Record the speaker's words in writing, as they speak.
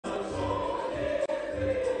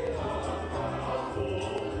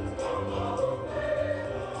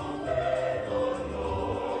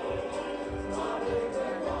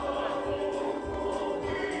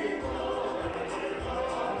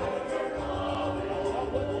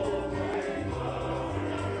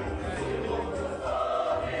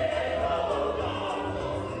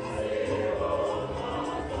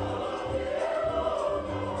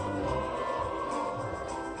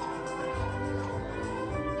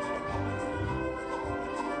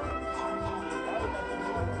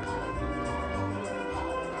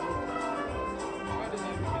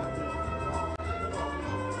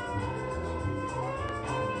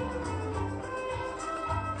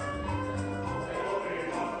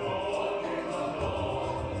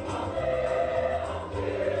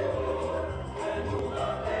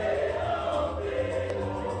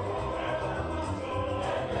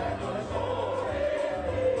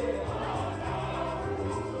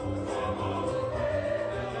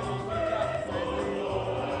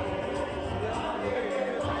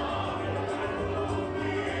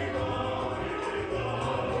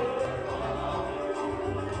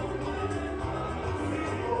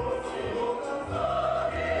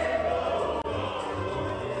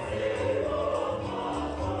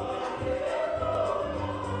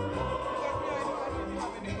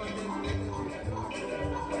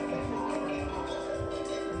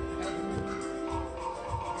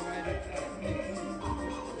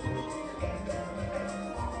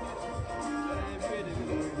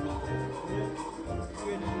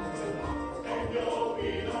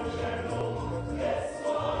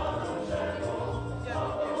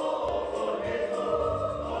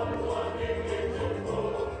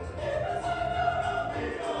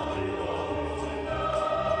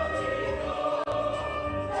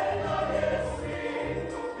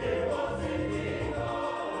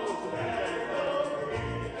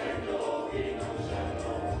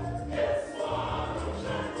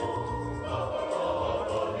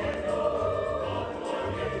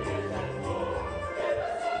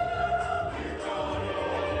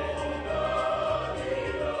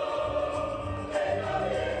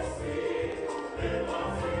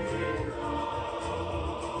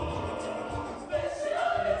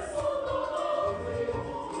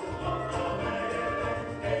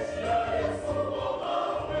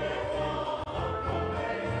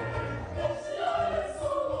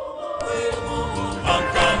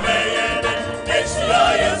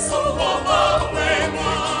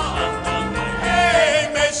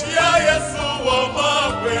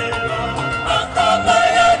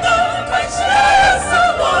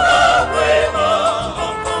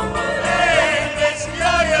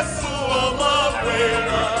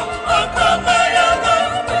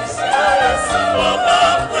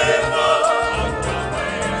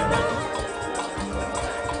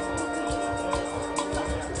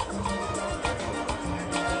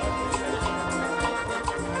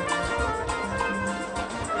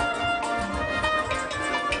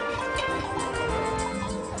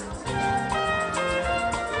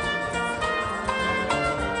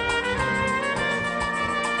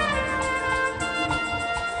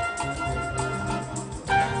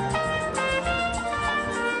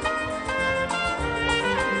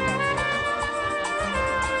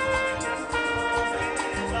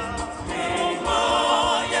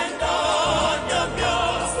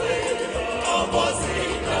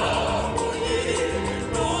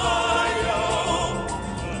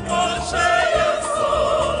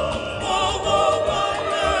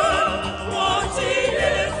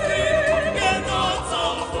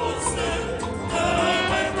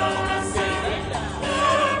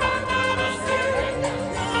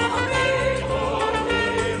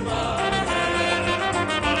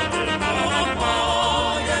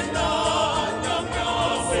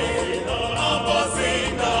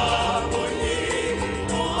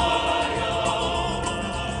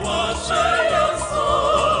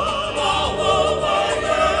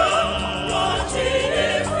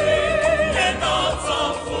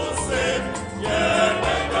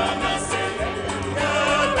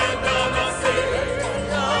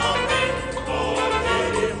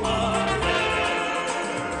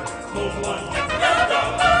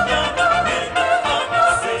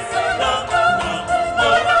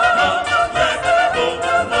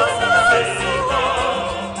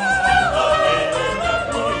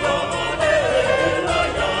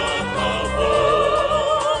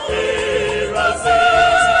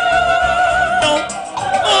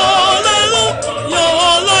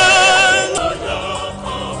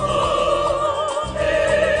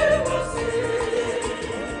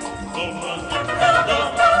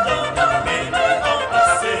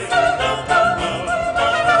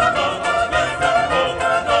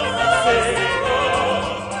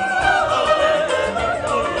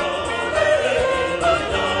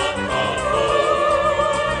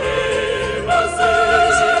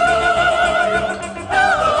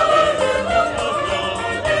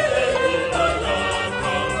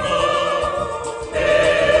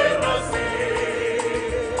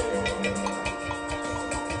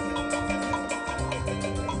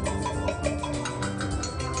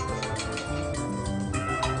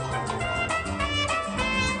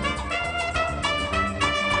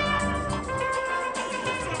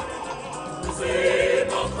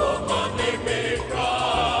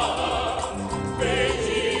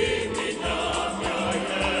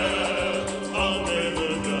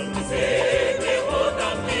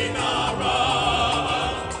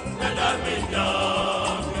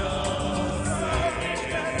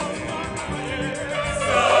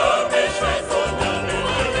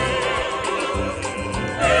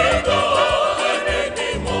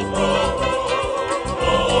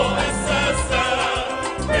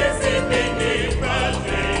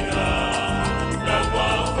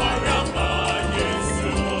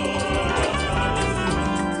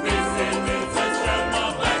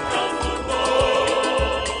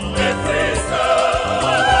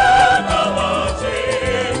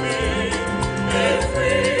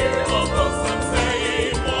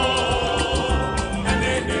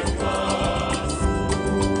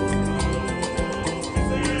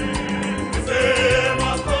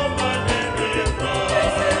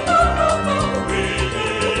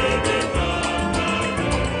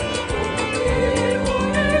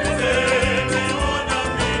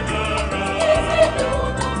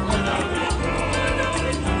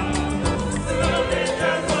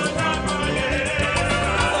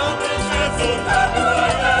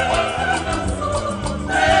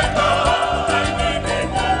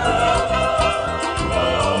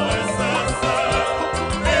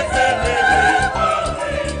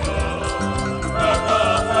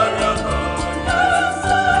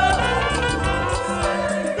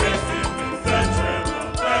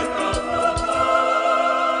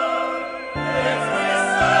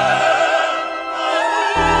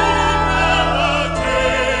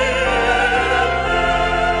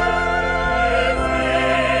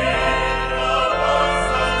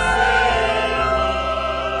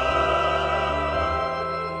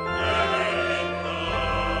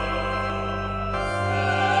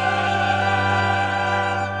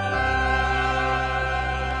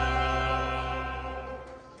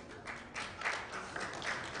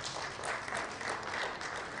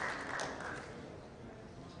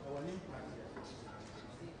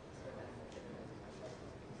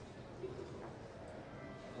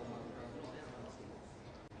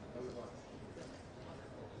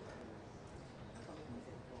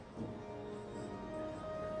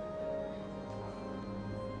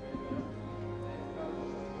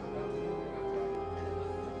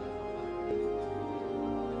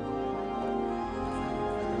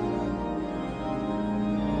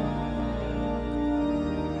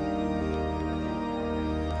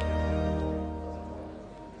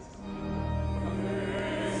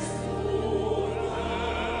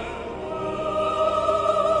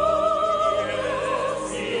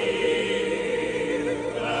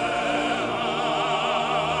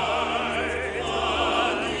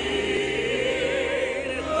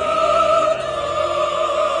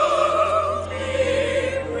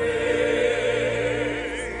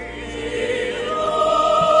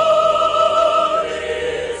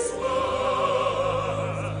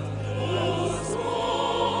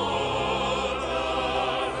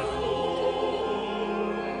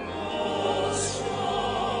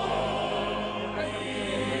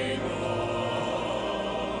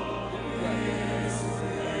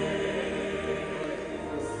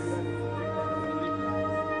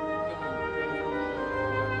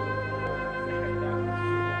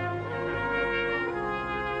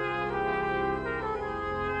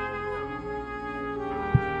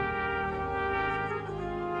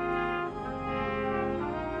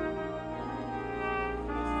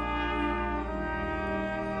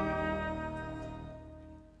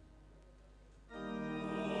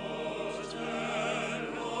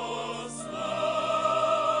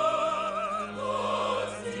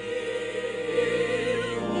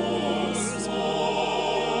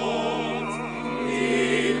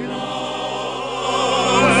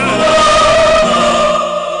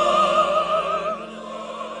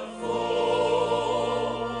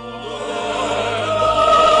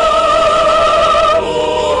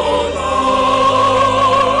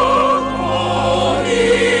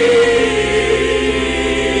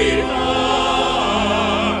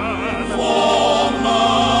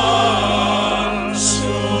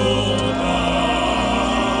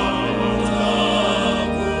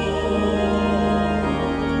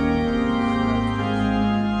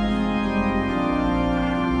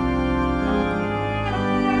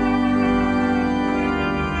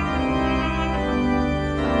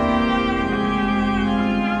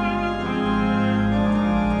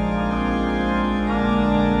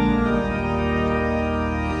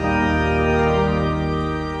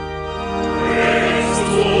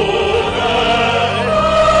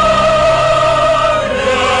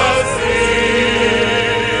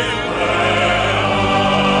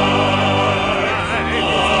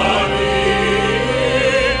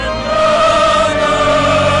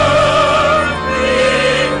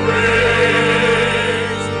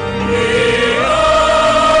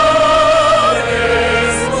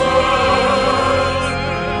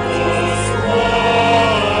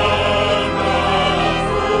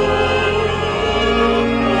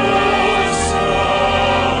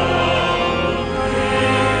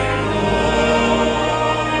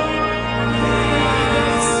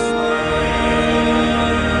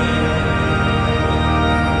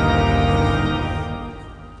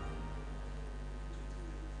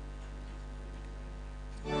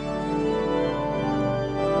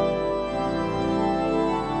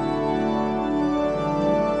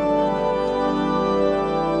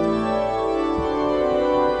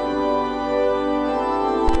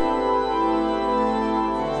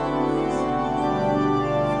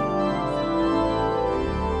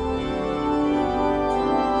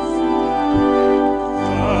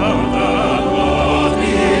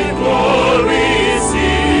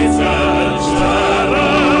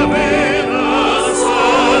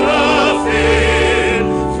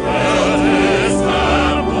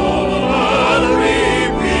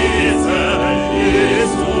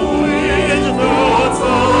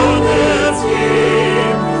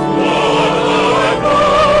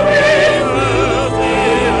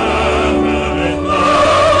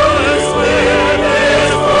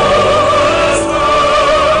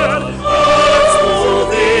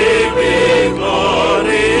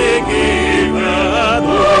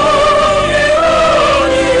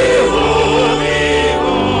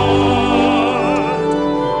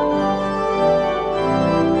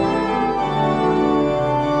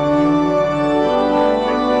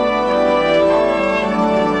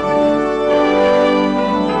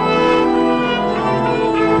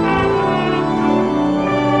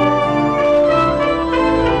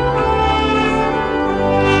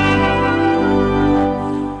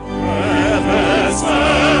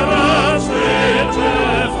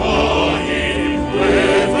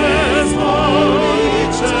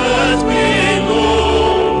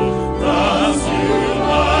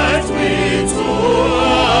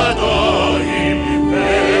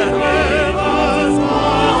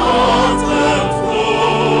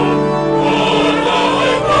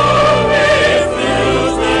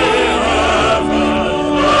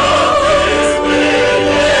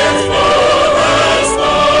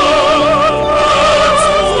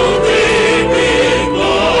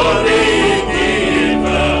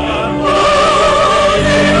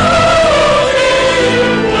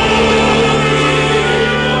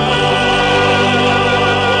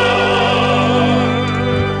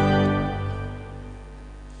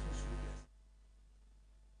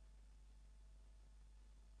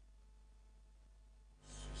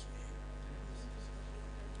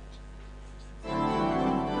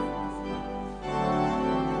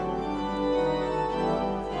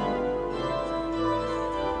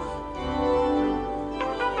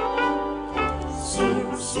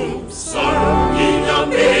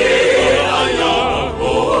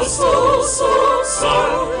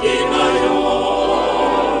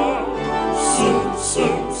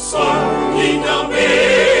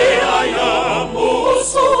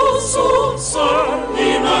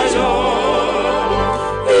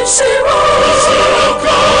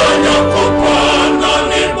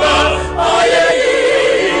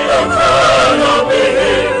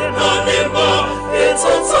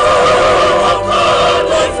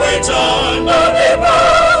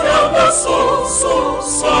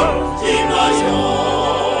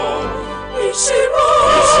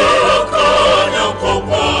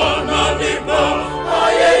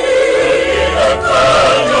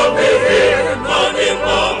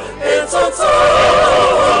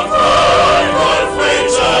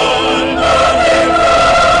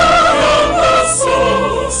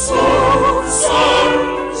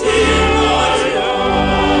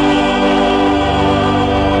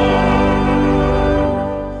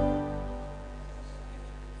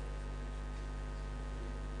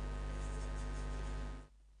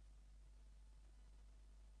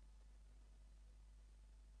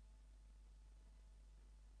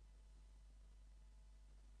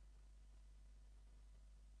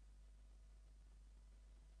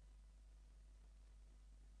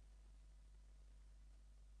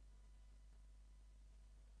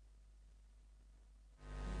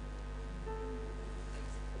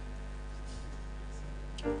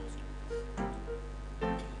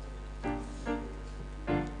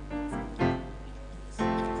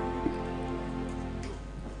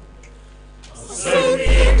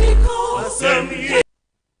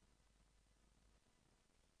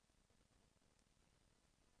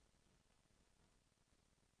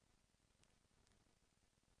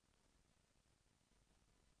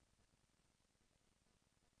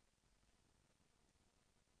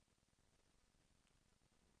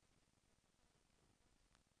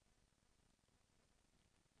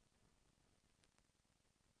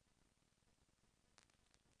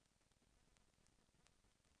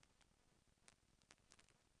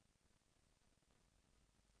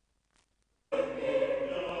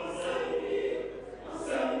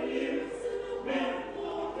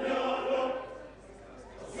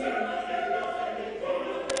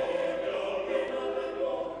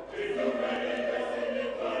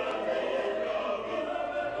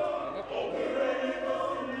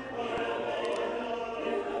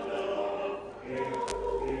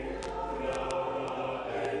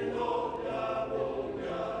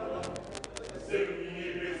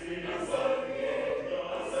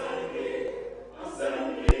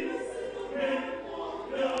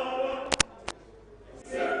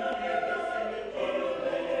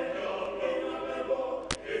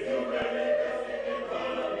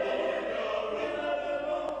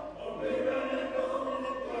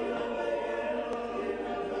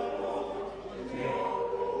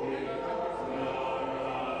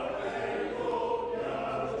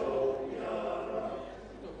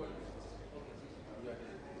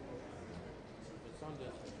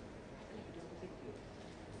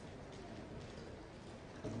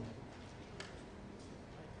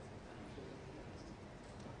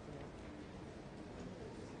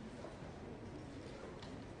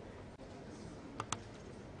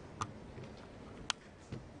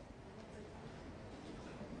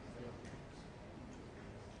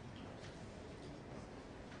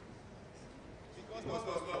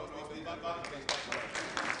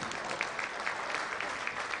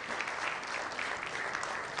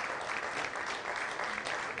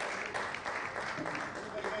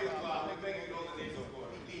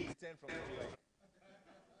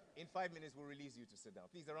In 5 minutes, we'll release you to sit down.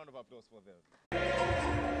 Please, a round of applause for them.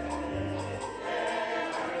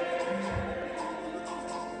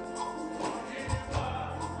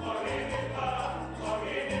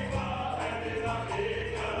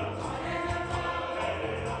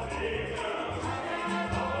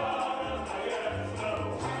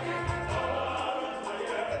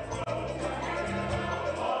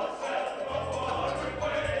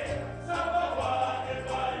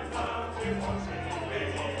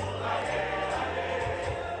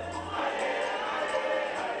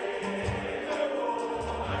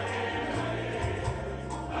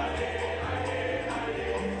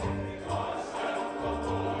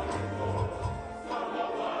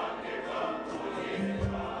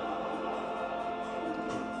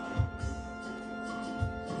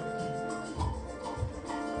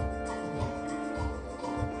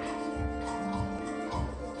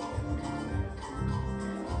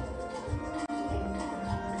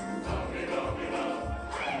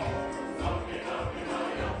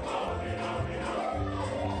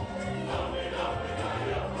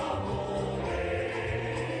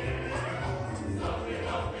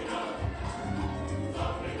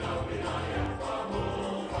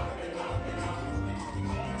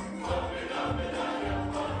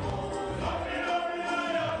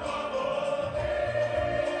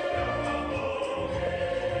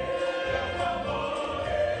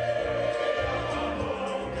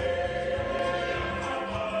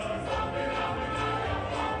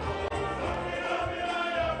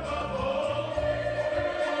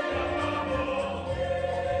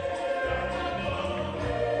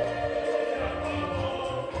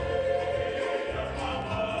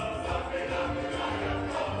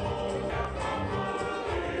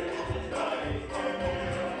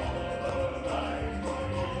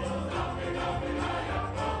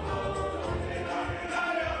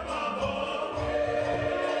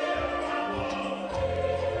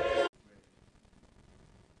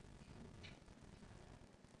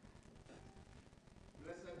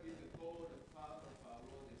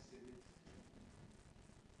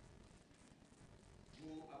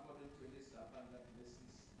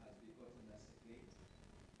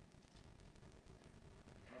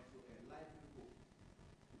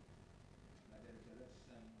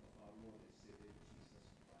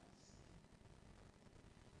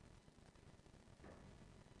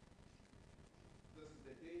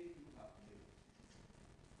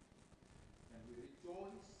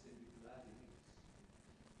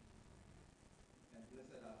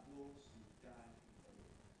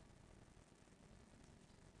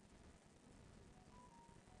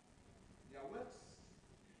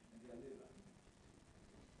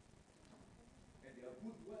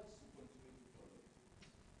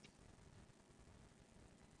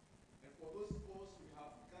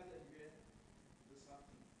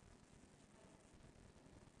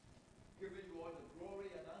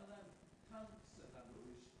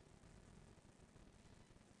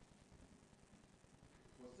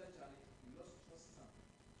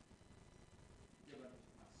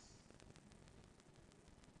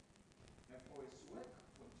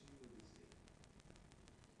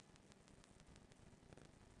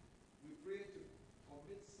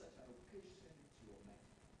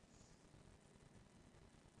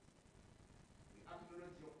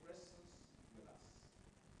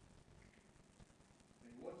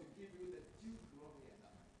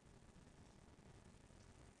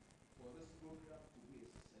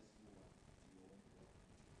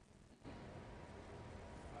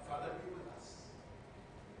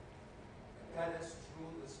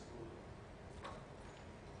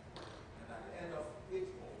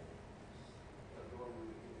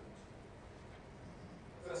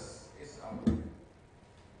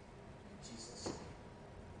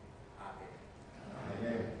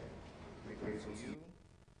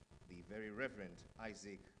 Reverend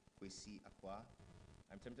Isaac Quaison-Sackey.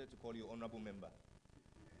 I'm tempted to call you honorable member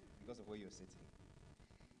because of where you're sitting.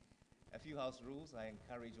 A few house rules. I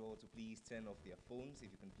encourage all to please turn off their phones. If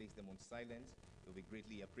you can place them on silent, it will be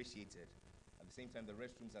greatly appreciated. At the same time, the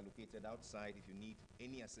restrooms are located outside. If you need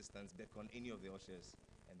any assistance, beckon any of the ushers,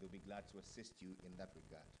 and they'll be glad to assist you in that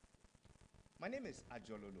regard. My name is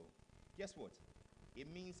Ajololo. Guess what?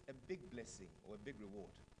 It means a big blessing or a big reward.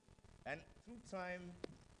 And through time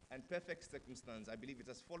and perfect circumstance, I believe it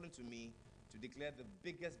has fallen to me to declare the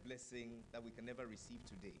biggest blessing that we can ever receive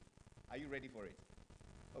today. Are you ready for it?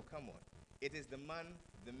 Oh, come on. It is the man,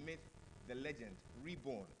 the myth, the legend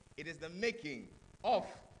reborn. It is the making of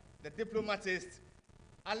the diplomatist,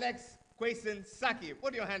 Alex Quaison-Sackey.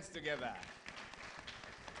 Put your hands together.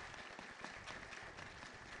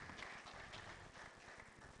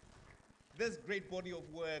 This great body of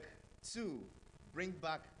work to bring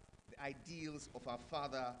back the ideals of our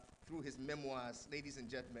father through his memoirs. Ladies and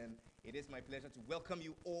gentlemen, it is my pleasure to welcome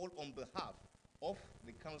you all on behalf of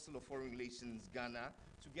the Council of Foreign Relations Ghana,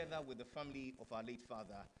 together with the family of our late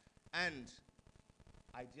father. And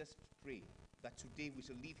I just pray that today we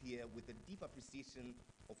shall leave here with a deep appreciation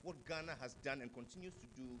of what Ghana has done and continues to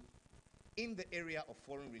do in the area of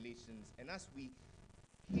foreign relations. And as we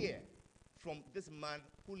hear from this man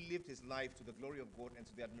who lived his life to the glory of God and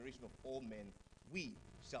to the admiration of all men, we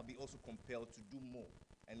shall be also compelled to do more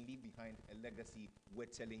and leave behind a legacy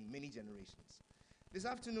worth telling many generations. This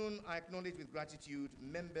afternoon, I acknowledge with gratitude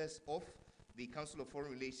members of the Council of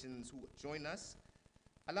Foreign Relations who join us.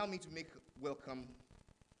 Allow me to make welcome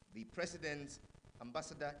the President,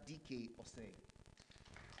 Ambassador D.K. Osei.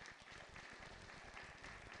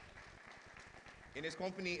 In his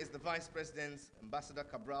company is the Vice President, Ambassador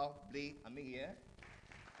Cabral Blay Amehia.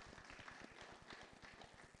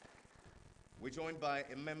 We're joined by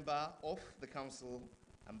a member of the Council,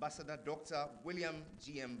 Ambassador Dr. William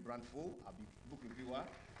G.M. Brandful, our book reviewer.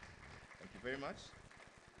 Thank you very much.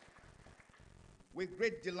 With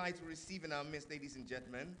great delight to receive in our midst, ladies and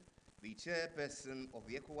gentlemen, the chairperson of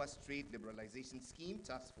the ECOWAS Trade Liberalization Scheme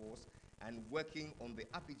Task Force and working on the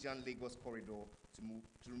Abidjan-Lagos corridor to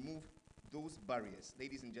remove those barriers.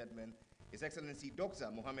 Ladies and gentlemen, His Excellency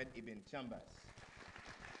Dr. Mohammed Ibn Chambers.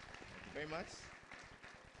 Thank you very much.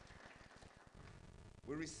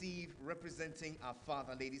 We receive, representing our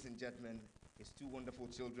father, ladies and gentlemen, his two wonderful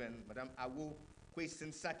children, Madame Awo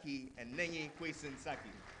Quaison-Sackey and Nenye Quaison-Sackey.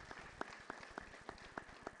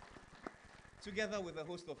 Together with a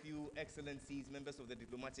host of you, excellencies, members of the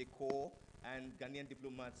diplomatic corps, and Ghanaian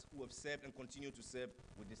diplomats who have served and continue to serve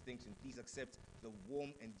with distinction, please accept the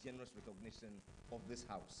warm and generous recognition of this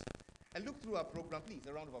house. And look through our program, please,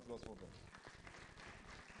 a round of applause for them.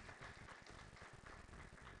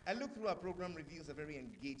 And look through our program reveals a very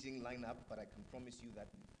engaging lineup, but I can promise you that,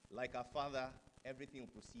 like our father, everything will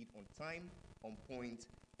proceed on time, on point,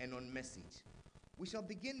 and on message. We shall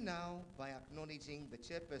begin now by acknowledging the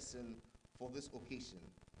chairperson for this occasion.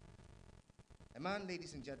 A man,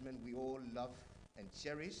 ladies and gentlemen, we all love and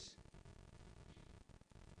cherish,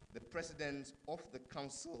 the President of the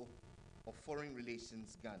Council of Foreign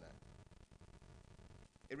Relations Ghana.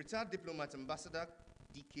 A retired diplomat, Ambassador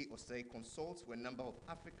D.K. Osei, consults with a number of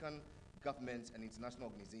African governments and international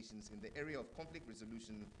organizations in the area of conflict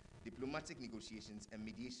resolution, diplomatic negotiations, and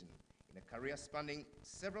mediation. In a career spanning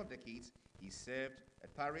several decades, he served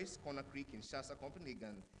at Paris, Conakry, Kinshasa,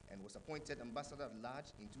 Copenhagen, and was appointed Ambassador at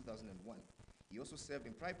Large in 2001. He also served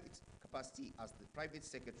in private capacity as the private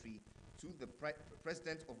secretary to the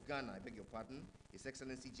President of Ghana, I beg your pardon, His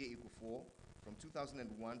Excellency J. Ekufuor, from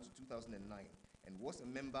 2001 to 2009, and was a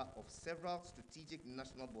member of several strategic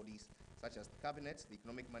national bodies such as the Cabinet, the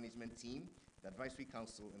Economic Management Team, the Advisory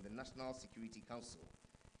Council, and the National Security Council.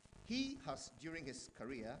 He has, during his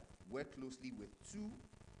career, worked closely with two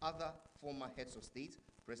other former heads of state,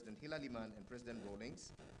 President Hilary Liman and President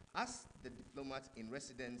Rawlings, as the diplomat in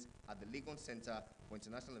residence at the Legon Center for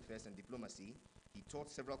International Affairs and Diplomacy. He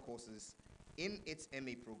taught several courses in its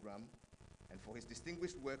MA program, and for his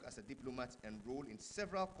distinguished work as a diplomat and role in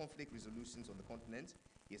several conflict resolutions on the continent,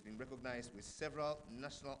 he has been recognized with several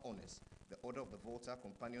national honors: the Order of the Volta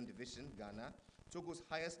Companion Division, Ghana, Togo's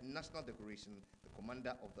highest national decoration, the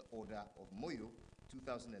Commander of the Order of Moyo,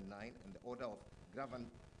 2009, and the Order of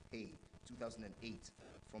Gravenhage, 2008.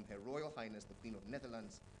 From Her Royal Highness, the Queen of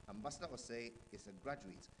Netherlands, Ambassador Osei is a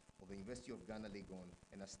graduate of the University of Ghana, Legon,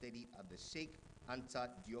 and has studied at the Sheikh Anta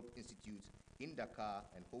Diop Institute in Dakar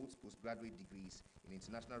and holds postgraduate degrees in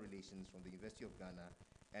international relations from the University of Ghana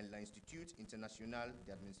and l'Institut International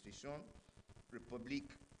d'Administration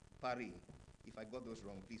République Paris. If I got those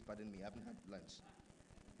wrong, please pardon me, I haven't had lunch.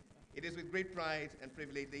 It is with great pride and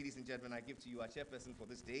privilege, ladies and gentlemen, I give to you our chairperson for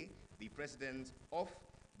this day, the President of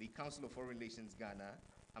the Council of Foreign Relations Ghana,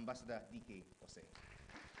 Ambassador D.K. Osei.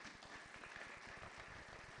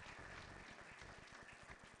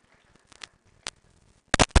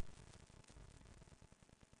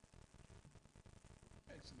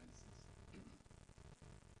 Excellencies,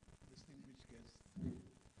 distinguished guests,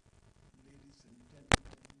 ladies and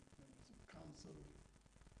gentlemen, members of council,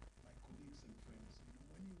 my colleagues and friends,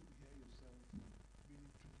 when you hear yourself being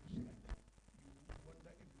introduced like that, you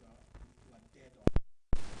wonder if you are dead or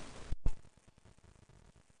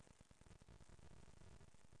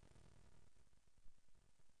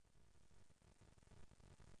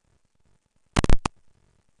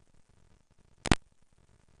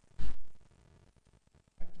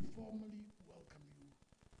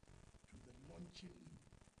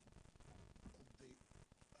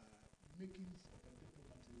makings of a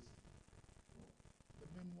diplomatist, the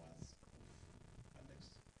memoirs of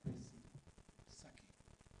Alex Quaison-Sackey.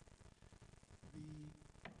 The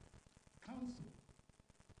council,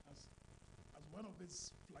 as one of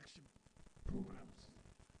its flagship programs,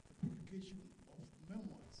 the publication of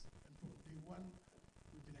memoirs, and from day one,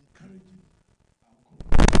 we've been encouraging our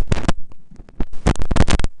community.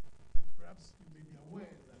 And perhaps you may be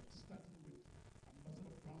aware that starting with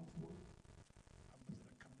Ambassador Brownford,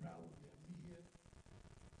 Ambassador Cabral, they are me here,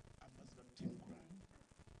 Ambassador Tim Cran,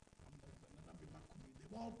 Ambassador Nana Bimakumi,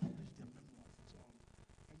 they've all published their memoirs. So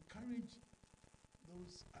I encourage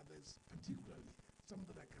those others, particularly some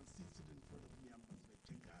that I can see sitting in front of me, Ambassador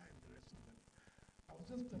Chega and the rest of them. I was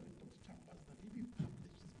just telling Dr. Chambers that if he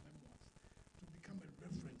published his memoirs to become a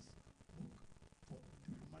reference book for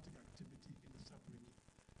diplomatic activity in the sub-region.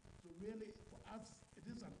 So really, for us, it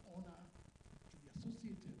is an honor to be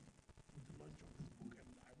associated with the launch of this book, and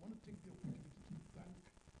I want to take the opportunity to thank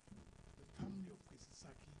the family of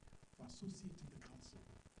Quaison-Sackey for associating the council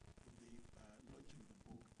with the launching of the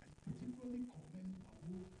book, and particularly commend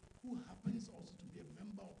Awu, who happens also to be a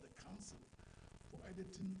member of the council, for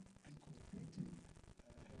editing and completing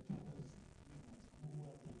her father's memoirs.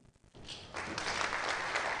 Well done.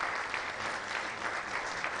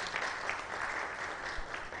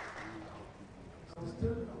 I was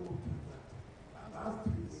telling Awu that last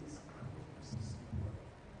 3 days I was because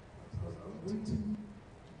I was waiting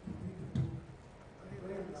to read the book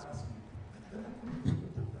very last week, and then I couldn't put the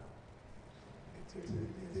book down. It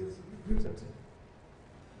is regretted.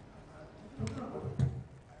 Talking about the book,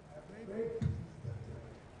 I'm very pleased that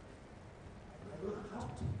I don't have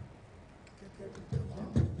to get into the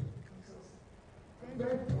London because I'm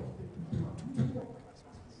very proud to have two more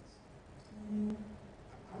classmates who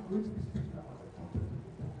I'm going to be speaking about the content of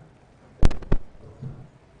the book.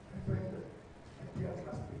 My friend, my dear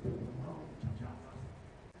classmate, Dr. Mohammed Chambers,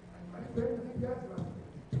 and my friend, my dear classmate,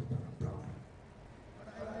 Dr. Brown.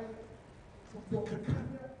 But for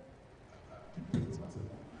career,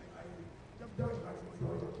 just like to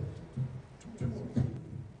draw your attention to two or three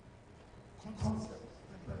concepts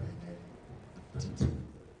that are in the teaching.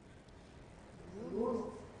 The role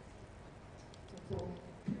from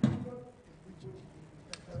people in which we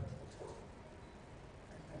enter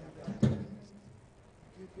and the attachment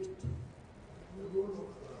given to the role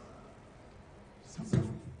of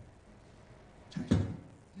somebody, China,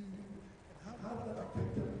 and how that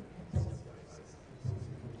affected policy.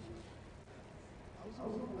 I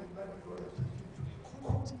also would like to draw your attention to the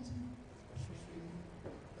quality of training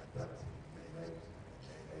that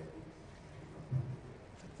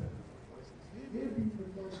made maybe the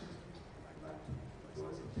voices I'd like to draw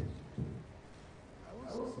your attention to. I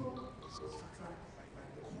also was struck by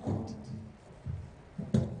the quantity of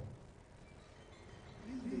people.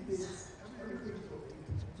 These days, everything is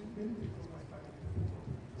updated, so many people might find it difficult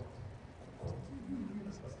to report. You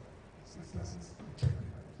realize these classes are very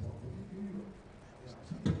important.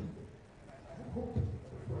 I hope that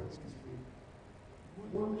the words this way,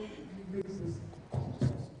 one makes this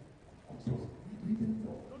compulsory reading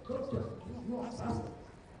for not just us,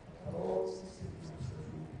 but all citizens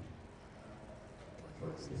through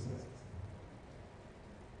processes.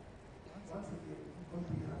 Once again, on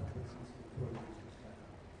behalf of the Council of Royal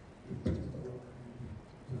we please welcome you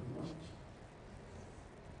to launch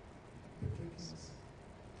the takings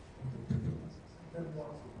of the diplomats and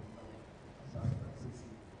memoirs of Ambassador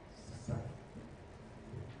Quaison-Sackey.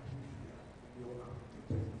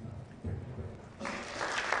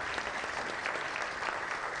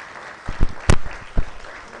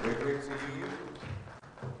 We're great to see you.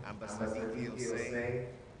 Ambassador Quaison-Sackey,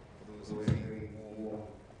 for those very warm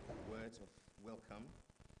words of welcome.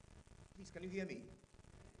 Please, can you hear me?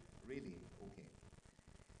 Really? Okay.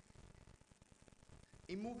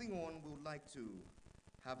 In moving on, we would like to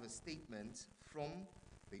have a statement from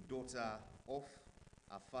the daughter of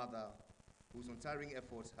our father, whose untiring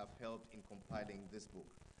efforts have helped in compiling this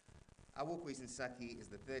book. Awu Quaison-Sackey is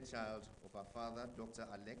the third child of our father, Dr.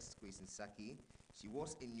 Alex Quaison-Sackey. She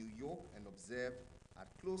was in New York and observed at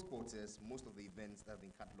close quarters most of the events that have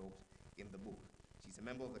been catalogued in the book. She's a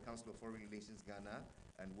member of the Council of Foreign Relations Ghana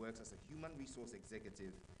and works as a human resource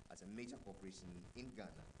executive at a major corporation in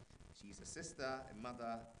Ghana. She is a sister, a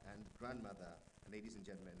mother, and grandmother. And ladies and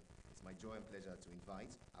gentlemen, it's my joy and pleasure to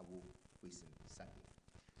invite Awu Quaison-Sackey.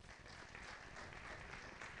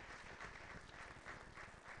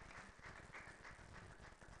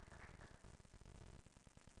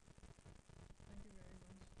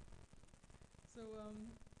 So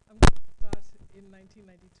I'm going to start in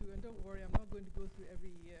 1992, and don't worry, I'm not going to go through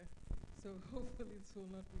every year, so hopefully this will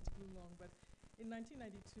not be too long. But In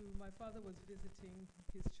 1992, my father was visiting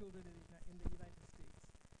his children in the United States.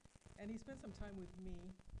 And he spent some time with me,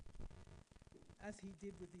 as he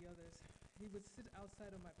did with the others. He would sit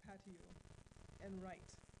outside on my patio and write.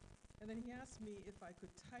 And then he asked me if I could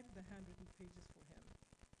type the handwritten pages for him.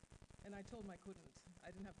 And I told him I couldn't. I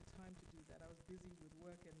didn't have the time to do that. I was busy with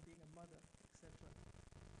work and being a mother, etc.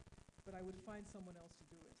 But I would find someone else to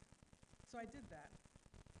do it. So I did that.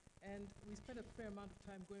 And we spent a fair amount of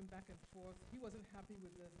time going back and forth. He wasn't happy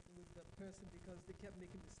with the person because they kept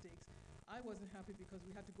making mistakes. I wasn't happy because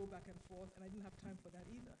we had to go back and forth, and I didn't have time for that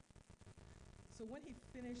either. So when he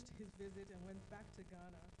finished his visit and went back to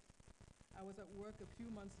Ghana, I was at work a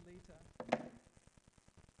few months later.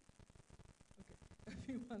 A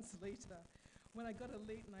few months later, when I got a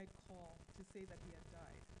late night call to say that he had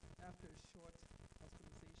died after a short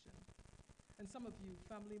hospitalization. And some of you,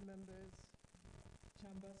 family members,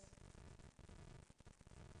 Chambers,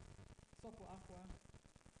 Soko Aqua,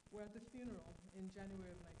 were at the funeral in January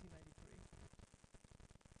of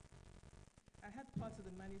 1993. I had parts of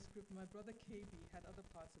the manuscript. My brother KB had other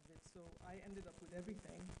parts of it, so I ended up with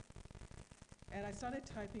everything. And I started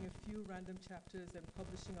typing a few random chapters and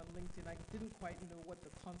publishing on LinkedIn. I didn't quite know what the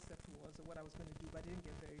concept was or what I was going to do, but I didn't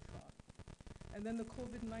get very far. And then the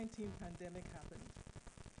COVID-19 pandemic happened.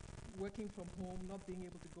 Working from home, not being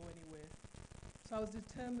able to go anywhere. So I was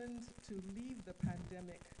determined to leave the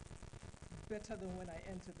pandemic better than when I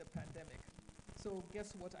entered the pandemic. So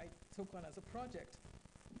guess what I took on as a project?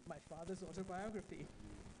 My father's autobiography.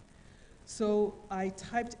 So I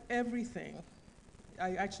typed everything.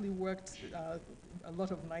 I actually worked a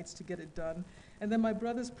lot of nights to get it done. And then my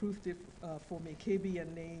brothers proofed it for me. KB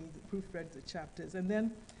and Nay proofread the chapters. And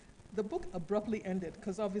then the book abruptly ended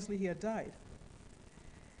because obviously he had died.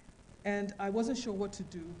 And I wasn't sure what to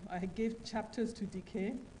do. I gave chapters to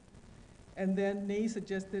DK. And then Nay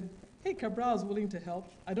suggested, hey, Cabral's willing to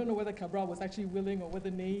help. I don't know whether Cabral was actually willing or whether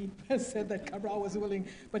Nay said that Cabral was willing.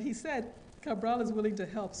 But he said, Cabral is willing to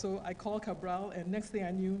help. So I called Cabral, and next thing I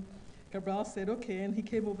knew, Cabral said, okay, and he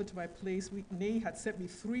came over to my place. Nay had sent me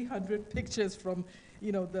 300 pictures from,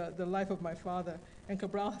 the life of my father. And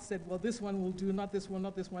Cabral said, well, this one will do, not this one,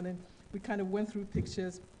 not this one. And we kind of went through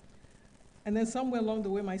pictures. And then somewhere along the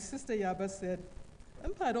way, my sister Yaba said,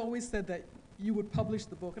 Mpa had always said that you would publish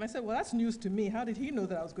the book. And I said, well, that's news to me. How did he know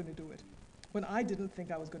that I was going to do it when I didn't think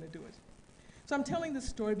I was going to do it? So I'm telling this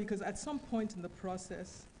story because at some point in the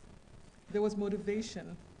process, there was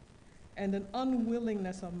motivation and an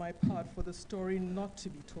unwillingness on my part for the story not to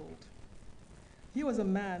be told. He was a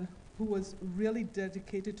man who was really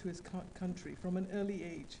dedicated to his country from an early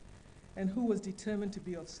age and who was determined to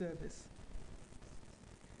be of service.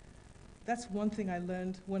 That's one thing I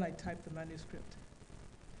learned when I typed the manuscript.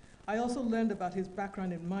 I also learned about his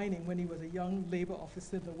background in mining when he was a young labor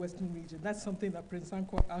officer in the Western region. That's something that Prince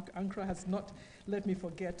Ankara has not let me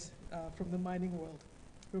forget from the mining world.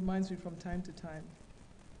 Reminds me from time to time.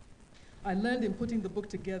 I learned in putting the book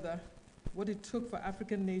together what it took for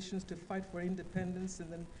African nations to fight for independence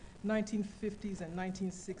in the 1950s and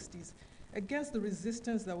 1960s against the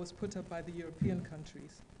resistance that was put up by the European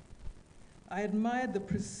countries. I admired the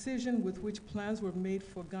precision with which plans were made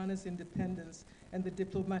for Ghana's independence and the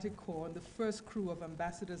diplomatic corps and the first crew of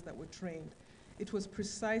ambassadors that were trained. It was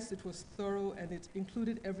precise, it was thorough, and it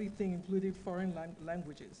included everything, including foreign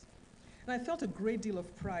languages. And I felt a great deal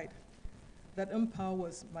of pride that Mpa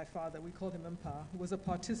was my father, we called him Mpa, was a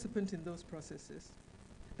participant in those processes,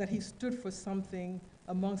 that he stood for something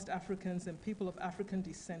amongst Africans and people of African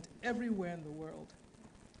descent everywhere in the world.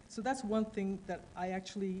 So that's one thing that I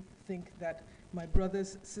actually think that my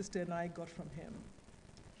brother's sister and I got from him.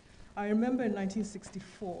 I remember in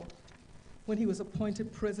 1964, when he was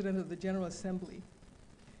appointed president of the General Assembly,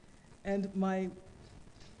 and my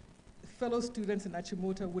fellow students in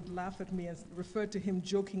Achimota would laugh at me and refer to him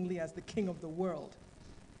jokingly as the king of the world.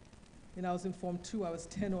 And I was in Form 2, I was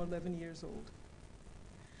 10 or 11 years old.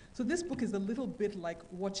 So this book is a little bit like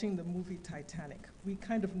watching the movie Titanic. We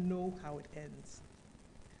kind of know how it ends.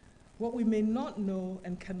 What we may not know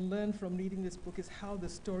and can learn from reading this book is how the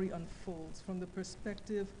story unfolds from the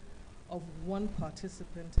perspective of one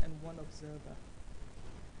participant and one observer.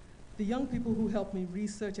 The young people who helped me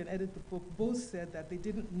research and edit the book both said that they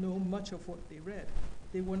didn't know much of what they read.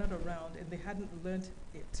 They were not around and they hadn't learned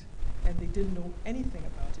it and they didn't know anything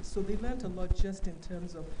about it. So they learned a lot just in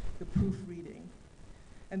terms of the proofreading.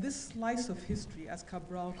 And this slice of history, as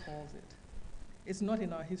Cabral calls it, it's not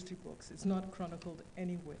in our history books. It's not chronicled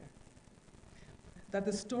anywhere. That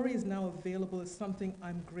the story is now available is something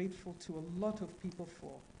I'm grateful to a lot of people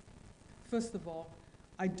for. First of all,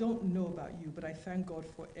 I don't know about you, but I thank God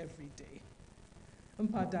for every day.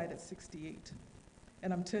 Mpa died at 68.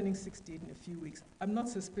 and I'm turning 68 in a few weeks. I'm not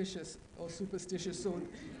suspicious or superstitious, so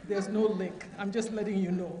there's no link. I'm just letting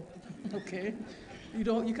you know, okay?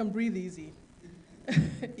 You can breathe easy.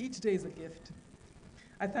 Each day is a gift.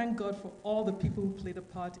 I thank God for all the people who played a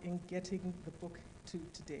part in getting the book to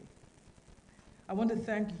today. I want to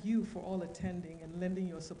thank you for all attending and lending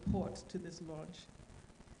your support to this launch.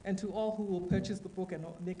 And to all who will purchase the book and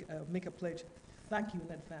make a pledge, thank you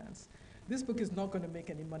in advance. This book is not going to make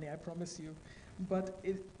any money, I promise you, but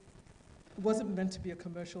it wasn't meant to be a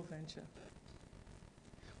commercial venture.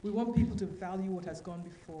 We want people to value what has gone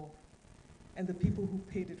before and the people who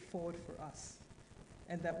paid it forward for us,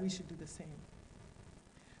 and that we should do the same.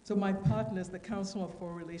 So my partners, the Council of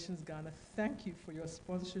Foreign Relations Ghana, thank you for your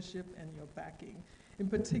sponsorship and your backing. In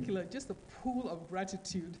particular, just a pool of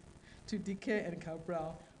gratitude to DK and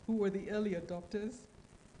Cabral, who were the early adopters,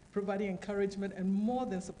 providing encouragement and more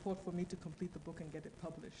than support for me to complete the book and get it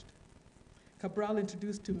published. Cabral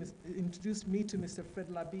introduced me to Mr. Fred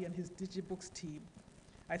Labi and his DigiBooks team.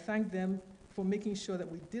 I thank them for making sure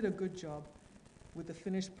that we did a good job with the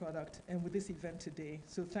finished product and with this event today.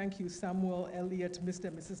 So thank you, Samuel, Elliot, Mr.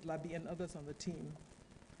 and Mrs. Labi, and others on the team.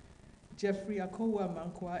 Jeffrey Akowa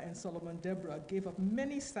Mankwa and Solomon Deborah gave up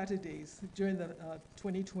many Saturdays during the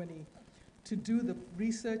 2020 to do the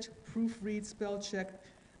research, proofread, spell check.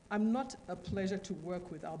 I'm not a pleasure to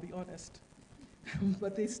work with, I'll be honest.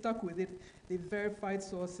 But they stuck with it. They verified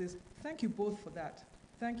sources. Thank you both for that.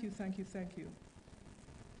 Thank you, thank you, thank you.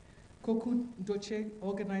 Koku Doche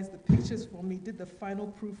organized the pictures for me, did the final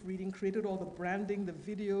proofreading, created all the branding, the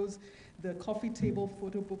videos, the coffee table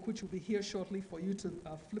photo book, which will be here shortly for you to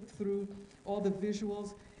flip through, all the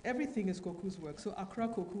visuals. Everything is Koku's work. So Accra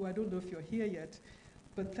Koku, I don't know if you're here yet,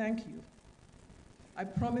 but thank you. I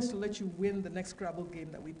promise to let you win the next Scrabble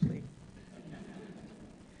game that we play.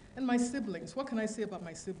 And my siblings, what can I say about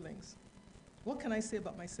my siblings? What can I say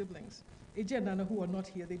about my siblings? Eje and Nana, who are not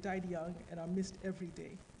here, they died young and are missed every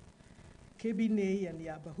day. KB Nei and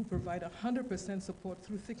Yaba, who provide 100% support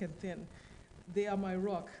through thick and thin. They are my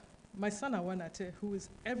rock. My son Awanate, who is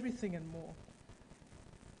everything and more.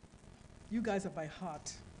 You guys are my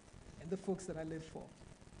heart and the folks that I live for.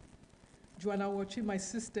 Joanna Wachi, my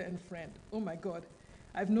sister and friend. Oh my God,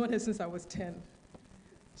 I've known her since I was 10.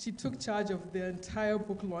 She took charge of the entire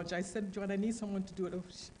book launch. I said, Joanna, I need someone to do it.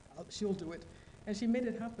 She'll do it. And she made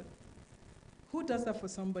it happen. Who does that for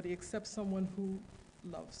somebody except someone who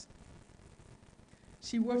loves?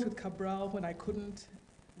 She worked with Cabral when I couldn't,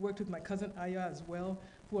 worked with my cousin Aya as well,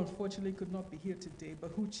 who unfortunately could not be here today, but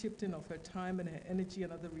who chipped in of her time and her energy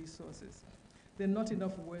and other resources. There are not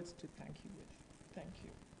enough words to thank you with. Thank you.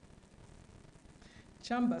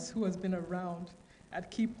 Chambers, who has been around at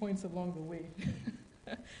key points along the way.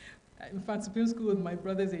 In Fansipim School with my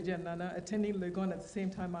brothers Eje and Nana, attending Legon at the same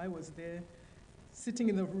time I was there, sitting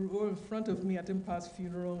in the row in front of me at Impa's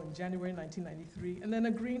funeral in January 1993, and then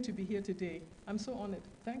agreeing to be here today. I'm so honored.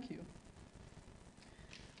 Thank you.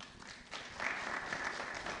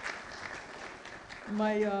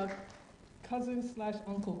 My cousin slash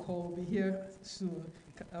Uncle Cole will be here soon.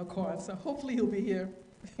 So hopefully he'll be here.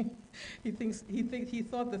 He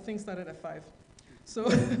thought the thing started at 5. So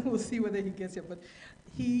we'll see whether he gets here. But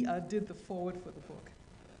he did the foreword for the book.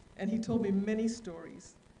 And he told me many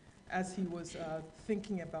stories as he was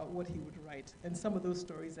thinking about what he would write. And some of those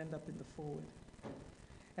stories end up in the foreword.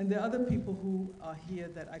 And there are other people who are here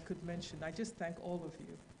that I could mention. I just thank all of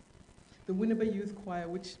you. The Winneba Youth Choir,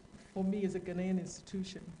 which for me is a Ghanaian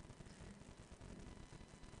institution.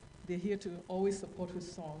 They're here to always support with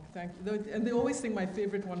song. Thank you. And they always sing my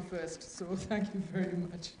favorite one first, so thank you very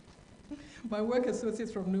much. My work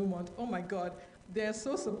associates from Newmont, oh my God, they're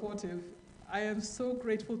so supportive. I am so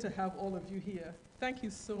grateful to have all of you here. Thank you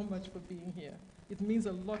so much for being here. It means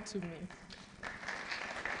a lot to me.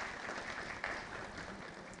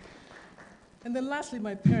 And then lastly,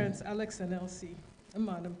 my parents, Alex and Elsie,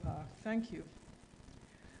 Amma and Pa, thank you.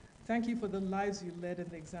 Thank you for the lives you led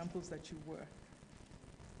and the examples that you were.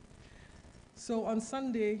 So on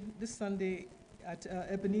Sunday, this Sunday, at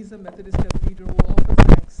Ebenezer Methodist Cathedral, we'll offer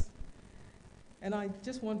thanks. And I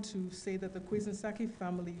just want to say that the Quaison-Sackey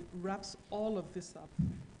family wraps all of this up,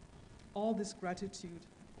 all this gratitude,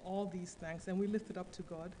 all these thanks, and we lift it up to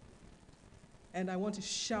God. And I want to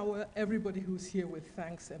shower everybody who's here with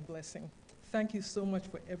thanks and blessing. Thank you so much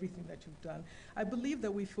for everything that you've done. I believe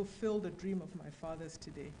that we fulfilled the dream of my fathers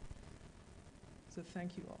today. So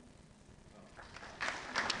thank you all.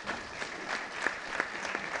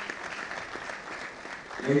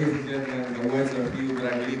 Ladies and gentlemen, the words are few,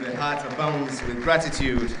 but I believe the heart abounds with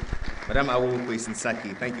gratitude. Madam Awo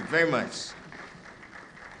Quaison-Sackey, thank you very much.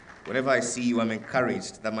 Whenever I see you, I'm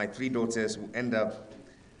encouraged that my 3 daughters will end up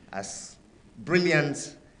as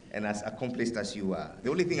brilliant and as accomplished as you are. The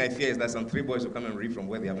only thing I fear is that some three boys will come and read from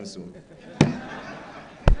where they haven't sown.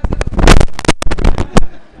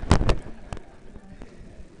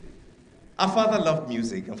 Our father loved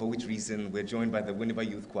music, and for which reason we're joined by the Winneba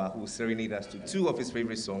Youth Choir, who will serenade us to two of his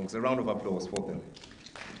favorite songs. A round of applause for them.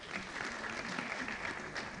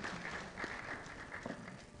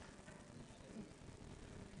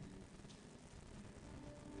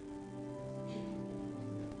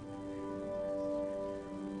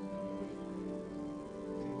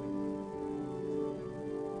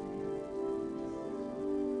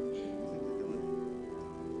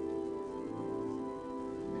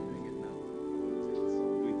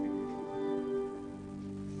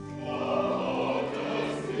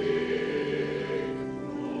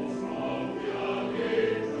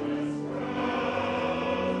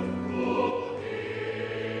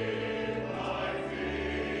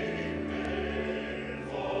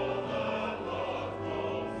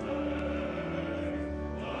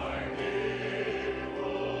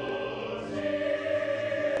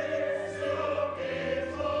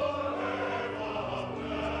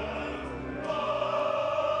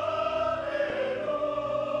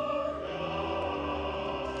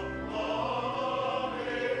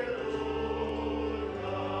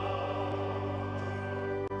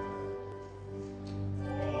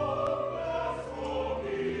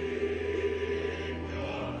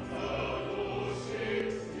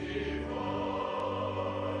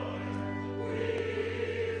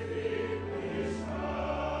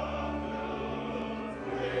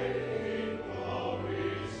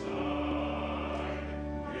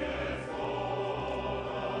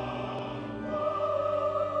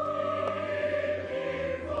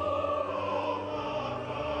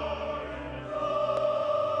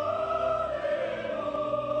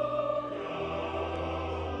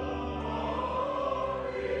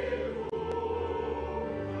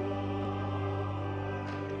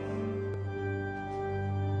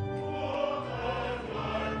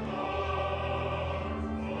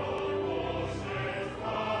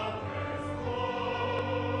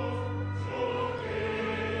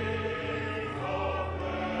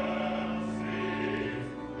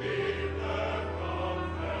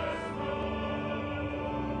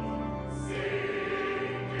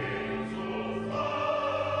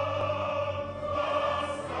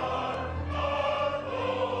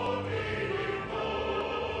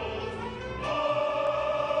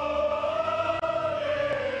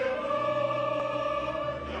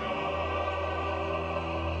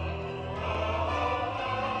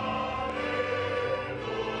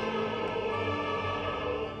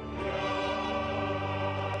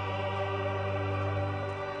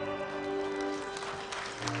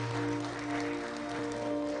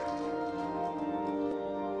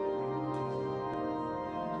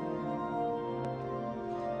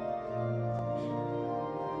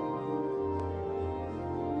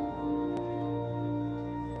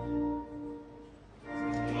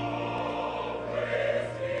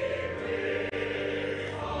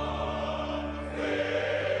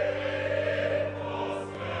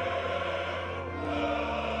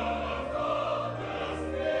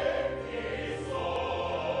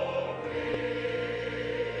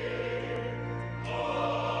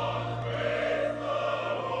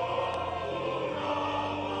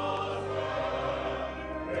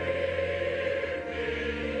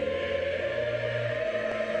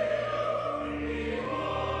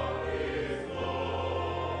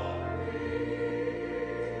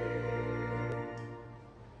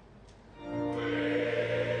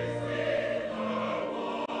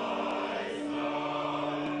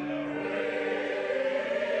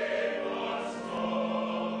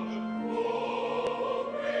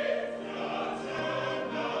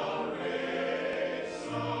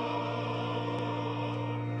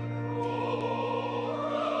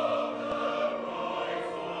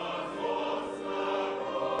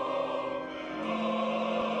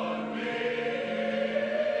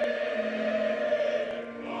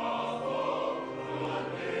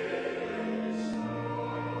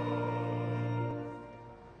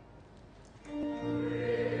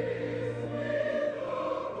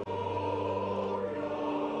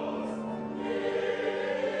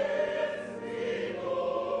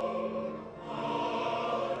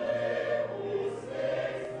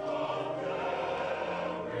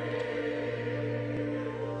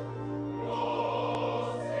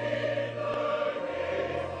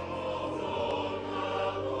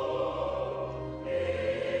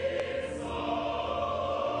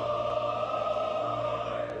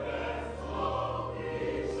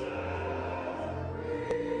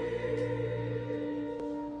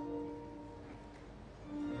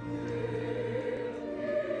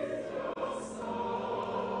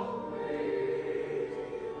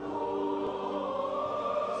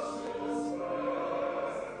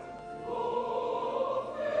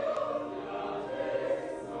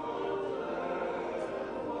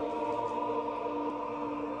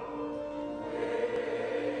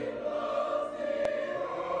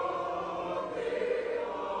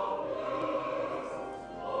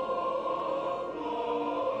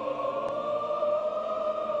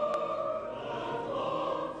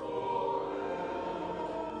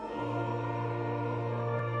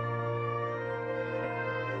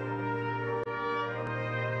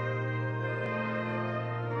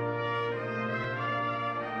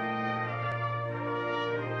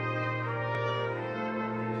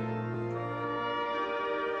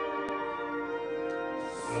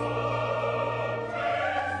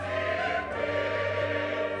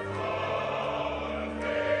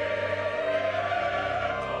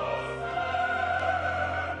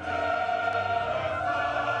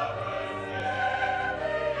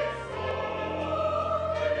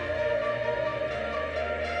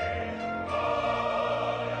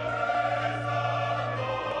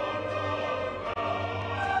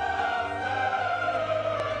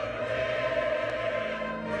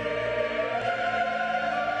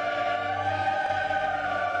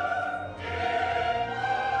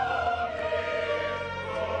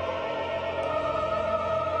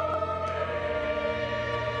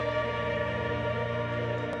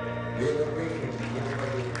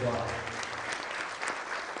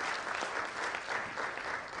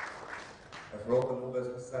 For all the movers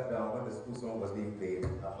who sat down when the school song was being played,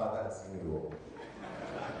 our father had seen it all.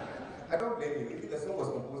 I don't blame you. If the song was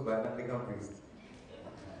composed by an Anglican priest,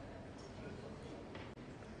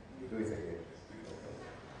 you do it again.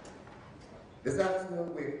 This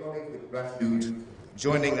afternoon, we acknowledge with gratitude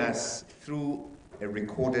joining us through a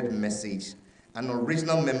recorded message, an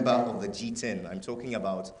original member of the G10. I'm talking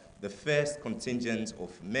about the first contingent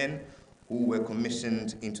of men who were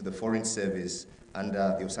commissioned into the Foreign Service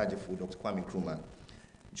under the Osajefo, Dr. Kwame Nkrumah.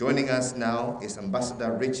 Joining us now is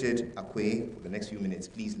Ambassador Richard Akwe. For the next few minutes,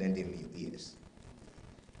 please lend him your ears.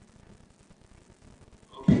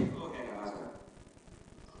 Okay, go ahead, Ambassador.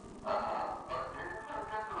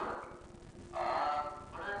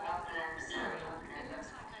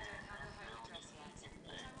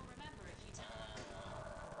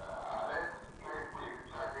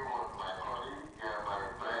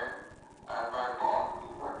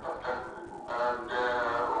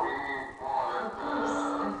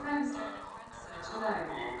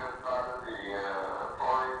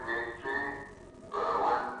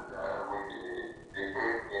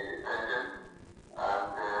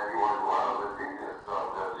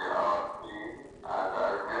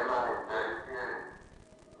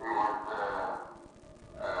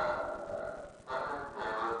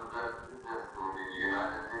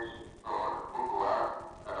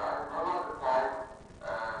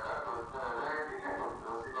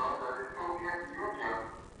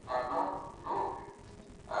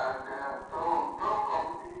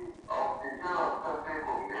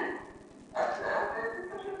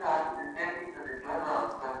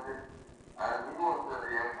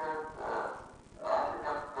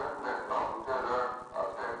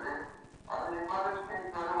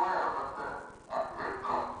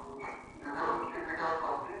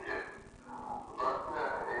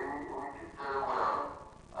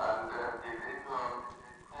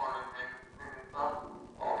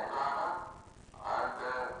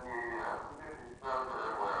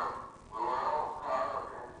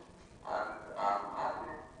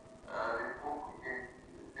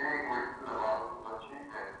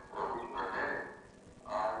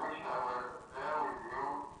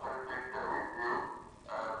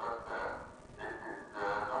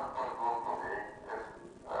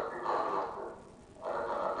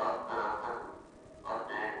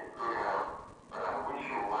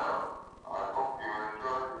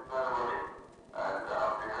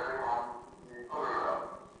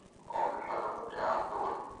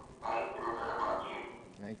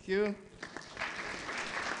 Thank you.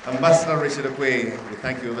 Ambassador Richard Akwe, we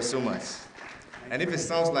thank you ever so much. And if it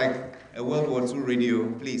sounds like a World War II radio,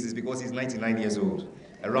 please, it's because he's 99 years old.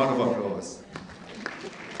 A round of applause.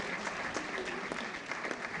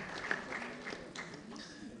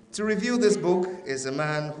 To review this book is a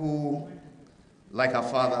man who, like our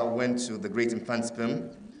father, went to the Great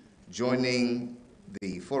Infantsperm, joining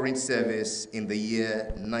the Foreign Service in the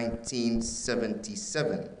year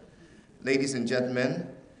 1977. Ladies and gentlemen,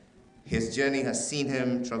 his journey has seen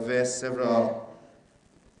him traverse several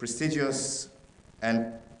prestigious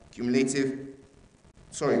and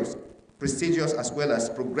prestigious as well as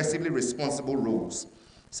progressively responsible roles.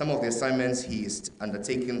 Some of the assignments he has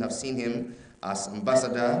undertaken have seen him as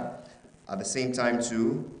ambassador, at the same time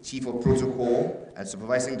too, chief of protocol and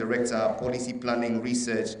supervising director, policy planning,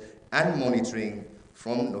 research, and monitoring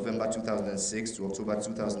from November 2006 to October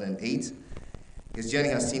 2008. His journey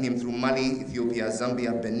has seen him through Mali, Ethiopia,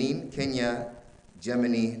 Zambia, Benin, Kenya,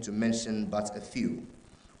 Germany, to mention but a few.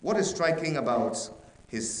 What is striking about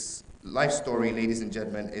his life story, ladies and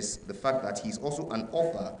gentlemen, is the fact that he's also an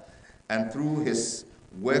author, and through his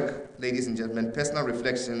work, ladies and gentlemen, personal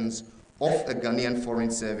reflections of the Ghanaian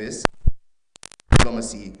Foreign Service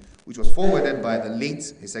diplomacy, which was forwarded by the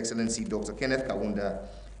late His Excellency Dr. Kenneth Kaunda.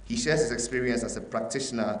 He shares his experience as a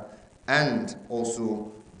practitioner and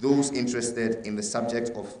also those interested in the subject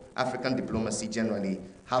of African diplomacy generally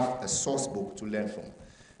have a source book to learn from.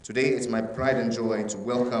 Today, it's my pride and joy to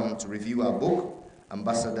welcome, to review our book,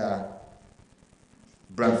 Ambassador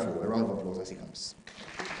Branfo. A round of applause as he comes.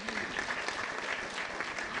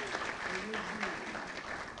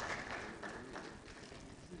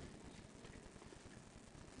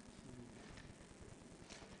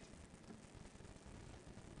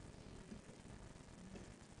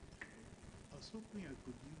 I was hoping I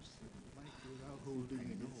could use the mic without holding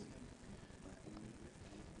it.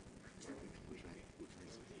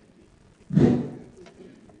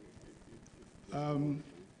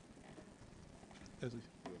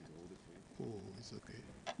 It's okay.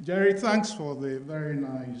 Jerry, thanks for the very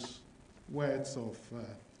nice words of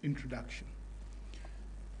introduction.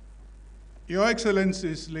 Your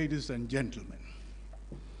Excellencies, ladies and gentlemen,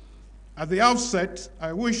 at the outset,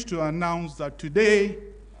 I wish to announce that today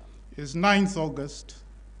is 9th August,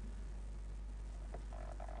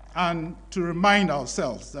 and to remind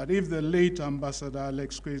ourselves that if the late Ambassador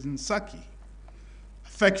Alex Quaison-Sackey,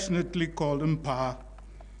 affectionately called him Pa,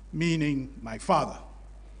 meaning my father,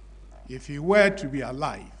 if he were to be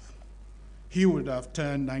alive, he would have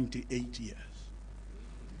turned 98 years.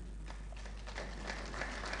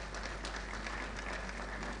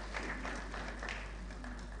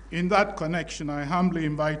 In that connection, I humbly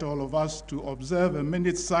invite all of us to observe a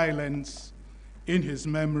minute's silence in his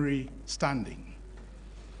memory standing.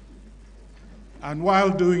 And while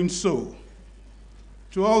doing so,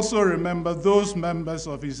 to also remember those members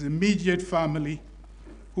of his immediate family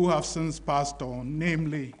who have since passed on,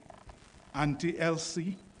 namely Auntie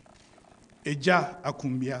Elsie, Eja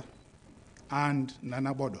Akumbia, and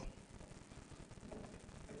Nana Bodo.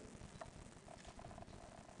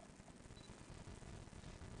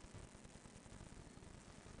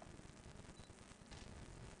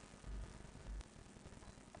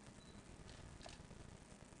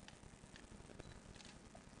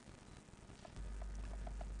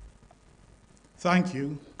 Thank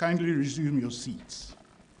you. Kindly resume your seats.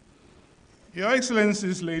 Your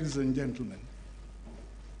Excellencies, ladies and gentlemen,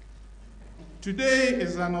 today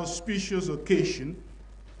is an auspicious occasion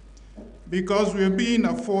because we are being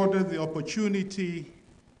afforded the opportunity,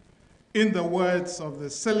 in the words of the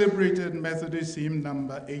celebrated Methodist hymn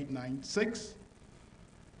number 896,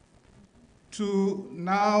 to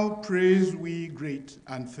now praise we great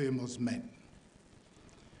and famous men.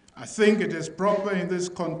 I think it is proper in this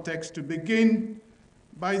context to begin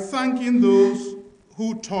by thanking those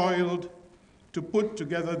who toiled to put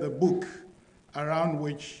together the book around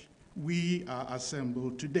which we are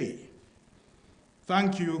assembled today.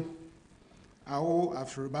 Thank you, Ao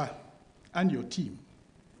Afriba and your team,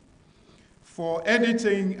 for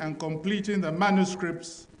editing and completing the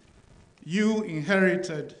manuscripts you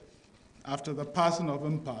inherited after the passing of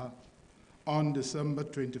Mpa on December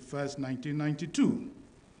 21st, 1992,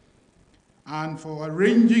 and for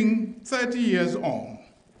arranging 30 years on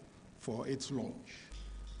for its launch.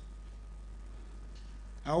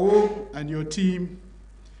 Ao and your team,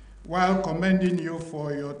 while commending you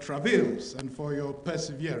for your travails and for your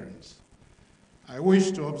perseverance, I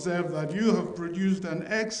wish to observe that you have produced an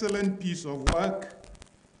excellent piece of work,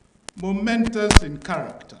 momentous in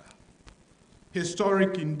character,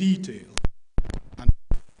 historic in detail,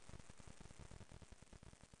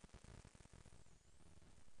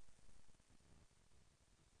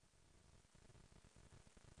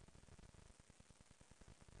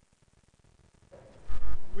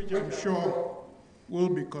 which I'm sure will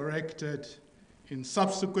be corrected in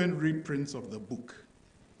subsequent reprints of the book.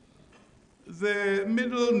 The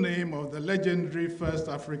middle name of the legendary first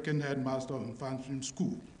African headmaster of Infantry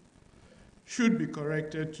School should be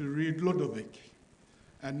corrected to read Lodovic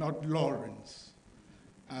and not Lawrence,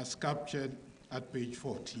 as captured at page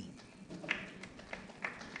 14.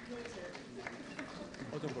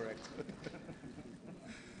 Autocorrect.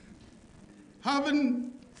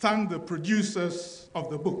 Having thanked the producers of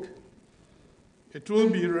the book, it will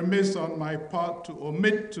be remiss on my part to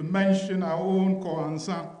omit to mention our own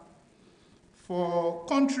Quaison-Sackey for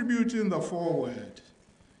contributing the foreword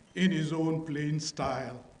in his own plain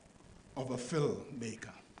style of a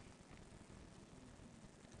filmmaker.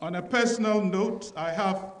 On a personal note, I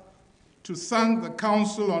have to thank the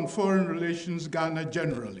Council on Foreign Relations Ghana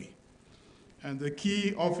generally, and the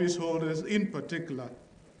key office holders in particular,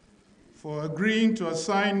 for agreeing to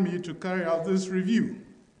assign me to carry out this review.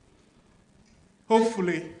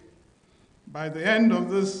 Hopefully, by the end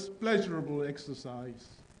of this pleasurable exercise,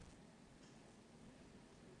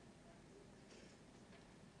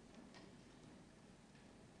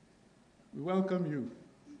 we welcome you,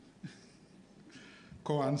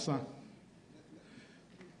 Quaison-Sackey.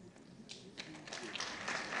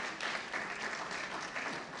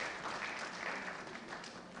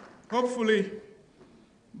 Hopefully,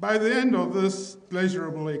 by the end of this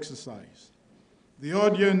pleasurable exercise, the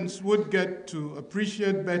audience would get to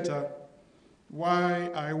appreciate better why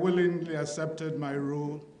I willingly accepted my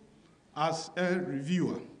role as a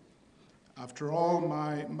reviewer. After all,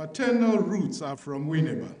 my maternal roots are from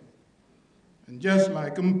Winneba, and just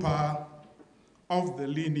like Mpa, of the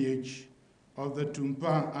lineage of the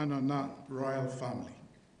Tumpa Anana royal family.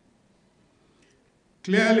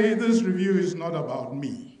 Clearly, this review is not about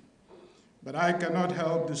me, but I cannot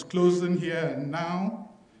help disclosing here and now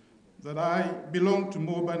that I belong to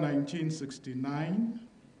MOBA 1969,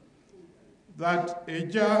 that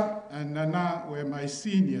Eja and Nana were my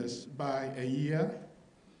seniors by a year,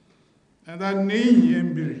 and that Nei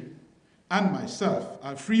Yembiri and myself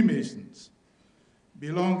are Freemasons,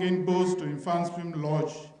 belonging both to Infantswim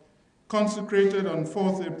Lodge, consecrated on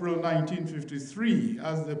 4th April 1953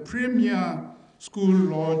 as the premier school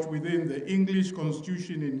lodge within the English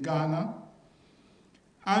Constitution in Ghana,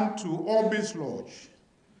 and to Orbis Lodge,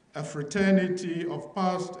 a fraternity of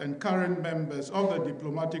past and current members of the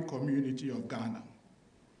diplomatic community of Ghana.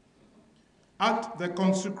 At the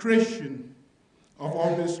consecration of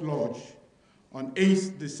Orbis Lodge on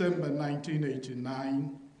 8th December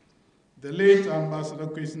 1989, the late Ambassador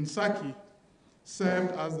Quaison-Sackey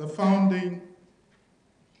served as the founding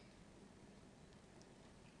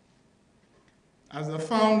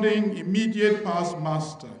immediate past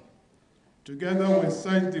master, together with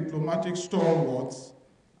such diplomatic stalwarts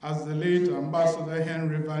as the late Ambassador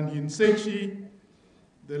Henry Van Hinsechi,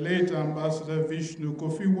 the late Ambassador Vishnu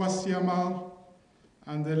Kofi Wasiamal,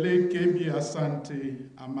 and the late K.B. Asante,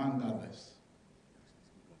 among others.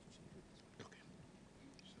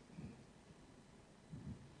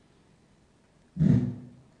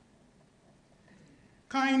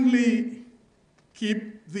 Kindly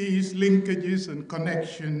keep these linkages and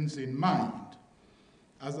connections in mind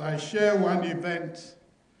as I share one event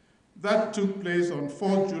that took place on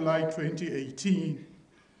 4th July 2018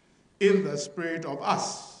 in the spirit of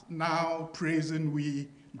us now praising we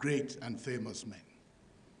great and famous men.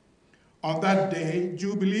 On that day,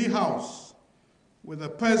 Jubilee House, with the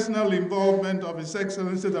personal involvement of His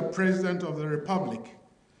Excellency the President of the Republic,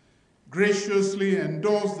 graciously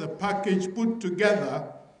endorsed the package put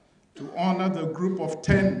together to honor the group of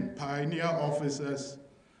 10 pioneer officers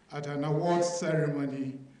at an awards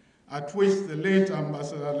ceremony at which the late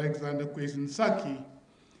Ambassador Alexander Quaison-Sackey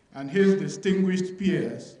and his distinguished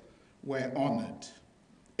peers were honored.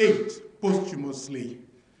 8 posthumously,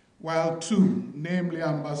 while 2, namely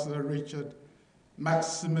Ambassador Richard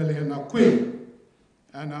Maximilian Akwe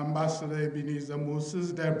and Ambassador Ebenezer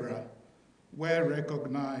Moses Deborah, were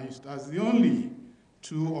recognized as the only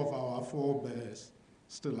 2 of our forebears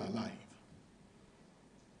still alive.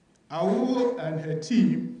 Awu and her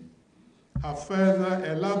team have further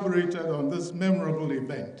elaborated on this memorable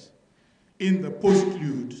event in the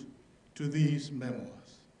postlude to these memoirs.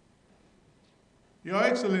 Your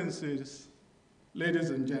Excellencies, ladies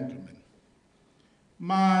and gentlemen,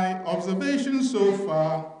 my observations so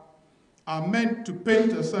far are meant to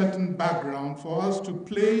paint a certain background for us to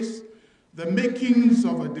place the makings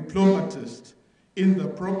of a diplomatist in the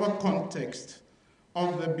proper context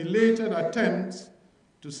of the belated attempts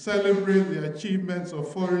to celebrate the achievements of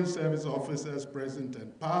Foreign Service officers present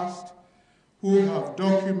and past who have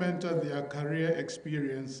documented their career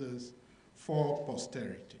experiences for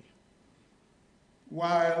posterity.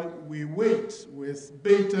 While we wait with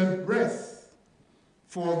bated breath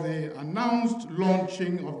for the announced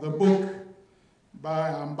launching of the book by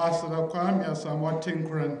Ambassador Kwame Asamoah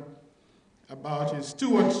Tinkrun about his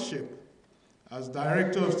stewardship as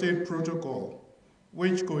Director of State Protocol,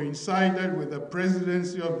 which coincided with the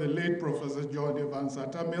presidency of the late Professor John Evans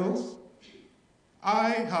Atta Mills,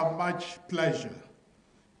 I have much pleasure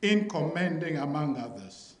in commending, among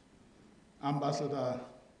others, Ambassador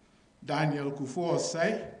Daniel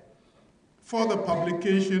Kufuor-Osei for the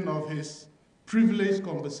publication of his Privileged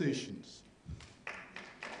Conversations,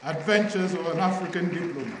 Adventures of an African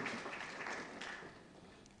Diplomat,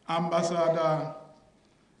 Ambassador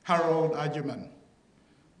Harold Agyemang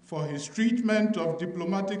for his treatment of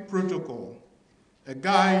diplomatic protocol, a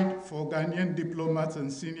guide for Ghanaian diplomats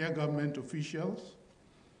and senior government officials,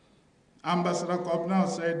 Ambassador Kobna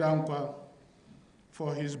Osei-Dankwa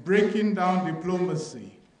for his Breaking Down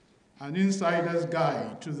Diplomacy, an insider's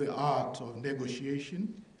guide to the art of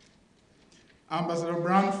negotiation, Ambassador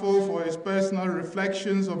Bramford for his personal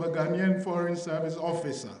reflections of a Ghanaian Foreign Service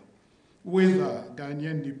officer with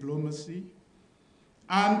Ghanaian diplomacy,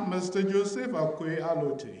 and Mr. Joseph Akwe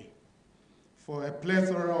Alote for a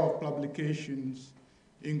plethora of publications,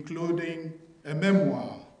 including a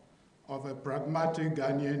memoir of a pragmatic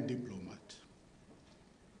Ghanaian diplomat.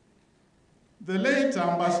 The late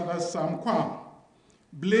Ambassador Sam Kwam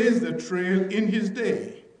blazed the trail in his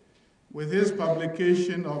day with his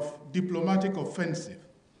publication of Diplomatic Offensive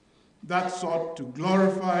that sought to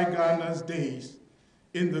glorify Ghana's days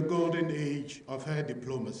in the golden age of her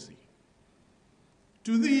diplomacy.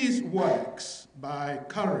 To these works by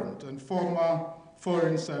current and former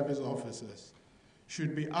Foreign Service officers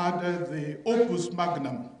should be added the opus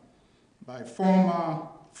magnum by former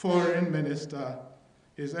Foreign Minister,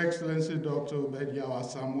 His Excellency Dr. Obed-Yawa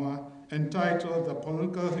Samoa, entitled The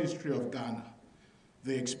Political History of Ghana,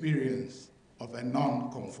 The Experience of a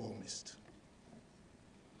Non-Conformist.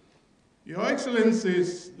 Your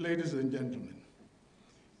Excellencies, ladies and gentlemen,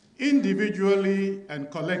 individually and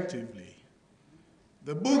collectively,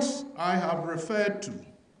 the books I have referred to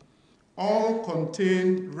all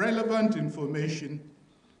contain relevant information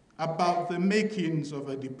about the makings of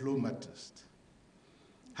a diplomatist.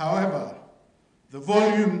 However, the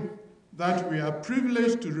volume that we are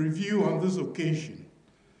privileged to review on this occasion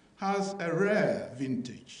has a rare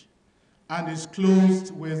vintage and is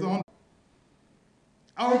closed with honor.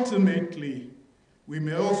 Ultimately, we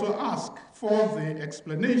may also ask for the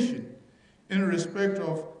explanation in respect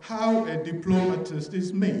of how a diplomatist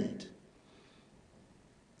is made.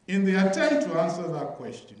 In the attempt to answer that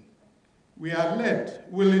question, we are led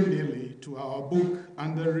willy-nilly to our book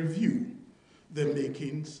under review, The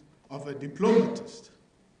Makings of a Diplomatist.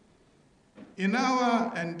 In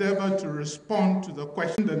our endeavor to respond to the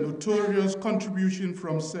question, the notorious contribution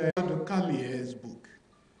from Sir de Callier's book,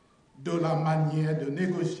 De la manière de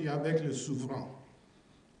négocier avec le souverain,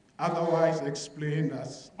 otherwise explained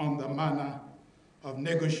as On the Manner of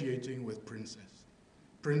Negotiating with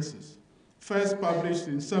Princes, first published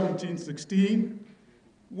in 1716,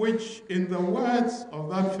 which, in the words of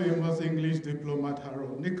that famous English diplomat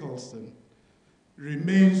Harold Nicolson,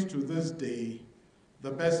 remains to this day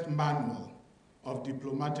the best manual of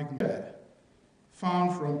diplomatic affairs,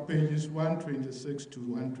 found from pages 126 to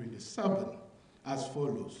 127 as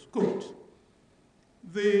follows, quote,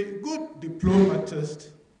 "The good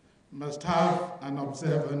diplomatist must have an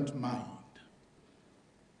observant mind,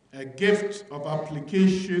 a gift of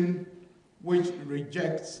application which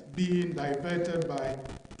rejects being diverted by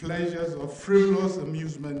pleasures of frivolous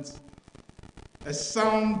amusements, a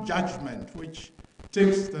sound judgment which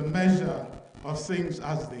takes the measure of things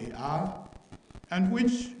as they are, and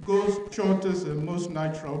which goes shortest and most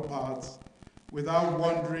natural paths without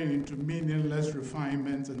wandering into meaningless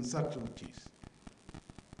refinements and subtleties.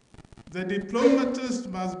 The diplomatist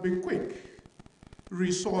must be quick,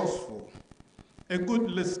 resourceful, a good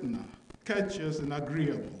listener, courteous and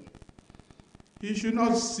agreeable. He should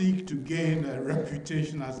not seek to gain a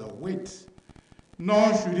reputation as a wit,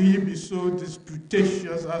 nor should he be so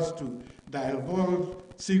disputatious as to divulge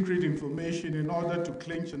secret information in order to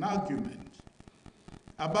clinch an argument.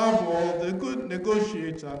 Above all, the good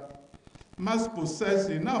negotiator must possess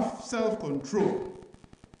enough self-control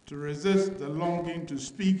to resist the longing to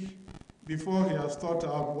speak before he has thought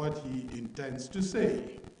out what he intends to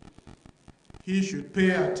say. He should pay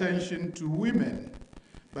attention to women,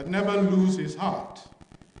 but never lose his heart.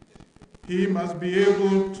 He must be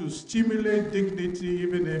able to stimulate dignity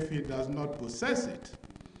even if he does not possess it.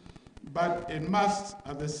 But he must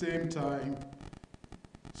at the same time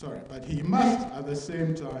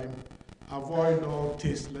avoid all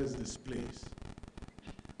tasteless displays.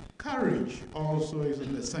 Courage also is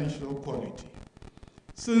an essential quality,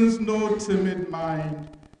 since no timid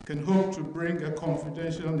mind can hope to bring a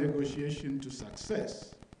confidential negotiation to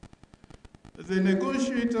success. The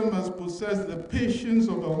negotiator must possess the patience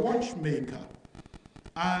of a watchmaker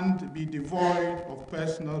and be devoid of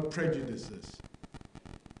personal prejudices.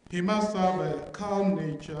 He must have a calm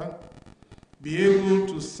nature, be able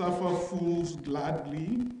to suffer fools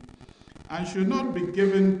gladly, and should not be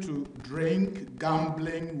given to drink,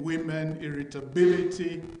 gambling, women,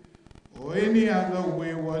 irritability, or any other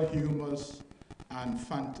wayward humors and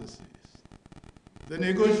fantasies. The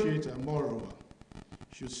negotiator, moreover,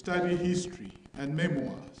 should study history and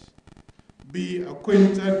memoirs, be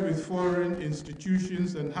acquainted with foreign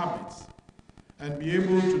institutions and habits, and be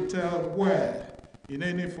able to tell where, in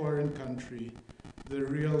any foreign country, the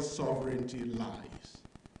real sovereignty lies.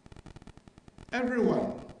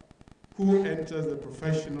 Everyone who enters the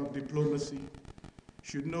profession of diplomacy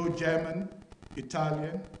should know German,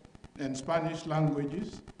 Italian, and Spanish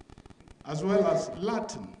languages, as well as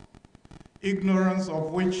Latin, ignorance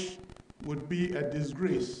of which would be a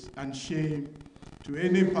disgrace and shame to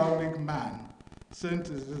any public man, since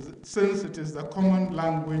it is the common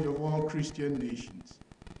language of all Christian nations.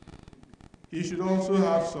 He should also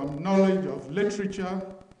have some knowledge of literature,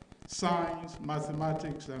 science,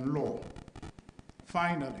 mathematics, and law.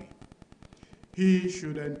 Finally, he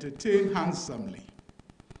should entertain handsomely.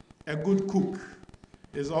 A good cook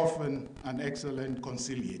is often an excellent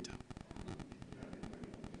conciliator.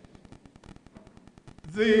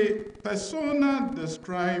 The persona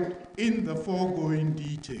described in the foregoing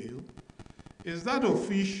detail is that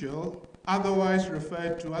official otherwise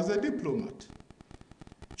referred to as a diplomat,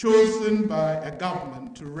 chosen by a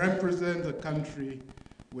government to represent the country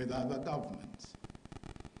with other governments.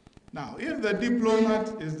 Now, if the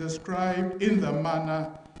diplomat is described in the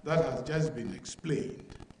manner that has just been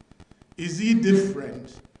explained, is he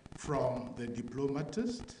different from the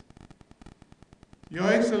diplomatist? Your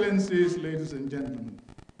Excellencies, ladies and gentlemen,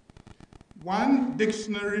 one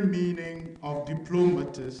dictionary meaning of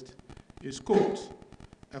diplomatist is, quote,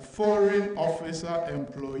 a foreign officer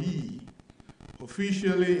employee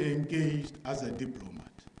officially engaged as a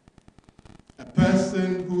diplomat, a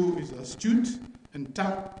person who is astute and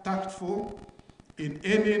tactful in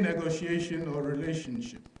any negotiation or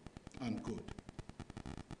relationship, unquote.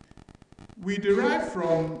 We derive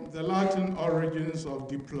from the Latin origins of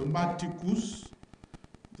diplomaticus,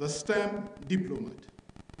 the stem diplomat,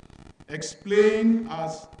 explained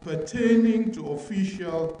as pertaining to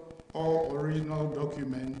official or original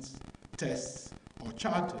documents, tests, or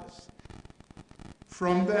charters.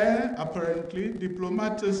 From there, apparently,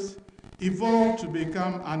 diplomatist evolved to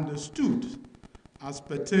become understood as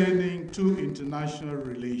pertaining to international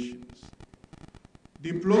relations.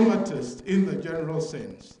 Diplomatist, in the general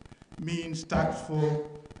sense, means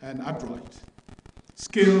tactful and adroit,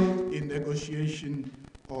 skilled in negotiation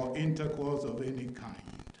or intercourse of any kind.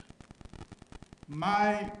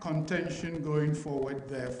 My contention going forward,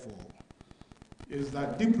 therefore, is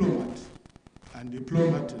that diplomat and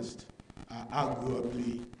diplomatist are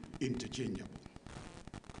arguably interchangeable.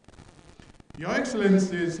 Your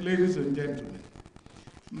Excellencies, ladies and gentlemen,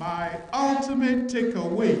 my ultimate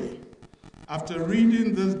takeaway after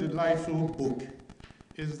reading this delightful book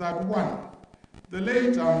is that, one, the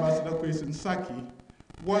late Ambassador Quaison-Sackey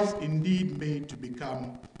was indeed made to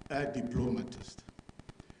become a diplomatist.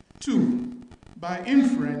 Two, by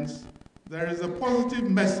inference, there is a positive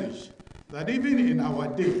message that even in our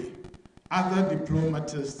day, other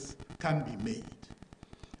diplomatists can be made.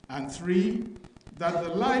 And three, that the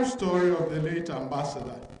life story of the late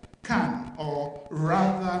ambassador can, or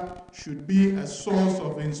rather should be, a source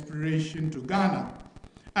of inspiration to Ghana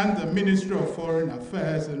and the Ministry of Foreign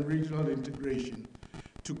Affairs and Regional Integration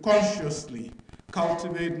to consciously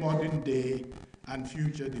cultivate modern day and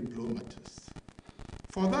future diplomatists.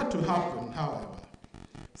 For that to happen, however,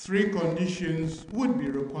 three conditions would be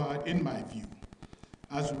required, in my view,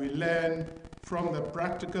 as we learn from the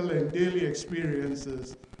practical and daily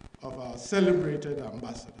experiences of our celebrated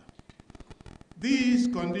ambassador. These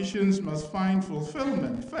conditions must find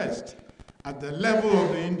fulfillment first at the level of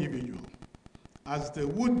the individual, as the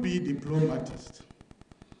would-be diplomatist.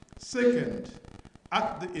 Second,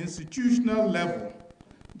 at the institutional level,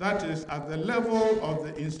 that is, at the level of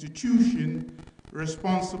the institution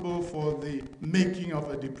responsible for the making of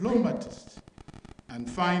a diplomatist. And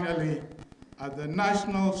finally, at the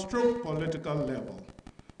national stroke political level,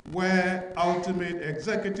 where ultimate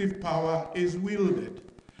executive power is wielded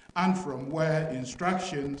and from where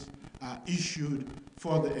instructions are issued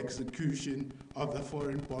for the execution of the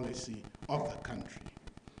foreign policy of the country.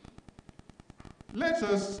 Let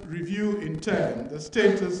us review in turn the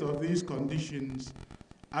status of these conditions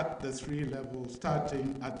at the three levels,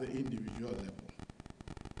 starting at the individual level.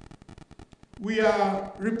 We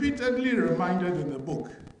are repeatedly reminded in the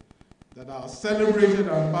book that our celebrated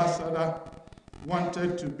ambassador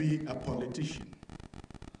wanted to be a politician.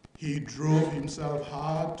 He drove himself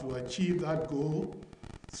hard to achieve that goal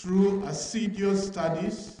through assiduous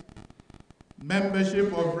studies,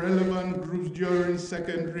 membership of relevant groups during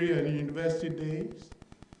secondary and university days,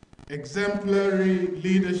 exemplary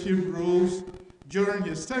leadership roles during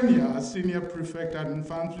his tenure as senior prefect at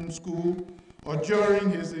Infantry School or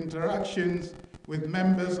during his interactions with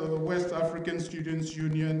members of the West African Students'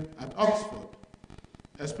 Union at Oxford,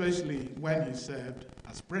 especially when he served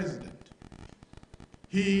as president.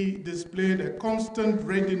 He displayed a constant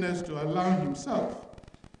readiness to allow himself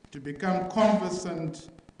to become conversant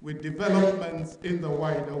with developments in the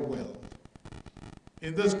wider world.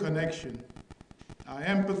 In this connection, I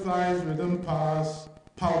empathize with Mpa's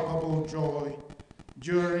palpable joy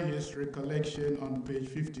during his recollection on page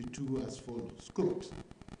 52 as follows, quote,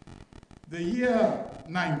 "The year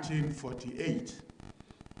 1948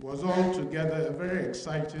 was altogether a very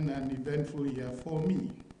exciting and eventful year for me.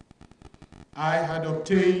 I had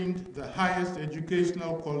obtained the highest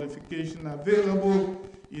educational qualification available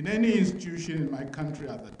in any institution in my country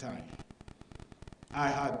at the time. I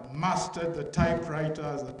had mastered the typewriter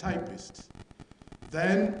as a typist.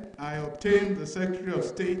 Then I obtained the Secretary of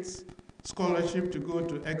State's scholarship to go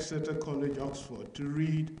to Exeter College, Oxford, to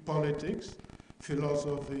read politics,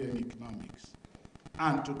 philosophy, and economics.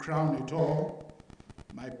 And to crown it all,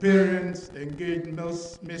 my parents engaged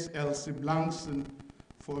Miss Elsie Blankson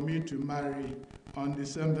for me to marry on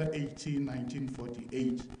December 18,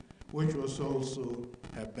 1948, which was also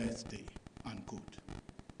her birthday, unquote.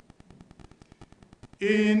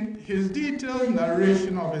 In his detailed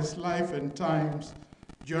narration of his life and times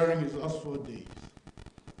during his Oxford days,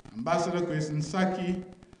 Ambassador Quaison-Sackey,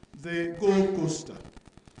 the Gold Coaster,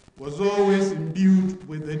 was always imbued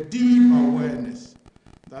with a deep awareness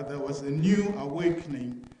that there was a new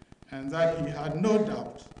awakening and that he had no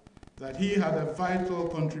doubt that he had a vital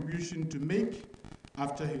contribution to make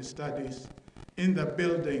after his studies in the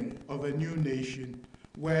building of a new nation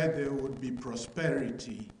where there would be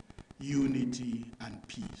prosperity, unity, and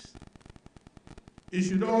peace. It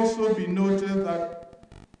should also be noted that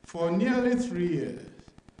for nearly 3 years,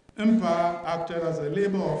 Mpa acted as a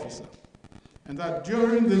labor officer, and that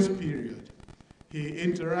during this period, he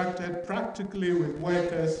interacted practically with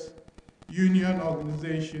workers, union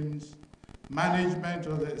organizations, management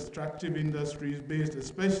of the extractive industries based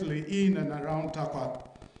especially in and around Takwa,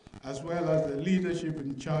 as well as the leadership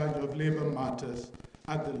in charge of labor matters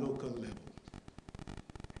at the local level.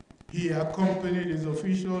 He accompanied his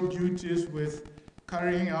official duties with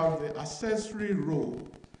carrying out the accessory role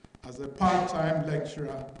as a part-time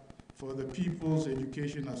lecturer for the People's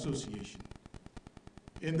Education Association.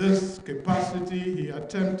 In this capacity, he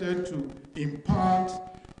attempted to impart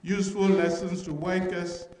useful lessons to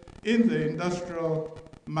workers in the industrial,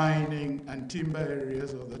 mining, and timber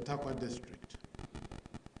areas of the Takwa district.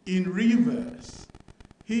 In reverse,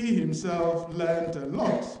 he himself learned a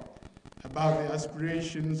lot about the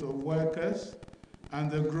aspirations of workers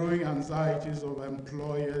and the growing anxieties of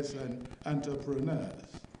employers and entrepreneurs.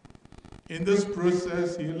 In this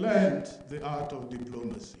process, he learned the art of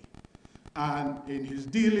diplomacy, and in his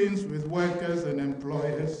dealings with workers and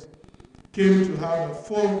employers, came to have a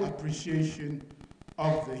full appreciation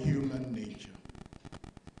of the human nature.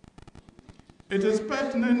 It is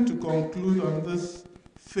pertinent to conclude on this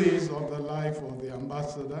phase of the life of the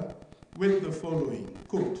ambassador with the following,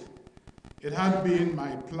 quote, "It had been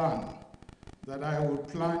my plan that I would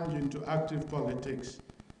plunge into active politics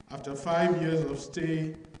after 5 years of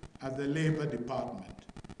stay at the Labor Department,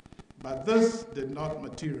 but this did not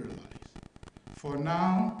materialize. For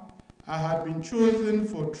now, I had been chosen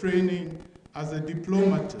for training as a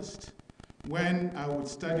diplomatist when I would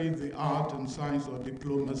study the art and science of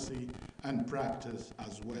diplomacy and practice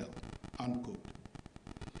as well," unquote.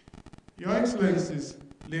 Your Excellencies,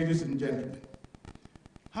 ladies and gentlemen,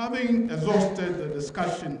 having exhausted the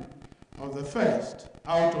discussion of the first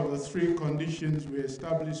out of the 3 conditions we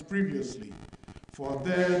established previously for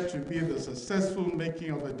there to be the successful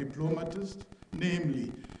making of a diplomatist,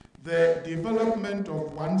 namely, the development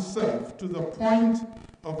of oneself to the point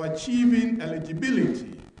of achieving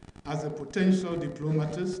eligibility as a potential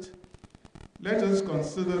diplomatist, let us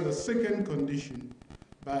consider the second condition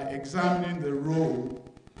by examining the role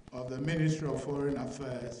of the Ministry of Foreign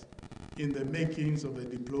Affairs in the makings of a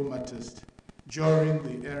diplomatist during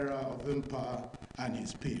the era of Mpa and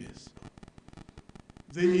his peers.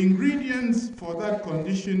 The ingredients for that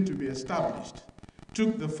condition to be established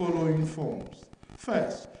took the following forms.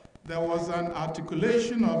 First, there was an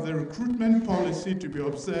articulation of the recruitment policy to be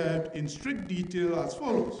observed in strict detail as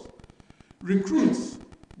follows. Recruits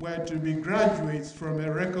were to be graduates from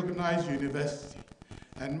a recognized university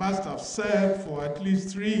and must have served for at least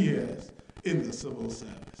 3 years in the civil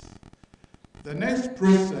service. The next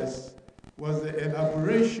process was the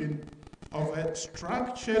elaboration of a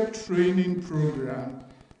structured training program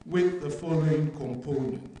with the following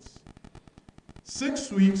components.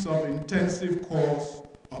 6 weeks of intensive course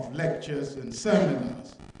of lectures and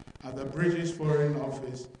seminars at the British Foreign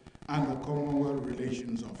Office and the Commonwealth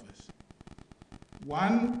Relations Office.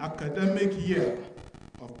 1 academic year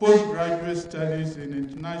of postgraduate studies in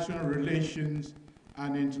international relations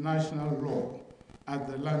and international law at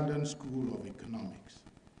the London School of Economics.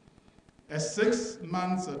 A 6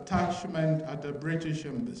 months attachment at the British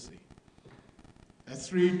Embassy. A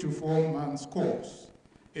 3 to 4 months course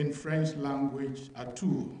in French language at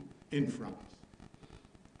Tours in France.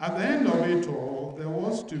 At the end of it all, there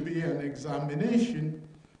was to be an examination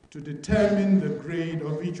to determine the grade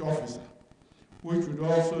of each officer, which would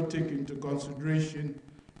also take into consideration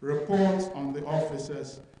reports on the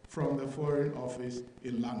officer's from the Foreign Office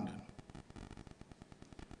in London.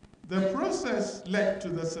 The process led to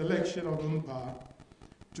the selection of Mpa,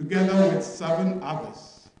 together with 7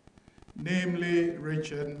 others, namely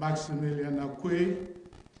Richard Maximilian Akwe,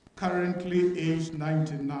 currently aged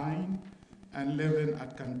 99 and living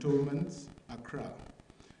at Cantonments, Accra,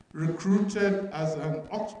 recruited as an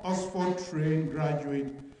Oxford-trained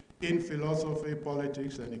graduate in philosophy,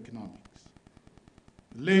 politics, and economics.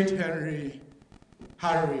 Late Harry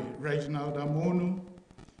Reginald Amonu,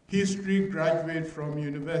 history graduate from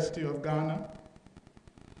University of Ghana.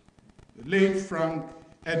 The late Frank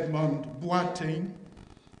Edmund Boateng,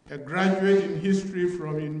 a graduate in history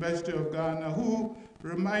from University of Ghana, who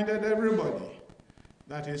reminded everybody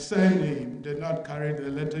that his surname did not carry the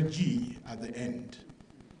letter G at the end.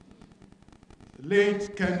 The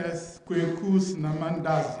late Kenneth Kweku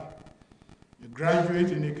Namandazi, a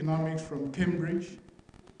graduate in economics from Cambridge.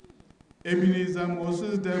 Ebenezer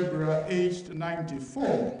Moses Deborah, aged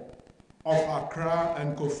 94, of Accra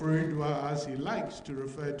and Koforidua, as he likes to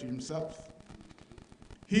refer to himself.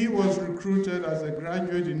 He was recruited as a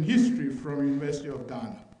graduate in history from University of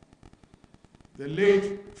Ghana. The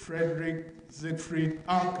late Frederick Siegfried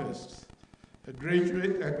Arcust, a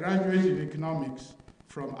graduate in economics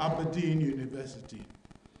from Aberdeen University,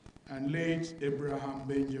 and late Abraham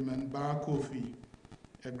Benjamin Bar Kofi,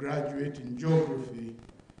 a graduate in geography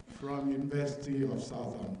from University of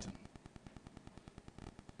Southampton.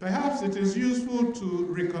 Perhaps it is useful to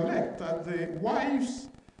recollect that the wives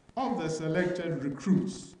of the selected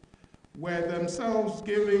recruits were themselves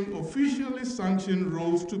given officially sanctioned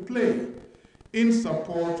roles to play in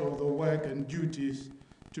support of the work and duties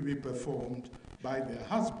to be performed by their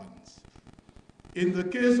husbands. In the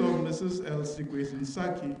case of Mrs. Elsie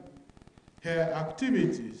Quaison-Sackey, her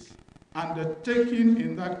activities undertaken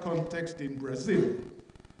in that context in Brazil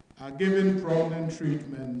are given prominent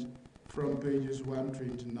treatment from pages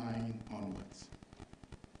 129 onwards.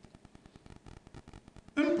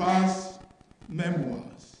 Mpa's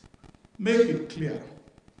memoirs make it clear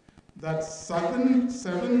that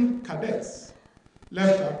seven cadets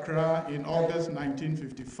left Accra in August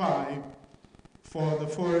 1955 for the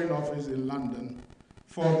Foreign Office in London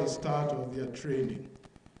for the start of their training,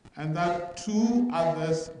 and that 2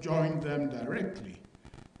 others joined them directly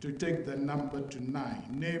to take the number to 9,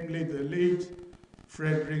 namely the late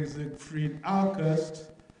Frederick Siegfried Arcust,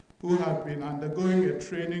 who had been undergoing a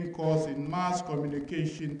training course in mass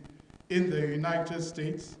communication in the United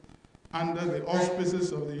States under the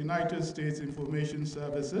auspices of the United States Information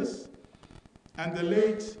Services, and the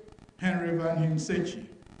late Henry Van Himsechi,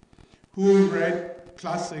 who read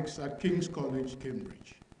classics at King's College,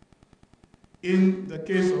 Cambridge. In the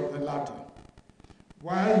case of the latter,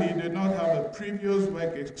 while he did not have a previous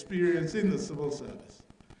work experience in the civil service,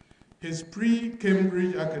 his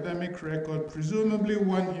pre-Cambridge academic record presumably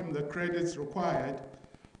won him the credits required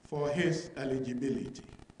for his eligibility.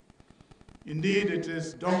 Indeed, it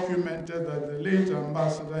is documented that the late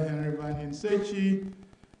Ambassador Henry Van Himsechi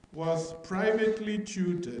was privately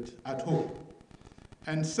tutored at home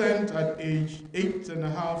and sent at age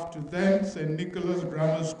 8.5 to then St. Nicholas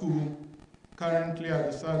Grammar School, currently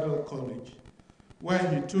at the Saddle College, where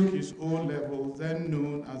he took his O-level, then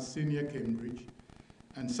known as Senior Cambridge,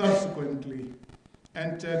 and subsequently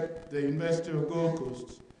entered the University of Gold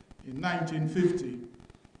Coast in 1950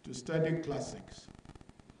 to study classics.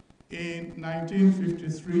 In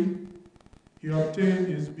 1953, he obtained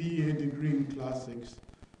his BA degree in classics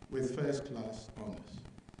with first-class honors.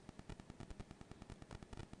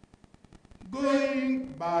 Going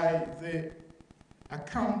by the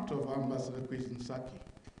account of Ambassador Quaison-Sackey,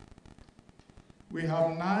 we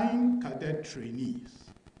have 9 cadet trainees.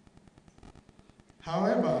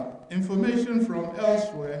 However, information from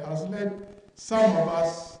elsewhere has led some of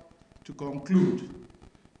us to conclude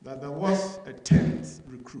that there was a 10th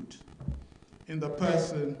recruit in the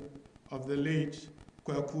person of the late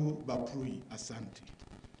Kwaku Bapui Asante,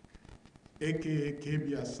 aka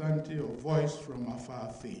KB Asante, or Voice from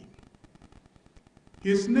Afar fame.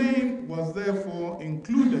 His name was therefore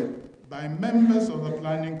included by members of the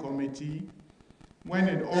planning committee when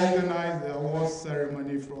it organized the awards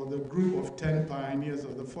ceremony for the group of 10 pioneers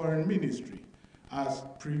of the foreign ministry, as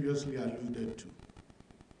previously alluded to.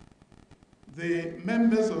 The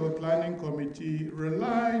members of the planning committee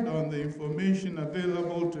relied on the information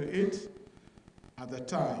available to it at the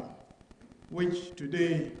time, which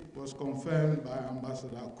today was confirmed by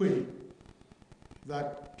Ambassador Akwe,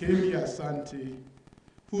 that KB Asante,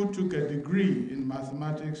 who took a degree in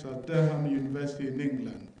mathematics at Durham University in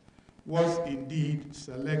England, was indeed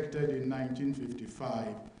selected in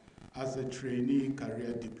 1955 as a trainee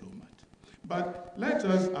career diplomat. But let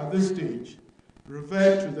us, at this stage,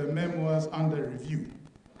 revert to the memoirs under review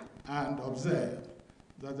and observe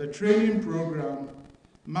that the training program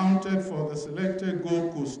mounted for the selected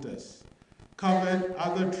Gold Coasters covered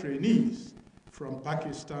other trainees from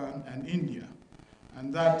Pakistan and India,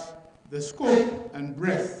 and that the scope and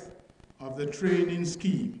breadth of the training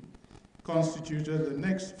scheme constituted the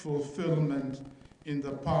next fulfillment in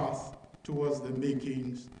the path towards the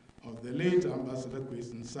makings of the late Ambassador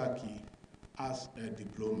Quaison-Sackey as a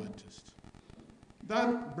diplomatist.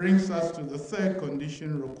 That brings us to the third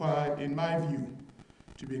condition required, in my view,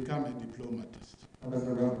 to become a diplomatist.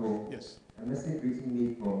 Ambassador Blanco, Yes. a message reaching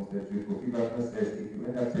me from Mr. Diplomatist says if you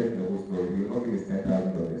end up telling the whole story, you will not give us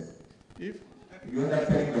 $10,000. If you end up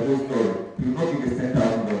telling the whole story, you will not give us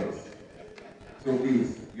 $10,000. So please,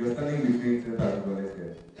 you're standing between $10,000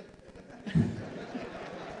 here.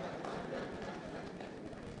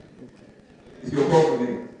 It's your call to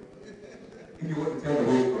me. If you want to tell the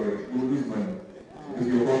whole story, you will lose money. It's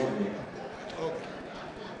your call to me. Okay.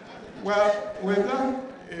 Well, with that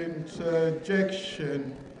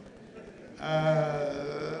interjection, let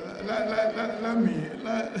me.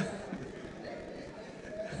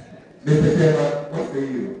 Mr. Chairman, what say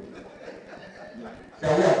you?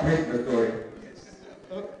 Shall we appraise the story?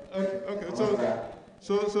 Okay.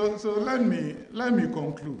 So let me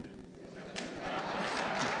conclude.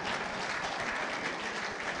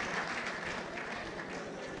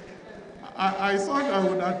 I thought I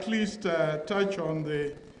would at least touch on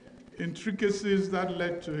the intricacies that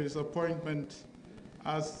led to his appointment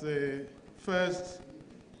as the first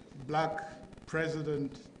black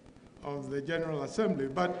president of the General Assembly.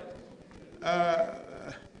 But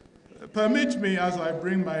permit me, as I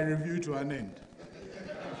bring my review to an end,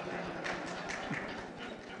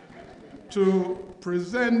 to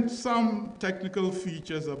present some technical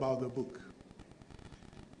features about the book.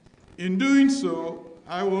 In doing so,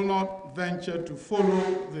 I will not venture to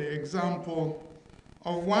follow the example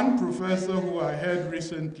of one professor who I heard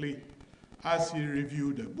recently as he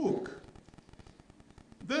reviewed a book.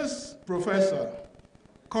 This professor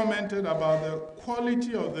commented about the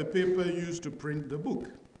quality of the paper used to print the book.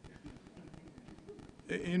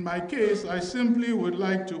 In my case, I simply would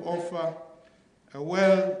like to offer a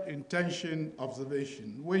well-intentioned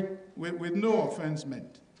observation, with no offense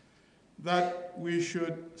meant, that we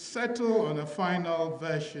should settle on a final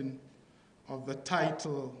version of the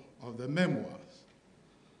title of the memoirs.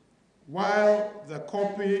 While the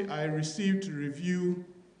copy I received to review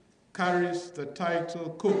carries the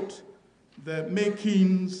title, quote, "The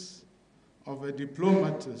Makings of a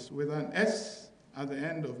Diplomatist," with an S at the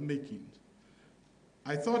end of makings,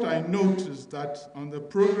 I thought I noticed that on the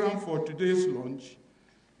program for today's launch,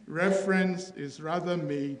 reference is rather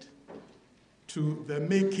made to the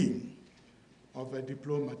making of a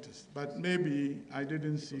diplomatist, but maybe I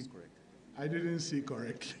didn't see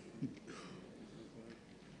correctly.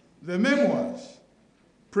 The memoirs,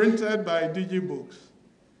 printed by DigiBooks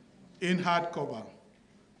in hardcover,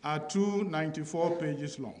 are 294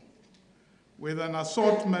 pages long, with an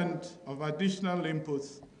assortment of additional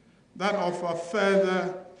inputs that offer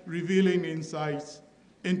further revealing insights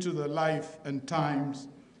into the life and times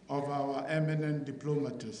of our eminent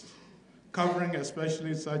diplomatists, covering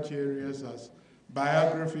especially such areas as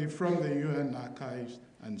biography from the UN archives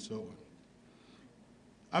and so on.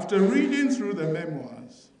 After reading through the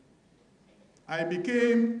memoirs, I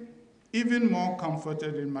became even more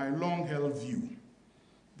comforted in my long-held view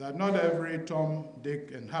that not every Tom,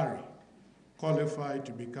 Dick, and Harry qualify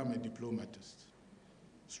to become a diplomatist,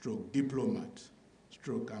 stroke diplomat,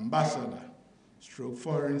 stroke ambassador, stroke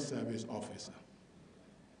foreign service officer.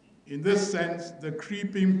 In this sense, the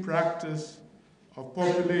creeping practice of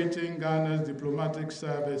populating Ghana's diplomatic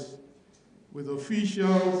service with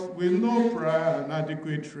officials with no prior and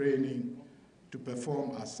adequate training to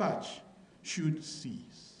perform as such should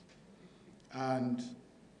cease. And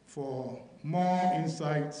for more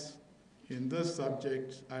insights in this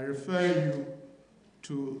subject, I refer you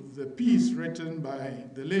to the piece written by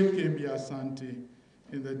the late K.B. Asante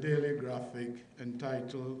in the Daily Graphic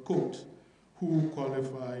entitled, quote, "Who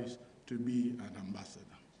Qualifies to be an Ambassador?"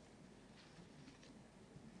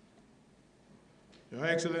 Your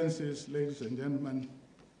Excellencies, ladies and gentlemen,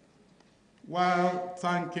 while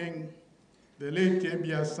thanking the late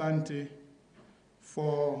K.B. Asante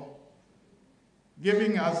for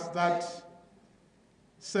giving us that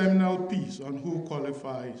seminal piece on who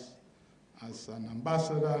qualifies as an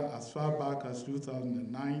ambassador as far back as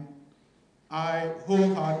 2009, I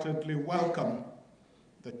wholeheartedly welcome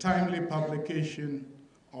the timely publication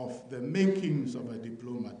of The Makings of a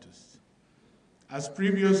Diplomatist. As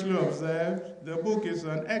previously observed, the book is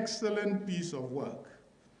an excellent piece of work,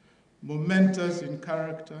 momentous in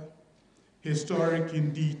character, historic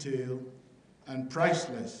in detail, and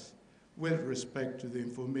priceless with respect to the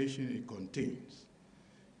information it contains.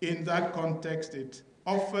 In that context, it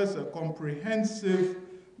offers a comprehensive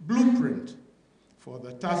blueprint for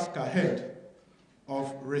the task ahead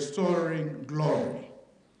of restoring glory,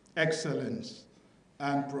 excellence,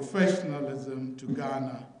 and professionalism to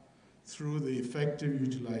Ghana through the effective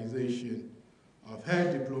utilization of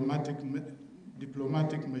her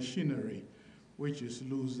diplomatic machinery, which is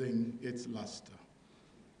losing its luster.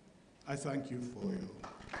 I thank you for your...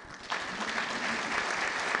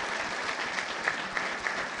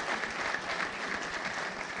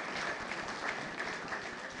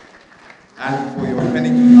 And for your penny.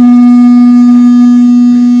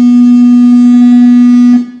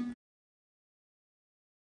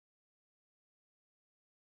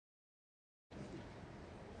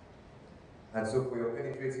 And so for your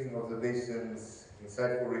penetrating observations,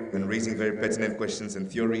 insightful review, and raising very pertinent questions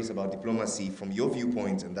and theories about diplomacy from your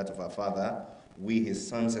viewpoint and that of our father, we, his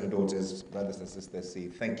sons and daughters, brothers and sisters, say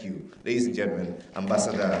thank you. Ladies and gentlemen,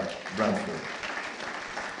 Ambassador Bradford.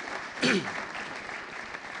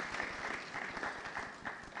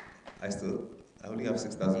 I only have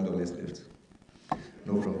 $6,000 left.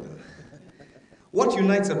 No problem. What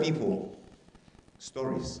unites a people?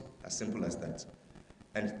 Stories, as simple as that.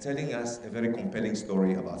 And telling us a very compelling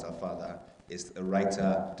story about our father is a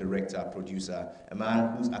writer, director, producer, a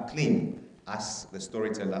man whose acclaim as the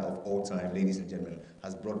storyteller of all time, ladies and gentlemen,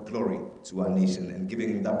 has brought glory to our nation and giving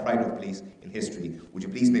him that pride of place in history. Would you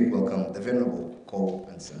please make welcome the Venerable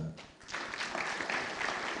Quaison-Sackey.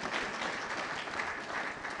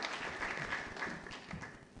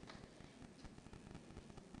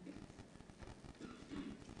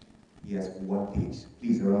 Yes, 1 page.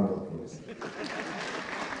 Please, a round of applause.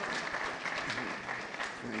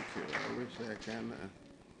 Thank you. I wish I can.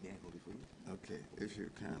 May I hold it for you? Okay, if you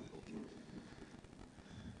can.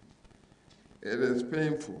 It is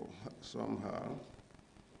painful somehow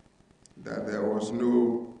that there was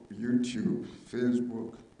no YouTube,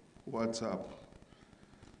 Facebook, WhatsApp,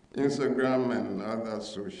 Instagram, and other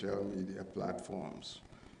social media platforms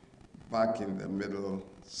back in the middle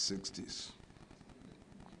 60s.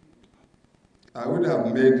 I would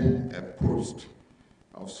have made a post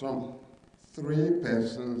of some 3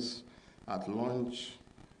 persons at lunch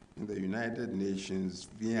in the United Nations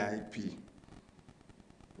VIP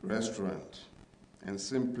restaurant and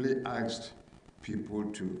simply asked people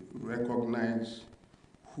to recognize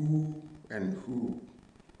who and who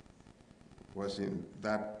was in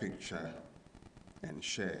that picture and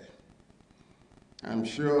share. I'm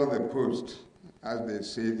sure the post, as they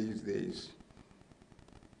say these days,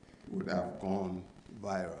 would have gone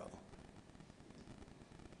viral.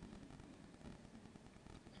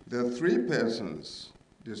 The 3 persons,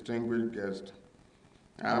 distinguished guests,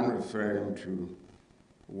 I'm referring to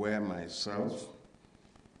were myself,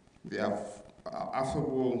 the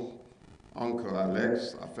affable Uncle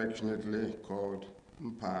Alex, affectionately called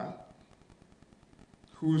Mpa,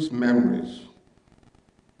 whose memories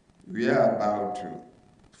we are about to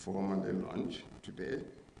formally launch today.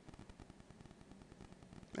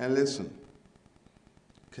 And listen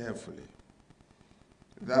carefully.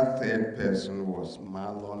 That 3rd person was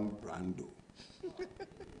Marlon Brando.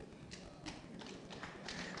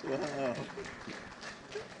 Wow.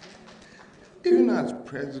 Even as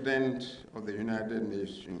President of the United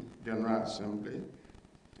Nations General Assembly,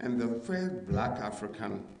 and the first Black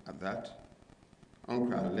African at that,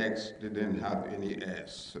 Uncle Alex didn't have any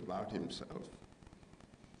airs about himself.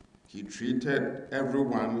 He treated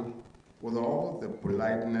everyone with all the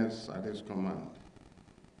politeness at his command.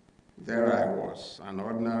 There I was, an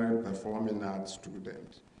ordinary performing arts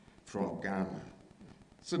student from Ghana,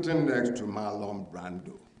 sitting next to Marlon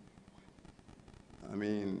Brando. I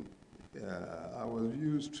mean, I was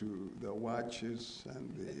used to the watches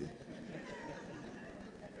and the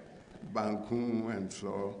Bankum and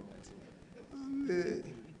so. And they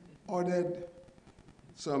ordered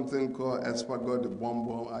something called Espagot de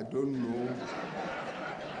Bonbon, I don't know.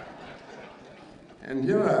 And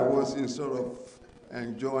here I was, instead of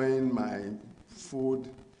enjoying my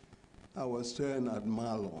food, I was staring at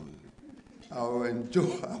Marlon. I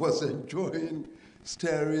was enjoying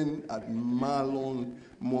staring at Marlon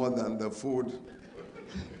more than the food.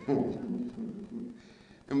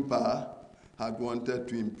 Mpa had wanted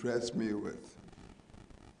to impress me with,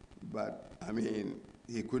 but I mean,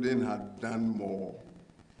 he couldn't have done more,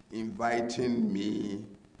 inviting me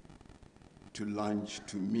to lunch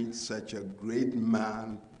to meet such a great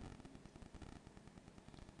man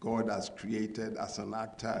God has created as an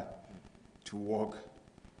actor to walk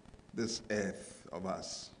this earth of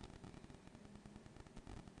us.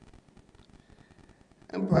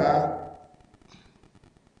 Empire,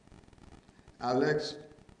 Alex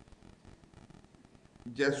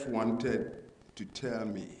just wanted to tell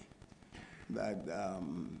me that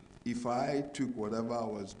if I took whatever I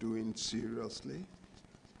was doing seriously,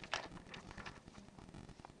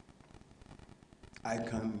 I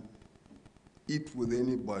can eat with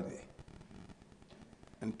anybody.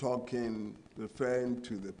 And referring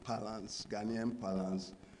to the balance, Ghanaian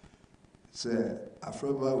balance, say,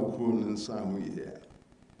 Afraba Uhun and Samu here.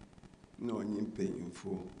 No, I'm paying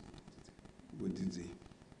for what is it?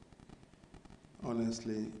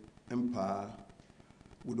 Honestly, Empire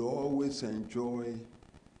would always enjoy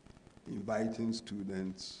inviting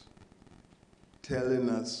students, telling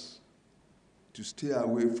us to stay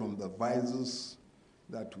away from the vices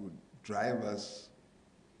that would drive us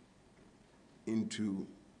into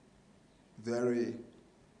very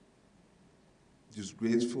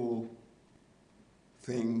disgraceful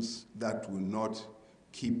things that will not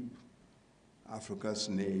keep Africa's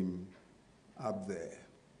name up there.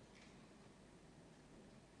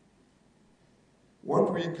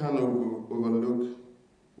 What we can overlook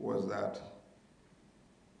was that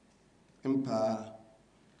Empire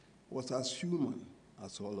was as human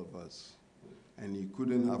as all of us, and he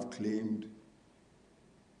couldn't have claimed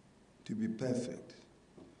to be perfect.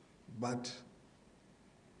 But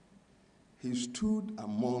he stood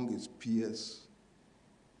among his peers,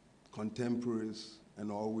 contemporaries,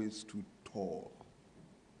 and always stood tall.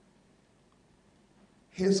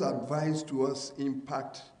 His advice to us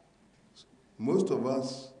impact most of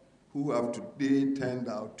us who have today turned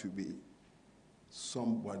out to be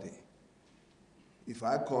somebody. If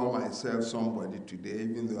I call myself somebody today,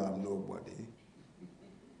 even though I'm nobody,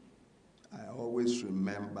 I always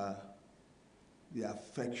remember the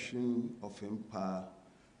affection of Empire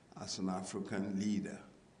as an African leader.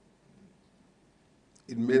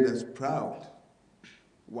 It made us proud.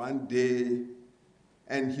 One day,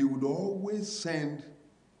 and he would always send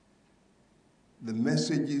the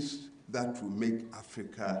messages that will make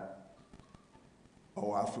Africa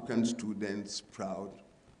or African students proud.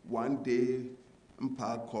 One day,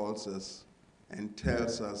 Empire calls us and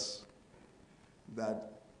tells us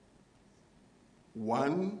that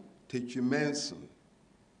one, Techi Manson,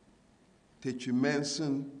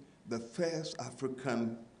 the first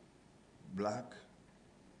African black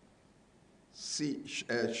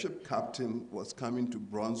ship captain, was coming to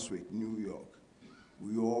Brunswick, New York.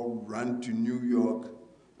 We all ran to New York.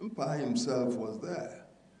 Empire himself was there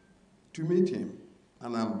to meet him.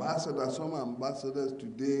 An ambassador, some ambassadors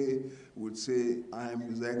today would say, I am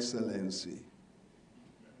His Excellency,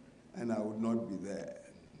 and I would not be there.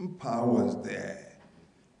 Empire was there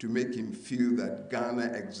to make him feel that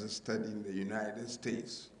Ghana existed in the United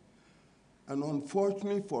States. And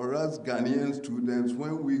unfortunately for us Ghanaian students,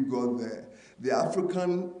 when we got there, the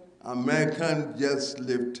African American just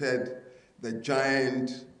lifted the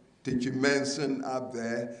giant Techi Manson up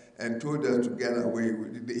there and told us to get away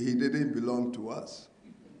with it. He didn't belong to us.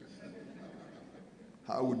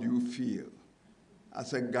 How would you feel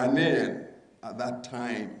as a Ghanaian at that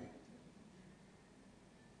time,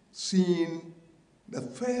 seeing the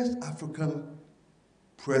first African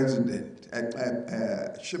president,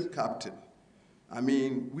 ship captain? I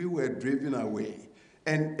mean, we were driven away.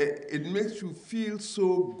 And it makes you feel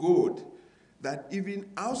so good that even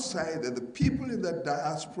outside, the people in the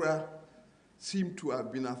diaspora seem to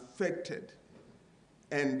have been affected.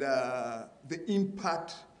 And the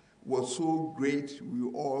impact was so great, we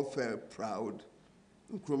all felt proud.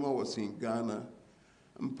 Nkrumah was in Ghana,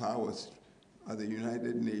 Empire was at the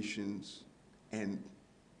United Nations, and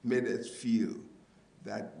made us feel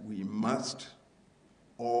that we must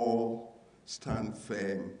all stand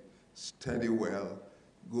firm, study well,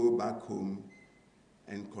 go back home,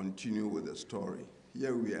 and continue with the story.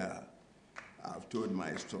 Here we are. I've told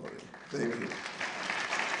my story. Thank you.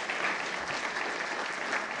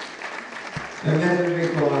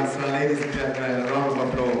 Legendary comments, ladies and gentlemen, a round of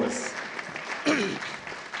applause.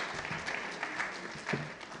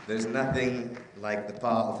 There's nothing like the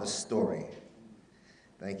power of a story.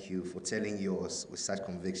 Thank you for telling yours with such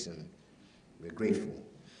conviction. We're grateful.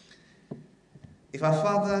 If our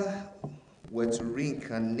father were to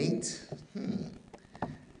reincarnate,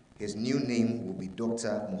 his new name will be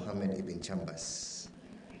Dr. Muhammad Ibn Chambers.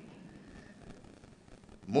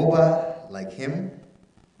 Moba, like him,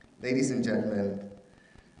 ladies and gentlemen,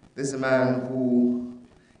 this is a man who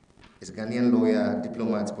is a Ghanaian lawyer,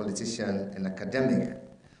 diplomat, politician, and academic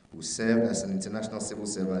who served as an international civil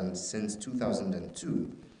servant since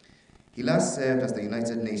 2002 He last served as the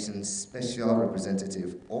United Nations Special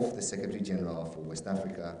Representative of the Secretary General for West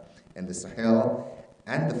Africa and the Sahel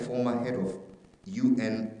and the former head of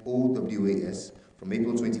UNOWAS from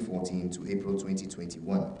April 2014 to April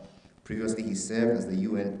 2021. Previously, he served as the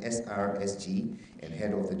UN SRSG and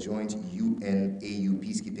head of the joint UN-AU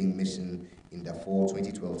peacekeeping mission in Darfur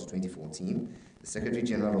 2012 to 2014, the Secretary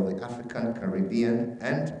General of the African, Caribbean,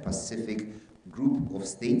 and Pacific Group of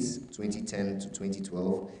States 2010 to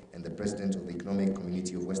 2012, and the President of the Economic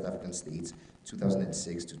Community of West African States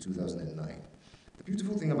 2006 to 2009. The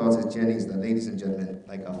beautiful thing about his journey is that, ladies and gentlemen,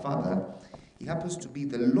 like our father, he happens to be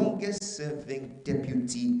the longest-serving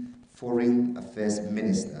Deputy Foreign Affairs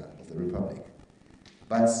Minister of the Republic.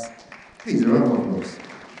 But, please, a round of applause.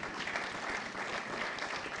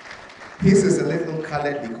 His is a little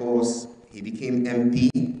colored because he became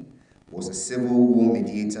MP, was a Civil War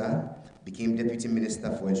mediator, became Deputy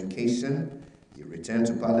Minister for Education, he returned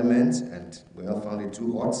to Parliament and, well, found it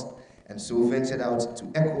too hot, and so ventured out to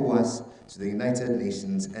ECOWAS, to the United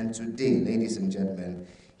Nations, and today, ladies and gentlemen,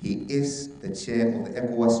 he is the chair of the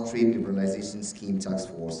ECOWAS Trade Liberalization Scheme Task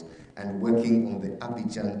Force and working on the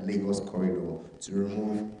Abidjan-Lagos corridor to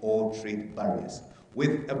remove all trade barriers.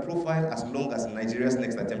 With a profile as long as Nigeria's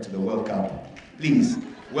next attempt to the World Cup, please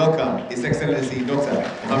welcome His Excellency Dr.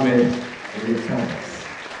 Mohamed Elneny.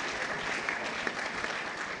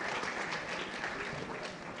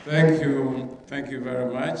 Thank you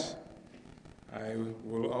very much. I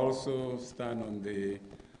will also stand on the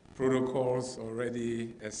protocols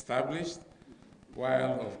already established,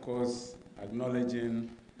 while of course acknowledging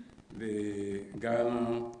the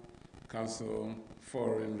Ghana Council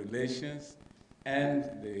Foreign Relations and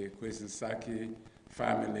the Quaison-Sackey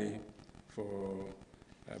family for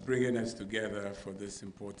bringing us together for this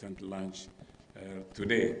important lunch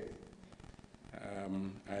today.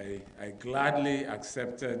 I gladly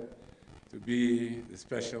accepted to be the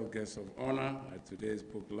special guest of honor at today's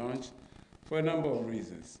book launch for a number of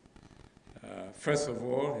reasons. First of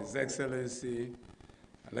all, His Excellency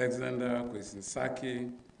Alexander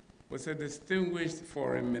Quaison-Sackey was a distinguished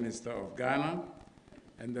foreign minister of Ghana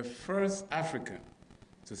and the first African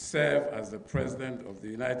to serve as the president of the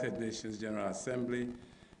United Nations General Assembly,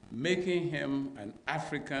 making him an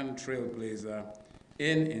African trailblazer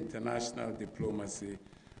in international diplomacy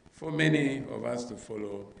for many of us to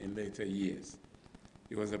follow in later years.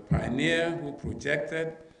 He was a pioneer who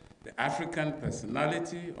projected the African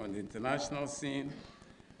personality on the international scene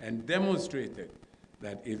and demonstrated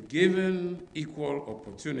that if given equal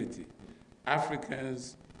opportunity,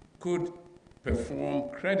 Africans could perform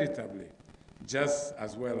creditably just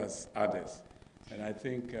as well as others. And I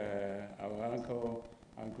think our Uncle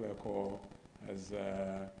Eko has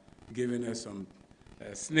given us some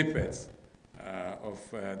snippets of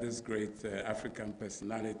this great African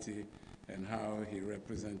personality and how he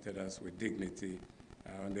represented us with dignity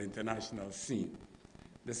on the international scene.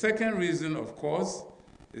 The second reason, of course,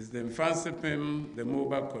 is the Mfansipim, the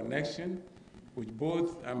mobile connection, which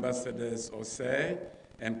both Ambassadors Osei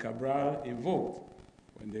and Cabral invoked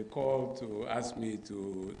when they called to ask me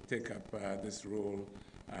to take up this role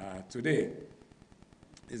today.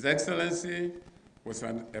 His Excellency was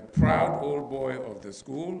a proud old boy of the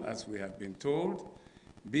school, as we have been told,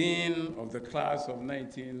 being of the class of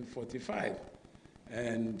 1945.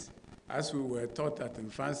 And as we were taught at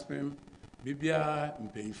Mfanspim, Bibia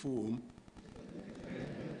Mpeifum,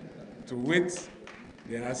 to wit,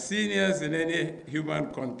 there are seniors in any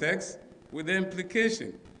human context with the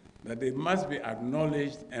implication that they must be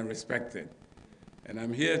acknowledged and respected. And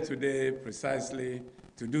I'm here today precisely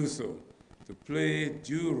to do so, to pay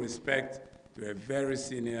due respect to a very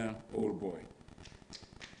senior old boy.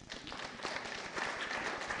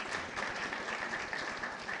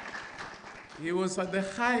 He was at the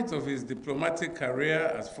height of his diplomatic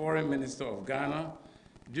career as Foreign Minister of Ghana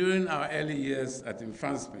during our early years at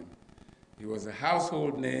Mfanspim. He was a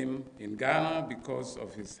household name in Ghana because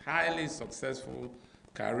of his highly successful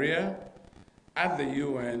career at the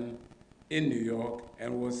UN in New York,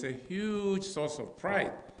 and was a huge source of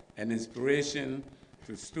pride and inspiration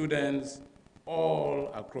to students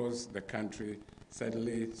all across the country,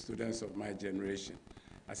 certainly students of my generation.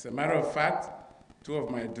 As a matter of fact, two of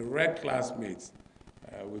my direct classmates,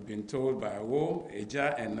 we've been told by Awo,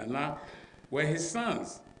 Eja, and Nana, were his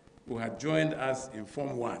sons who had joined us in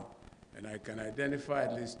Form 1. And I can identify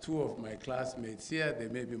at least two of my classmates here. There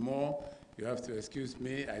may be more. You have to excuse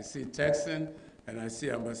me. I see Texan, and I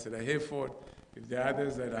see Ambassador Hayford. If there are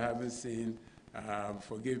others that I haven't seen,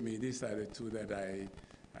 forgive me. These are the two that I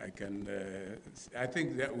can, I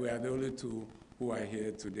think that we are the only two who are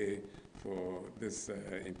here today for this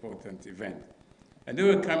important event. and they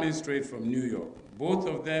were coming straight from New York. Both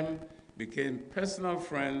of them became personal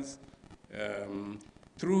friends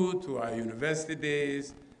through to our university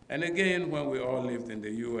days, and again when we all lived in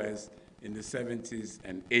the US in the 70s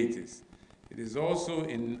and 80s. It is also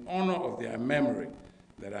in honor of their memory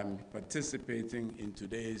that I'm participating in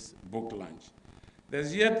today's book launch.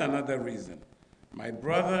 There's yet another reason. My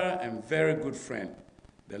brother and very good friend,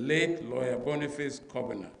 the late lawyer Boniface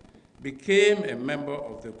Kobina, became a member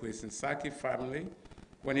of the Quaison-Sackey family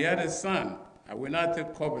when he had a son,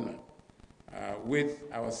 Awinate Kobina, with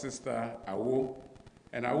our sister Awo.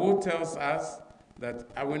 And Awo tells us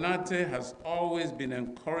that Awinate has always been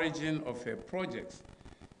encouraging of her projects,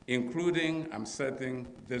 including, I'm certain,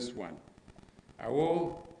 this one.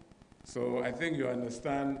 Awo, so I think you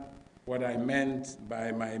understand what I meant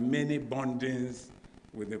by my many bondings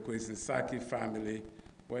with the Quaison-Sackey family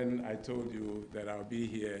when I told you that I'll be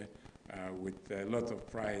here with a lot of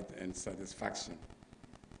pride and satisfaction.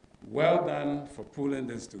 Well done for pulling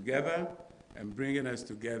this together and bringing us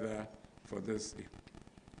together for this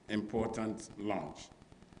important launch.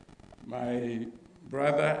 My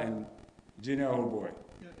brother and junior old boy,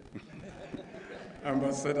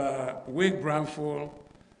 Ambassador Wig Bramford,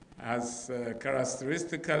 has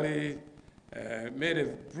characteristically made a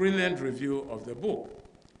brilliant review of the book.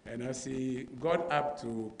 And as he got up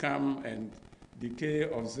to come and decay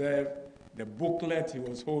observe the booklet he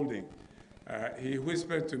was holding, he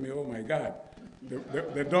whispered to me, "Oh my God,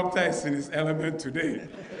 the doctor is in his element today."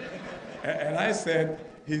 And I said,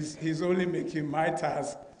 he's only making my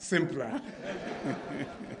task simpler.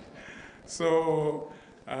 So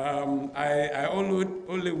I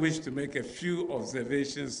only wish to make a few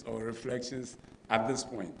observations or reflections at this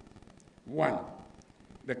point. One,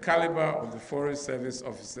 the caliber of the foreign service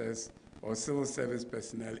officers or civil service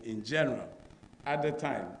personnel in general at the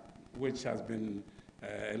time, which has been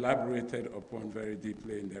elaborated upon very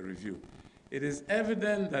deeply in the review. It is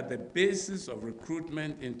evident that the basis of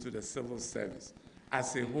recruitment into the civil service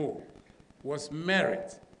as a whole was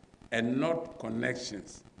merit and not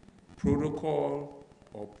connections, protocol,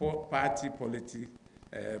 or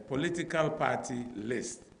political party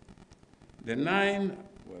list. The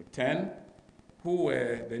 10 who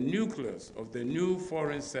were the nucleus of the new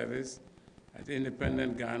foreign service at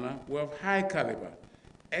independent Ghana were of high caliber,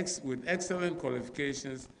 with excellent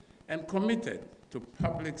qualifications and committed to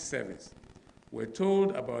public service. We're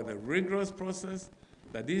told about the rigorous process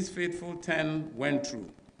that these faithful 10 went through.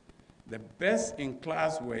 The best in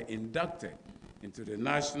class were inducted into the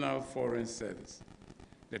National Foreign Service.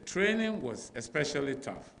 The training was especially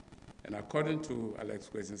tough, and according to Alex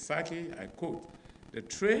Quaison-Sackey, I quote, "The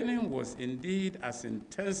training was indeed as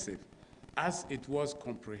intensive as it was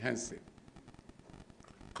comprehensive,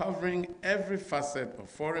 covering every facet of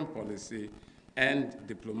foreign policy and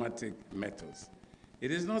diplomatic methods." It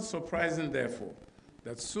is not surprising, therefore,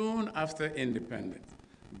 that soon after independence,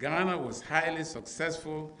 Ghana was highly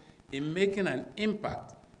successful in making an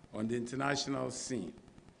impact on the international scene.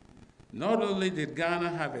 Not only did Ghana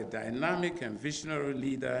have a dynamic and visionary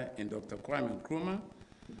leader in Dr. Kwame Nkrumah,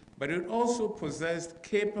 but it also possessed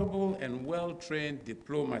capable and well-trained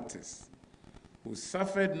diplomatists who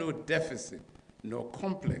suffered no deficit nor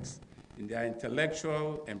complex in their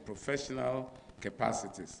intellectual and professional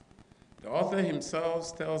capacities. The author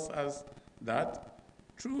himself tells us that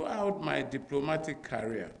throughout my diplomatic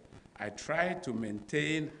career, I tried to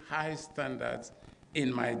maintain high standards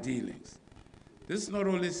in my dealings. This not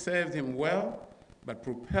only served him well, but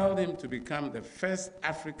propelled him to become the first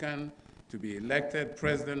African to be elected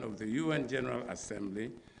president of the UN General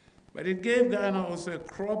Assembly, but it gave Ghana also a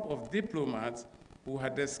crop of diplomats who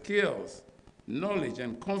had the skills, knowledge,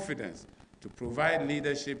 and confidence to provide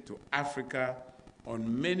leadership to Africa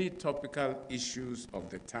on many topical issues of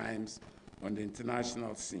the times on the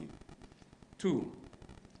international scene. 2,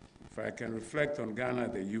 if I can reflect on Ghana,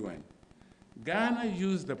 the UN. Ghana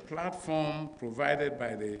used the platform provided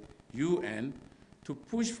by the UN to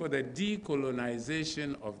push for the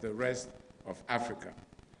decolonization of the rest of Africa.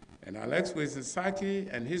 And Alex Quaison-Sackey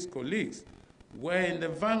and his colleagues were in the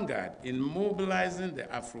vanguard in mobilizing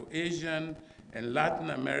the Afro-Asian and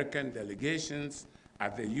Latin American delegations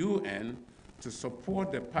at the UN to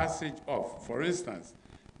support the passage of, for instance,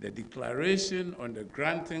 the Declaration on the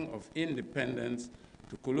Granting of Independence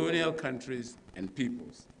to colonial countries and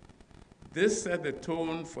peoples. This set the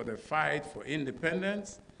tone for the fight for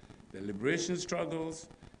independence, the liberation struggles,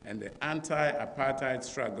 and the anti-apartheid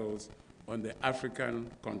struggles on the African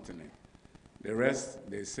continent. The rest,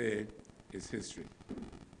 they say, is history.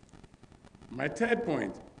 My third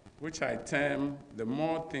point, which I term the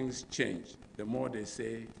more things change, the more they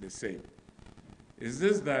say the same, is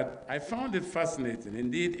this, that I found it fascinating,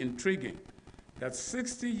 indeed intriguing, that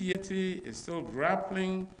 60 years is still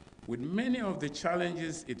grappling with many of the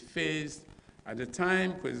challenges it faced at the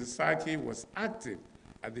time Quaison-Sackey was active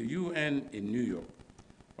at the UN in New York.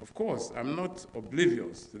 Of course, I'm not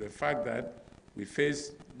oblivious to the fact that we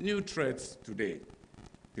face new threats today,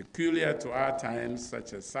 peculiar to our times,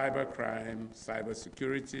 such as cybercrime,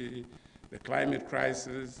 cybersecurity, the climate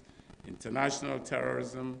crisis, international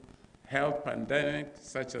terrorism, health pandemic,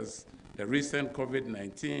 such as the recent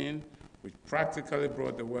COVID-19, which practically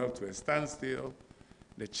brought the world to a standstill,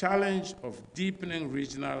 the challenge of deepening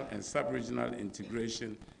regional and sub-regional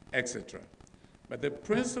integration, etc. But the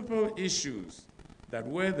principal issues that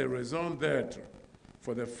were the raison d'etre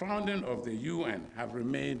for the founding of the UN have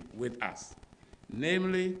remained with us,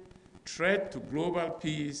 namely threat to global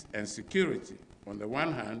peace and security on the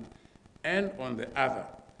one hand, and on the other,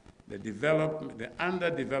 the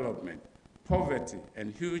underdevelopment, poverty,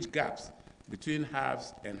 and huge gaps between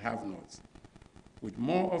haves and have-nots, which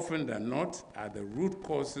more often than not are the root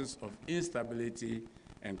causes of instability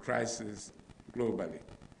and crisis globally.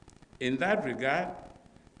 In that regard,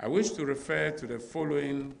 I wish to refer to the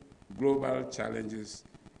following global challenges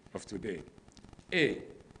of today. A,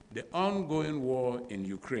 the ongoing war in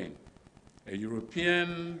Ukraine, a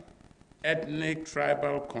European ethnic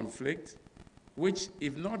tribal conflict, which,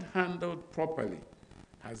 if not handled properly,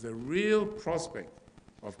 has a real prospect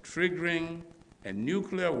of triggering a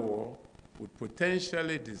nuclear war with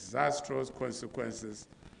potentially disastrous consequences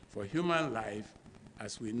for human life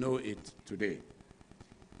as we know it today.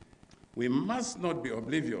 We must not be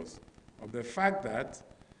oblivious of the fact that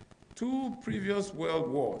 2 previous world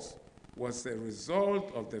wars was a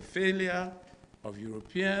result of the failure of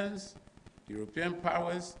European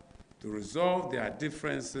powers to resolve their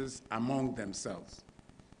differences among themselves.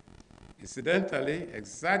 Incidentally,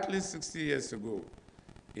 exactly 60 years ago,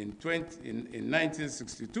 in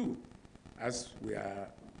 1962, as we are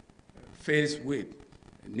faced with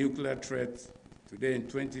a nuclear threat today in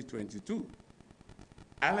 2022,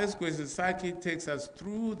 Alex Quaison-Sackey takes us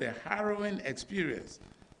through the harrowing experience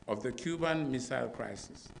of the Cuban Missile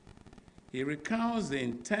Crisis. He recounts the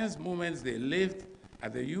intense moments they lived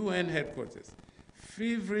at the UN headquarters,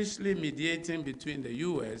 feverishly mediating between the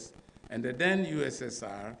US and the then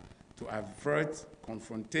USSR to avert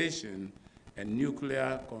confrontation and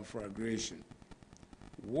nuclear conflagration.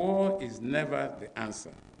 War is never the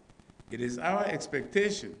answer. It is our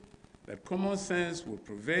expectation that common sense will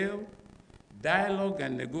prevail, dialogue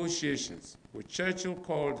and negotiations, which Churchill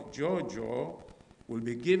called jaw-jaw, will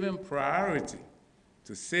be given priority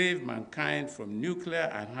to save mankind from nuclear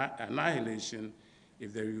annihilation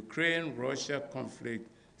if the Ukraine-Russia conflict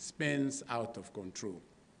spins out of control.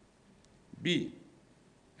 B,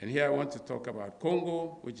 and here I want to talk about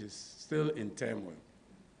Congo, which is still in turmoil.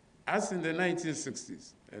 As in the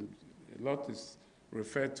 1960s, and a lot is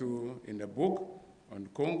referred to in the book on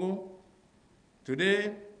Congo,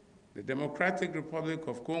 today, the Democratic Republic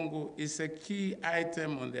of Congo is a key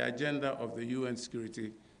item on the agenda of the UN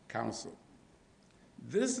Security Council.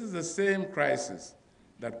 This is the same crisis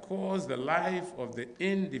that caused the life of the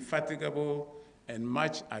indefatigable and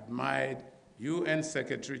much admired UN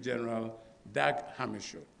Secretary General Dag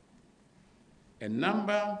Hammarskjöld. A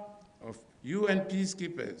number of UN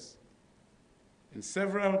peacekeepers and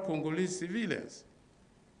several Congolese civilians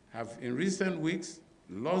have in recent weeks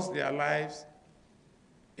lost their lives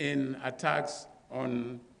in attacks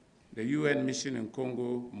on the UN mission in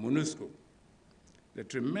Congo, MONUSCO. The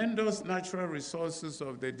tremendous natural resources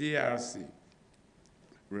of the DRC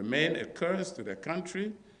remain a curse to the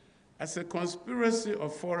country as a conspiracy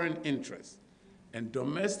of foreign interests and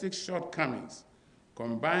domestic shortcomings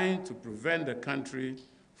combine to prevent the country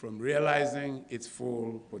from realizing its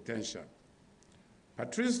full potential.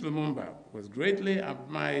 Patrice Lumumba was greatly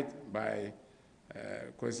admired by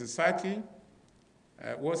Quaison-Sackey,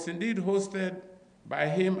 was indeed hosted by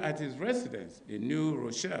him at his residence in New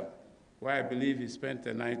Rochelle, where I believe he spent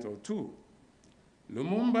a night or 2.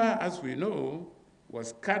 Lumumba, as we know,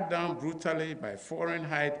 was cut down brutally by foreign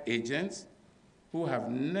hide agents who have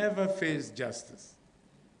never faced justice.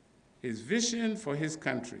 His vision for his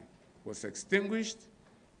country was extinguished,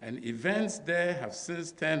 and events there have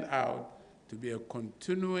since turned out to be a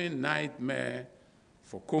continuing nightmare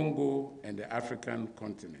for Congo and the African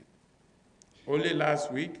continent. Only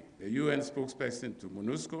last week, the UN spokesperson to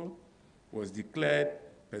MONUSCO was declared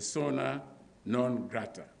persona non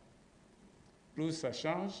grata. Plus ça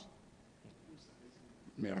change?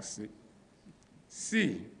 Merci.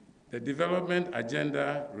 C, the development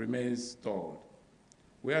agenda remains stalled.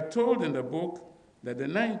 We are told in the book that the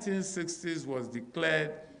 1960s was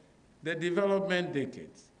declared the development decade,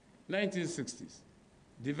 1960s,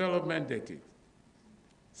 development decade.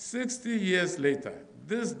 60 years later,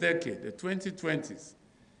 this decade, the 2020s,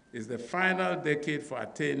 is the final decade for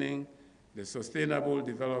attaining the Sustainable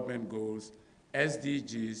Development Goals,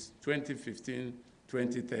 SDGs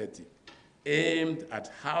 2015-2030, aimed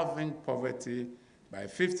at halving poverty by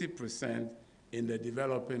 50% in the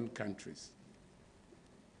developing countries.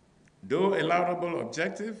 Though a laudable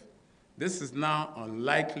objective, this is now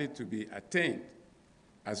unlikely to be attained,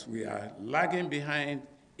 as we are lagging behind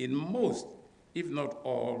in most, if not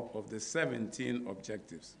all, of the 17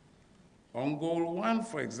 objectives. On Goal 1,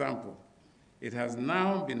 for example, it has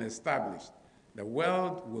now been established the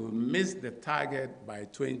world will miss the target by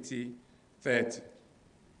 2030.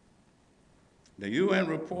 The UN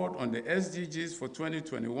report on the SDGs for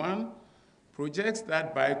 2021 projects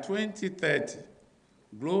that by 2030,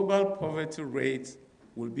 global poverty rate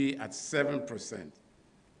will be at 7%.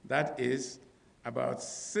 That is about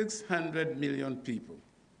 600 million people,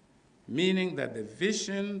 meaning that the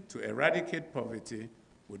vision to eradicate poverty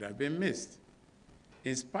would have been missed.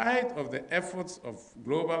 In spite of the efforts of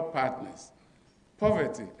global partners,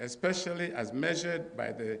 poverty, especially as measured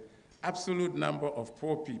by the absolute number of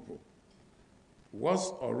poor people,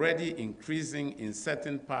 was already increasing in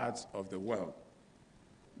certain parts of the world.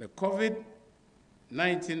 The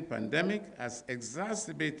COVID-19 pandemic has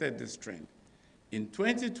exacerbated this trend. In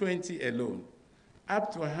 2020 alone,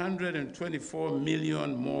 up to 124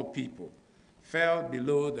 million more people fell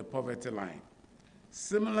below the poverty line.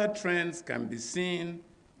 Similar trends can be seen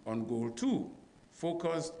on Goal 2,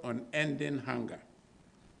 focused on ending hunger.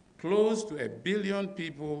 Close to 1 billion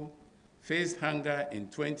people faced hunger in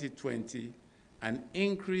 2020, an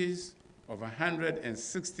increase of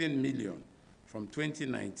 116 million from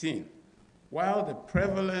 2019, while the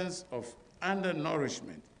prevalence of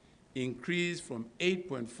undernourishment increased from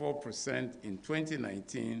 8.4% in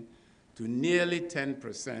 2019 to nearly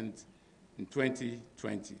 10% in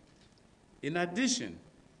 2020. In addition,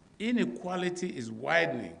 inequality is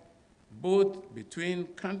widening both between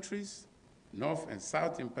countries, North and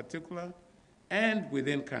South in particular, and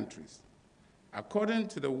within countries. According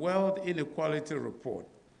to the World Inequality Report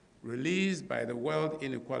released by the World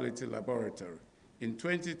Inequality Laboratory in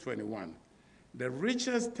 2021, the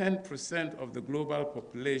richest 10% of the global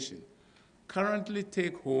population currently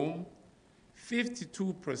take home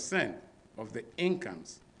 52% of the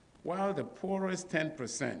incomes, while the poorest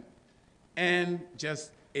 10% earn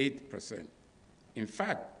just 8%. In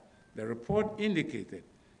fact, the report indicated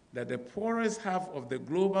that the poorest half of the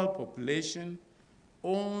global population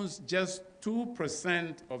owns just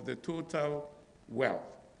 2% of the total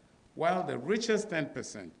wealth, while the richest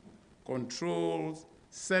 10% controls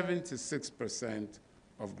 76%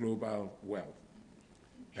 of global wealth.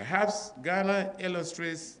 Perhaps Ghana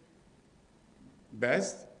illustrates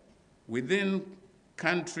best within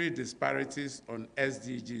country disparities on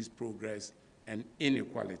SDGs progress and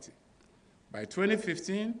inequality. By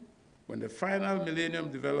 2015, when the final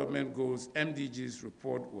Millennium Development Goals MDGs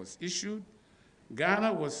report was issued,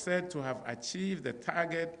 Ghana was said to have achieved the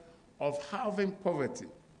target of halving poverty,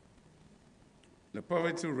 the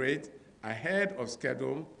poverty rate ahead of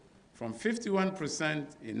schedule from 51%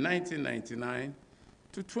 in 1999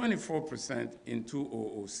 to 24% in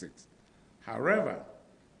 2006. However,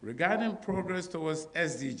 regarding progress towards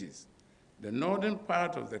SDGs, the northern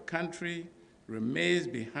part of the country remains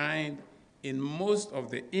behind in most of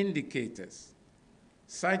the indicators,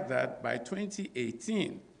 such that by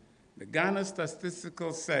 2018, the Ghana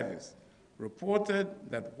Statistical Service reported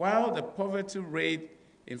that while the poverty rate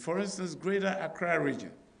in, for instance, Greater Accra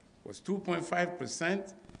region was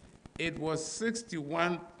 2.5%, it was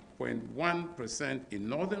 61.1% in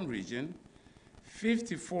Northern region,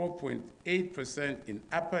 54.8% in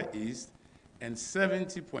Upper East, and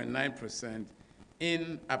 70.9%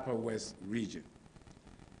 in Upper West region.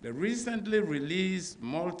 The recently released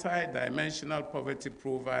multi-dimensional poverty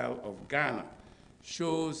profile of Ghana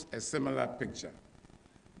shows a similar picture.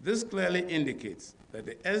 This clearly indicates that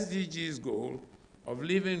the SDGs goal of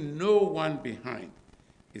leaving no one behind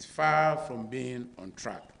is far from being on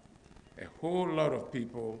track. A whole lot of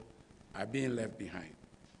people are being left behind.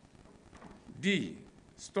 D,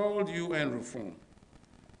 stalled UN reform.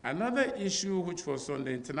 Another issue which was on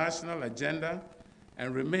the international agenda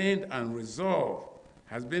and remained unresolved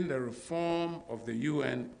has been the reform of the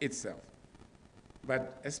UN itself,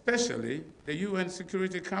 but especially the UN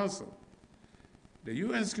Security Council. The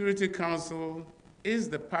UN Security Council is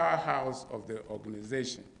the powerhouse of the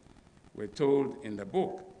organization, we're told in the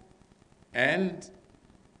book, and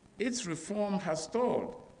its reform has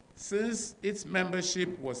stalled since its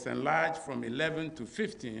membership was enlarged from 11 to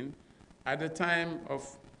 15 at the time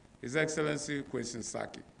of His Excellency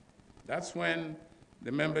Quaison-Sackey. That's when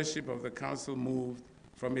the membership of the council moved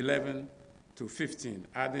from 11 to 15,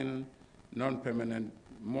 adding more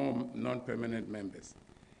non-permanent members.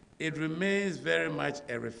 It remains very much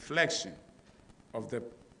a reflection of the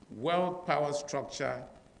world power structure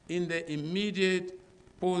in the immediate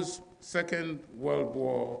post-Second World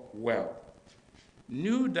War world.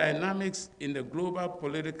 New dynamics in the global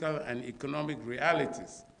political and economic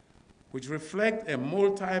realities, which reflect a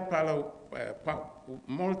multipolar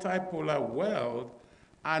world,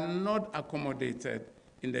 are not accommodated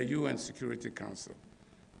in the UN Security Council,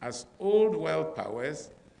 as old world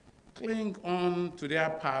powers cling on to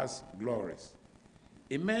their past glories.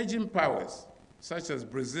 Emerging powers, such as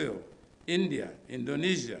Brazil, India,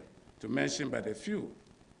 Indonesia, to mention but a few,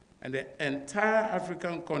 and the entire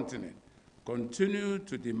African continent continue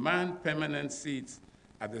to demand permanent seats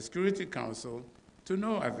at the Security Council to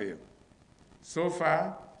no avail. So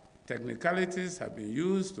far, technicalities have been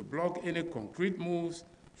used to block any concrete moves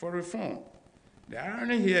for reform. The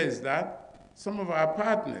irony here is that some of our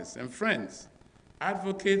partners and friends,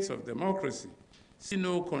 advocates of democracy, see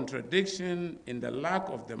no contradiction in the lack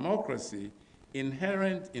of democracy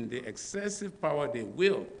inherent in the excessive power they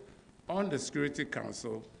wield on the Security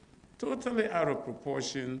Council, totally out of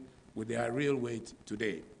proportion with their real weight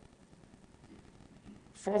today.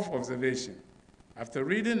 Fourth observation, after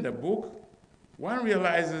reading the book, one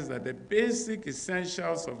realizes that the basic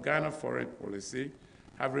essentials of Ghana foreign policy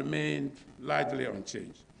have remained largely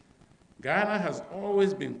unchanged. Ghana has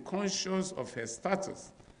always been conscious of her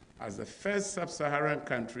status as the first sub-Saharan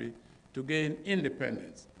country to gain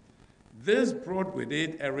independence. This brought with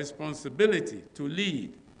it a responsibility to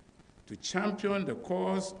lead, to champion the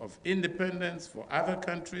cause of independence for other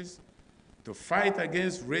countries, to fight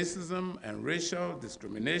against racism and racial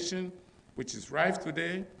discrimination, which is rife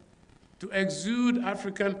today, to exude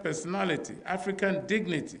African personality, African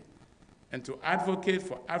dignity, and to advocate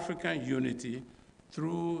for African unity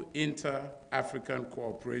through inter-African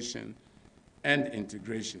cooperation and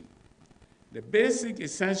integration. The basic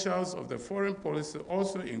essentials of the foreign policy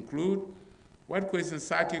also include what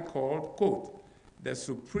Quaison-Sackey called, quote, the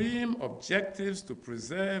supreme objectives to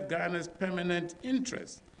preserve Ghana's permanent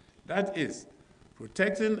interests, that is,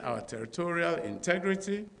 protecting our territorial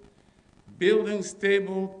integrity, building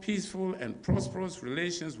stable, peaceful, and prosperous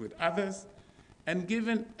relations with others, and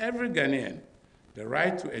giving every Ghanaian the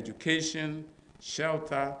right to education,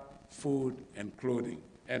 shelter, food, and clothing,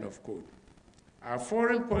 end of quote. Our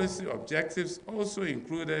foreign policy objectives also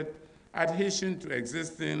included adhesion to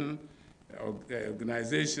existing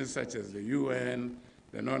organizations such as the UN,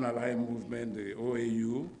 the Non-Aligned Movement, the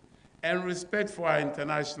OAU, and respect for our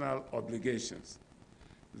international obligations.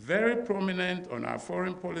 Very prominent on our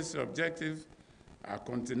foreign policy objectives are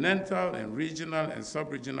continental and regional and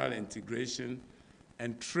sub-regional integration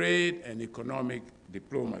and trade and economic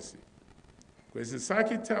diplomacy.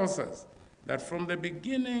 Quaison-Sackey tells us that from the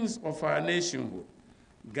beginnings of our nationhood,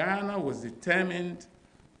 Ghana was determined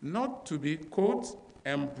not to be, quote,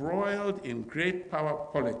 embroiled in great power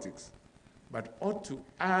politics, but ought to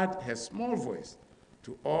add her small voice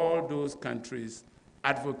to all those countries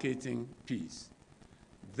advocating peace.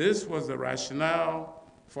 This was the rationale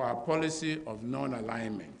for our policy of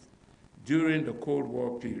non-alignment during the Cold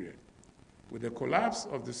War period. With the collapse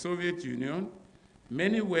of the Soviet Union,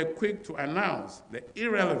 many were quick to announce the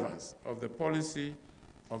irrelevance of the policy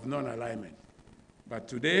of non-alignment. But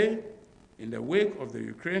today, in the wake of the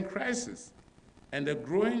Ukraine crisis and the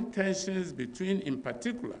growing tensions between, in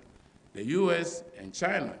particular, the US and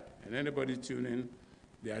China, and anybody tuning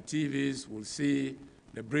their TVs will see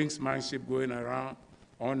the brinksmanship going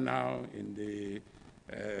on now in the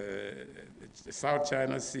South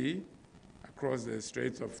China Sea, across the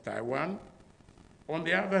Straits of Taiwan. On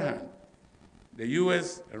the other hand, the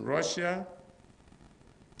US and Russia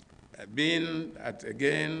have been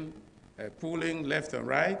pulling left and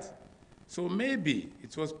right. So maybe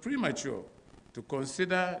it was premature to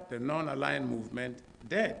consider the non-aligned movement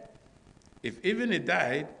dead. If even it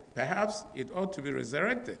died, perhaps it ought to be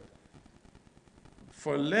resurrected.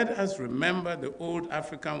 For let us remember the old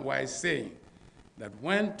African wise saying that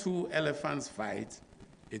when two elephants fight,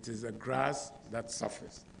 it is the grass that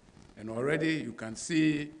suffers. And already you can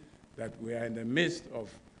see that we are in the midst of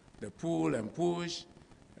the pull and push,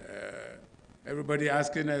 everybody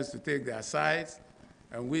asking us to take their sides,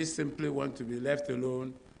 and we simply want to be left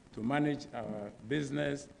alone to manage our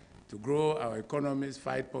business, to grow our economies,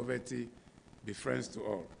 fight poverty, be friends to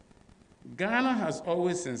all. Ghana has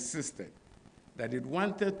always insisted that it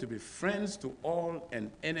wanted to be friends to all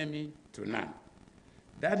and enemy to none.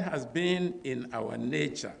 That has been in our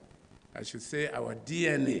nature I should say our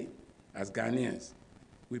DNA as Ghanaians.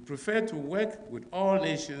 We prefer to work with all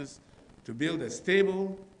nations to build a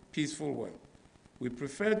stable, peaceful world. We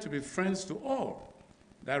prefer to be friends to all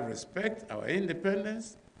that respect our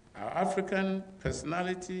independence, our African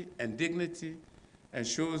personality and dignity, and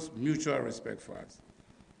shows mutual respect for us.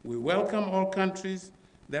 We welcome all countries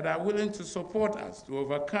that are willing to support us to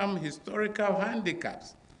overcome historical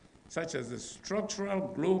handicaps, such as the structural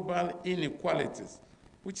global inequalities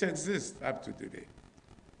which exist up to today.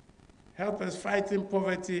 Help us fighting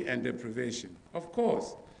poverty and deprivation. Of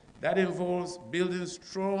course, that involves building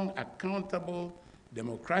strong, accountable,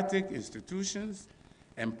 democratic institutions,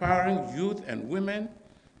 empowering youth and women,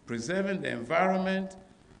 preserving the environment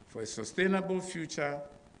for a sustainable future.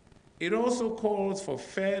 It also calls for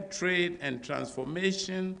fair trade and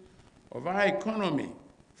transformation of our economy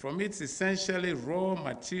from its essentially raw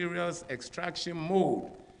materials extraction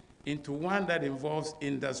mode into one that involves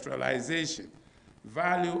industrialization,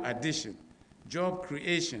 value addition, job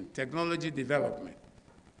creation, technology development.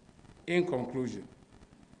 In conclusion,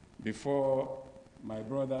 before my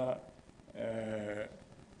brother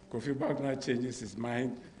Kofi Wagner changes his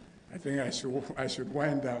mind, I think I should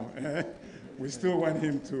wind down. We still want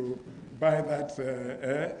him to buy that,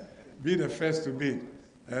 be the first to bid.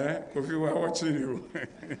 Kofi, we're watching you.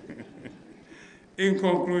 In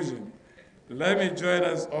conclusion, let me join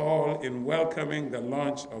us all in welcoming the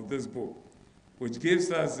launch of this book, which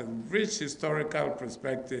gives us a rich historical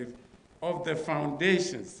perspective of the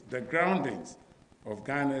foundations, the groundings of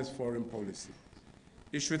Ghana's foreign policy.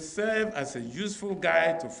 It should serve as a useful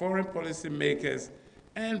guide to foreign policy makers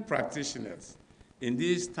and practitioners in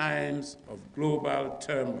these times of global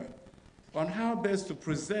turmoil on how best to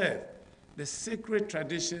preserve the sacred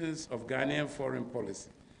traditions of Ghanaian foreign policy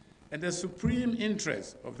and the supreme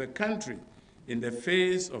interest of the country in the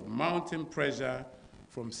face of mounting pressure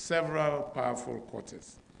from several powerful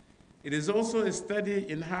quarters. It is also a study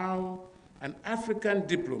in how an African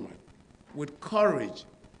diplomat with courage,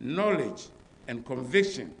 knowledge, and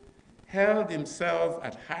conviction held himself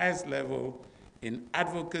at highest level in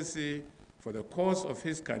advocacy for the cause of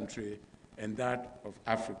his country and that of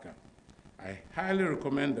Africa. I highly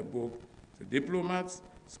recommend the book to diplomats,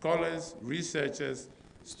 scholars, researchers,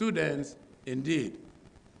 students, indeed,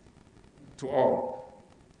 to all.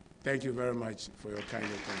 Thank you very much for your kind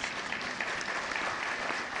attention.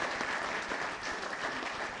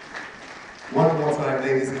 One more time,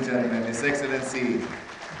 ladies and gentlemen, His Excellency,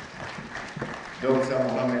 Dr.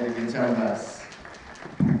 Mohamed Ibn Chambers.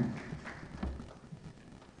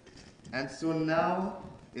 And so now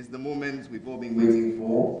is the moment we've all been waiting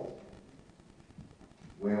for,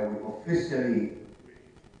 where we officially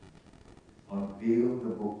unveil the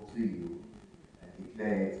book to you and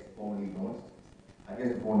declare it formally launched. I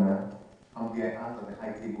guess of honor, humbly I ask that the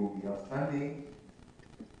high table be outstanding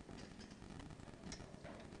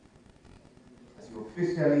as you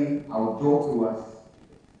officially outdoor to us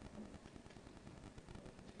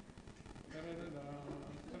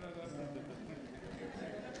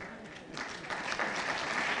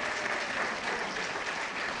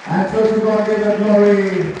and so to God be the glory.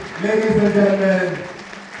 Ladies and gentlemen,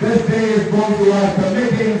 this day is brought to us the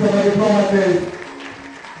makings of a diplomatist,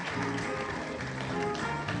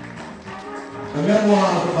 the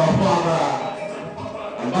memoirs of our father,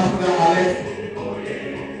 Ambassador Alex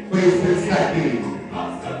Quaison-Sackey.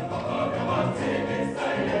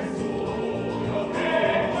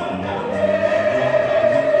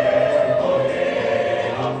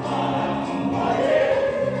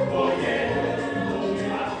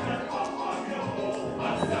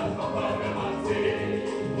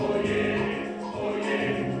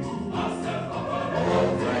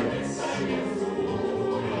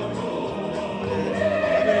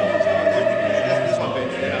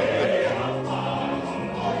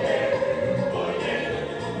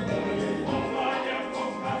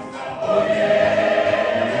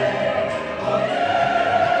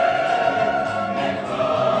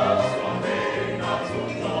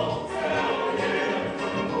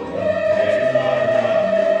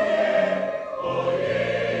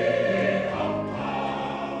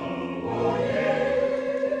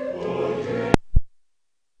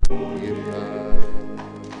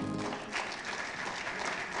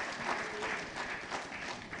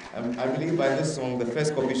 I believe by this song, the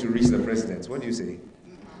first copy should reach the president. What do you say?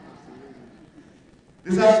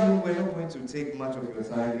 This afternoon, we're not going to take much of your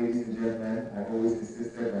time, ladies and gentlemen. I've always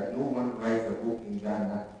insisted that no one writes a book in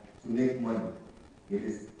Ghana to make money. It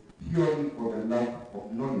is purely for the love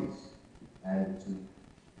of knowledge and to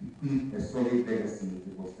bequeath a solid legacy to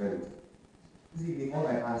posterity. This evening, all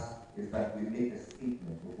I ask is that we make a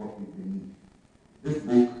statement of what we believe. This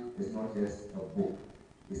book is not just a book,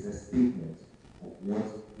 it's a statement of what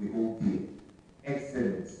we all did.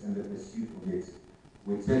 Excellence in the pursuit of it.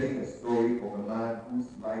 We're telling a story of a man whose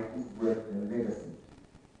life, whose work and legacy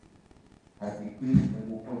has bequeathed and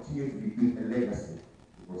will continue to bequeath a legacy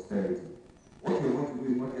to posterity. What you're going to do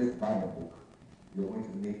is not just buy a book, you're going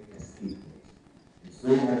to make a statement. And so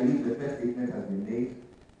I believe the first statement has been made,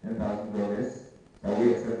 $10,000. Shall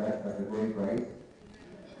we accept that as the going price?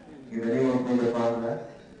 In the name of God the Father,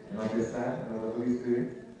 and of the Son, and of the Holy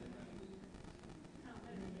Spirit.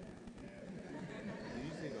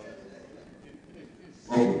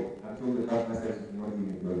 Okay, I told the governor said we should not give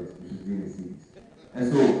in dollars, we should give in cities. And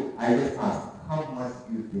so I just asked, how much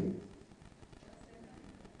do you think?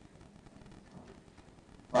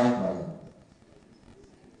 5,000.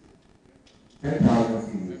 10,000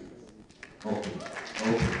 cities. Okay.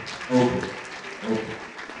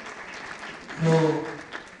 So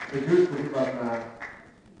the good police governor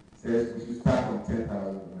says we should start from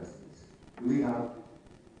 10,000 cities. Do we have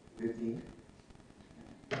 15?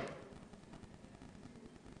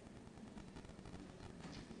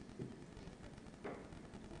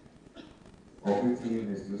 Or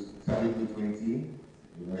 15 is just, shall we do 20?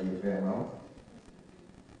 Will that be a fair amount?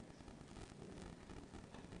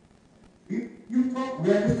 You talk, we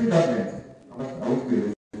are listening government. I want to be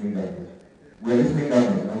listening government. We are listening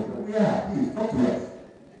government. Yeah, please, talk to us.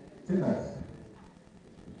 Tell us.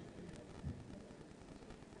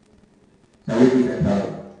 Shall we do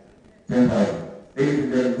 10,000? 10,000. Ladies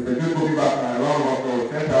and gentlemen, Mr. Good will be back now. A round of applause.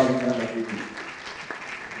 10,000 Ghana cedis.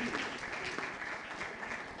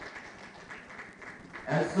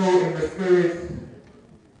 And so, in the spirit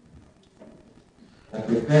of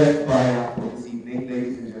the first fire for this evening,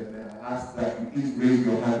 ladies and gentlemen, I ask that you please raise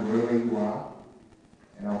your hand wherever you are,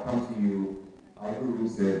 and I'll come to you. I'll do room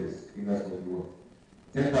service, if that's what you want.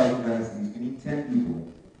 10,000 Ghana cedis. You need 10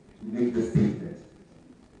 people to make the statement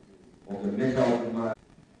of the measure of the man.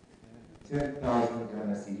 10,000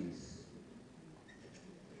 Ghana cedis.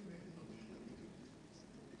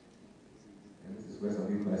 And this is where some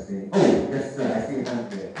people are saying, oh, yes, sir, I see a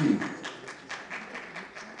hand there. Please.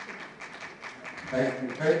 Thank you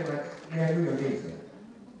very much. May I do your name, sir?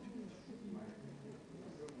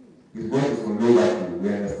 His voice is from low back to you, we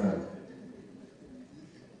understand.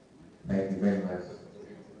 Thank you very much.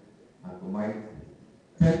 And for my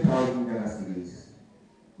 10,000 Ghana cedis,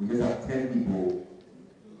 we just have 10 people,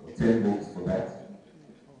 or 10 votes for that.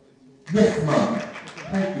 Yes, ma'am.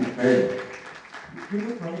 Thank you very much. You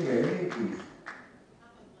look familiar, your name please.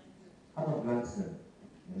 Abba Blankson,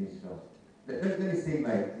 Minister. Let me say,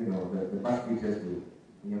 like, you know, the back pictures to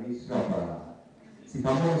Minister of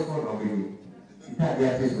Sipamono Son of Baby. Sita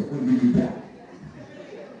Diatis of Undibita.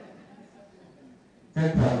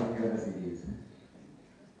 10,000 Ghana cedis.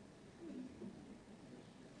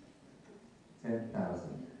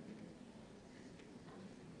 10,000.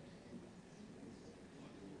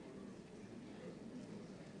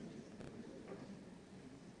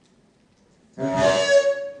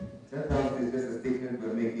 $10,000 is just a statement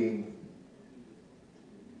we're making.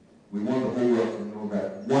 We want the whole world to know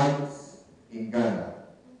that once in Ghana,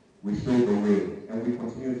 we showed the way, and we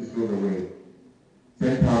continue to show the way.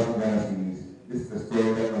 10,000 Ghana cedis. This is a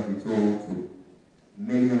story that must be told to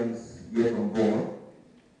millions yet unborn,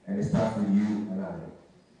 and it starts with you and I.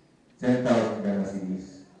 10,000 Ghana cedis.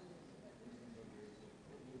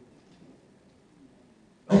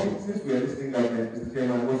 Okay, since we are listening government, Mr.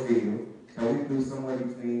 Chairman, what say you? Shall we do somewhere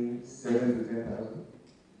between 7 to 10,000?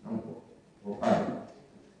 Or 5?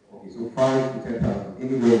 Okay, so 5 to 10,000.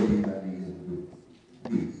 Anywhere within that region will do.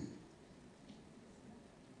 Please.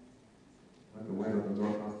 When the word of the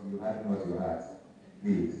Lord comes to you, harden not your hearts.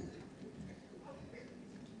 Please.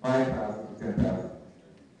 5,000 to 10,000.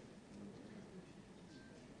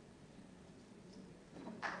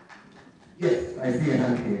 Yes, I see a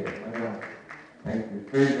hand here. Madam. Thank you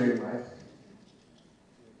very, very much.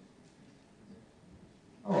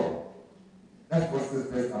 Oh, that's what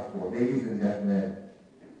sisters are for. Ladies and gentlemen,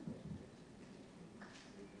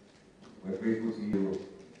 we're grateful to you,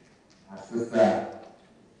 our sister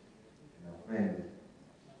and our friend.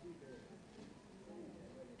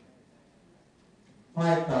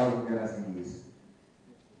 5,000 Ghana cedis.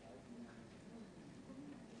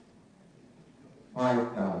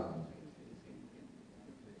 5,000.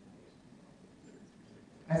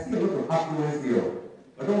 I see a lot of affluence here,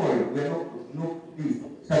 but don't worry, we are not, no, please,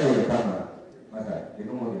 shadow the camera. Master, they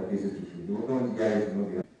don't want their faces to show. They don't want you guys to know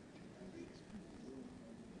their.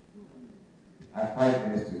 I have 5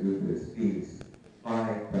 minutes to do this, please.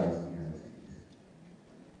 5,000 Ghana cedis.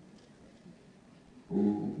 Who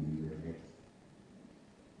will be the next?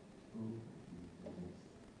 Who will be the next?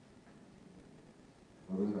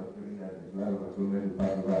 a lot of children will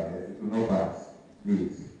pass over here. It will not pass.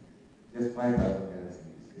 Please. Just 5,000 Ghana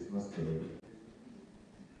cedis. It's not scary.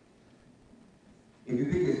 If you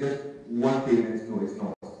think it's just one payment, no, it's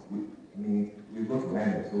not. We've got to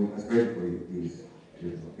end it, so we can spread it for you, please.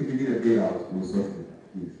 If you need a bailout, we'll sort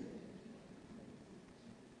it, please.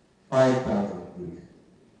 5,000, please.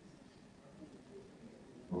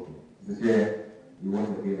 Okay. Is the chair, you want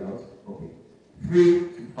the bailout? Okay.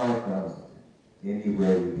 3,000 to 5,000.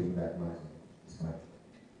 Anywhere within that margin. It's fine.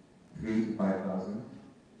 3,000 to 5,000.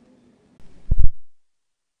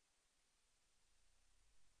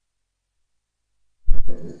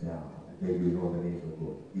 Just down. I think you know the names of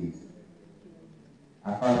God. Please.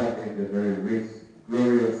 Our Father lived a very rich,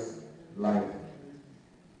 glorious life.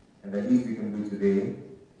 And the least we can do today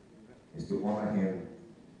is to honor him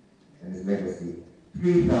and his legacy.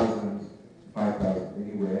 3,000, 5,000,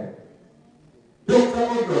 anywhere. Dr.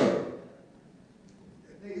 Ogoy.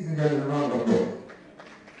 Ladies and gentlemen, a round of applause.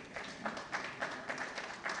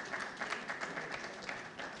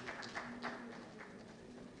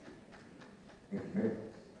 Thank you very much.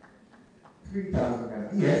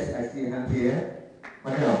 3,000. Yes, I see a hand here.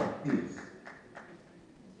 Madam, please.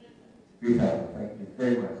 3,000. Thank you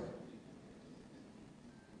very much.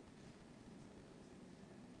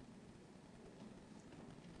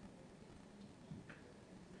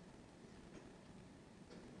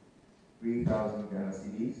 Ghana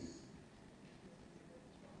cedis.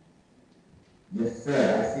 Yes, sir,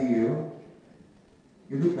 I see you.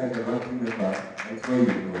 You look like a ranking member. I swear you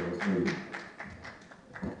know, I swear you.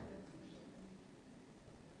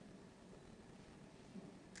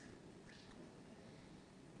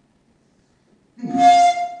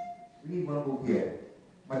 We need one book here.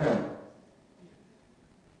 Madam.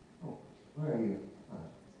 Oh, where are you? Ah.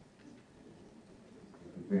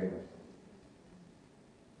 Thank you very much.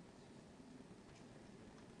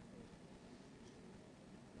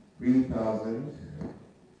 $3,000.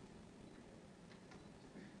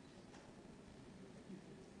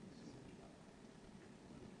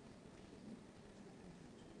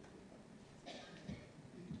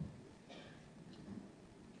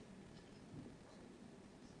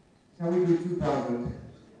 Shall we do 2,000?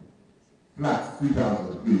 Flat,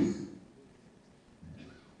 2,000, please.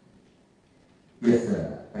 Yes,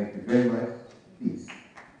 sir. Thank you very much. Please.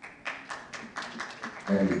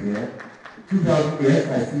 That is there. 2,000, yes,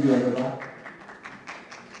 I see you on the back.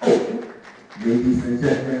 Oh, ladies and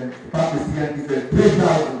gentlemen, Pakistan is at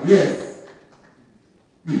 3,000, yes.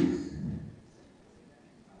 Please.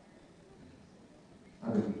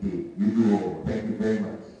 You do all. Thank you very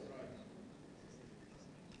much.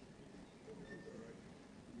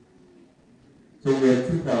 So we have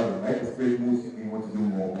 2,000, right? The spirit moves you may want to do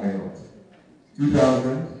more. Why not?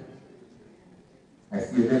 2,000. I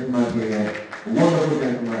see a gentleman here. A wonderful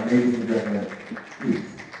gentleman, ladies and gentlemen. Please.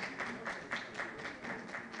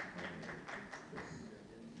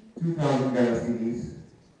 2,000 Ghana cedis.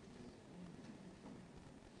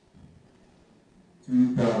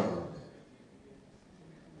 2,000.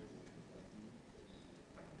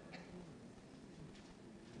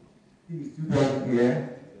 Please, 2,000 here.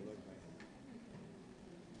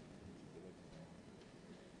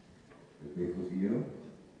 We're grateful to you.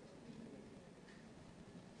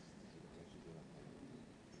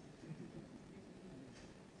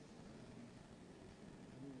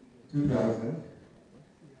 $2,000.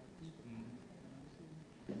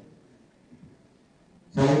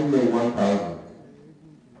 Shall we do a 1,000?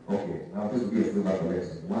 Okay, now this will be a silver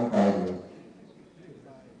collection. 1,000.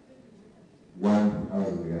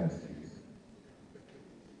 1,000 Ghana cedis.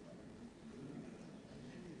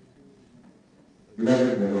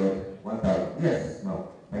 Beloved the Lord, 1,000. Yes,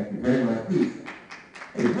 no. Thank you very much. Please.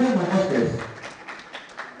 Hey, where are my ushers?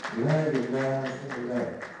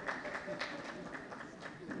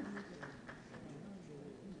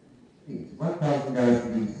 Please, 1,000 Ghana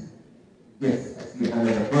cedis. Yes, I see a hand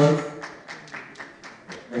in the front.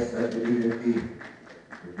 Yes, sir, immediately.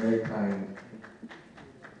 You're very kind.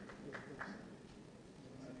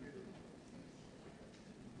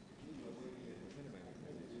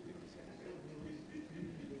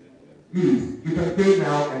 Please, you can pay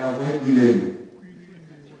now and I'll going to email you.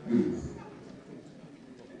 Please.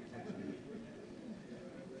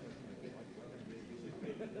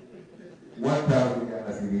 $1,000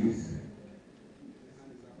 Ghana cedis.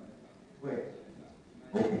 Where?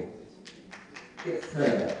 Okay. Yes,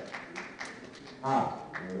 sir. Ah,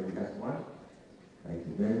 that's one. Thank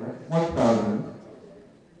you very much. 1,000.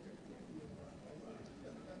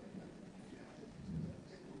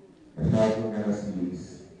 1,000 Ghana cedis.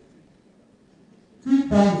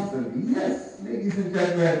 2,000. Yes, ladies and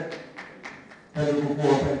gentlemen. Telugu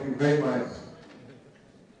 4, thank you very much.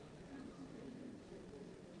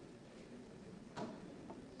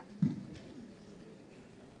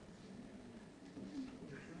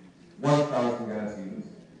 $1,000 Ghana cedis.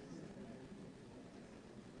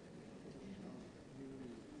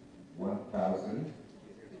 1,000.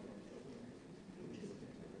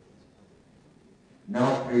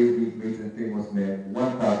 Now praise be great and famous men,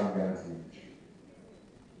 1,000 Ghana cedis.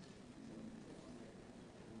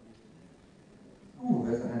 Oh,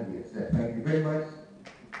 that's a handy set. Thank you very much.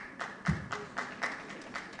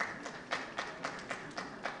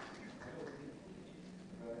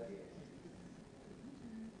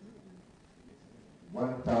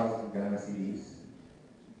 $1,000 Ghana cedis.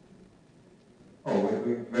 Oh, we're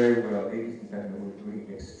doing very well, ladies and gentlemen. We're doing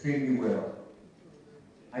extremely well.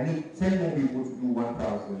 I need 10 more people to do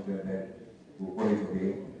 1,000 and then we'll call it a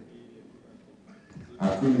day.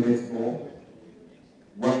 2 minutes more.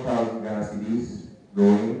 1,000 Ghana cedis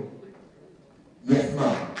going. Yes,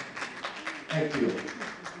 ma'am. Thank you.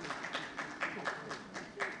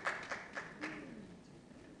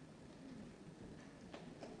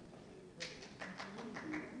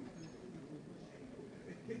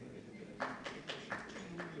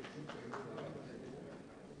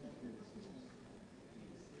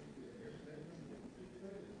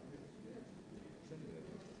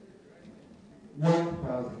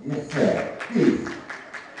 Yes, sir. Please.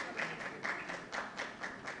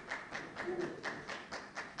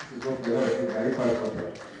 This is what we are saying. Very fast.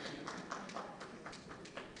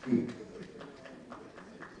 Please.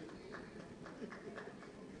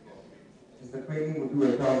 Mr. Quaison will do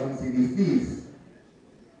 1,000 CDs, please.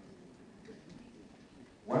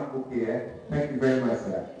 One book here. Thank you very much,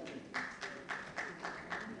 sir.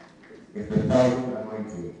 It's 1,000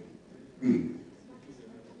 anointing. Please.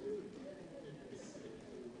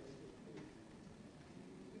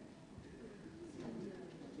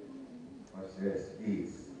 Yes,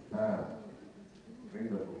 please. Bring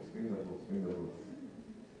the books, bring the books, bring the books.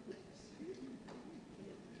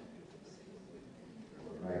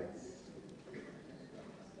 All right.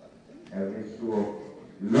 Every show of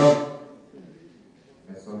love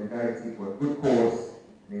and solidarity for a good cause,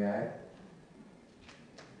 may I?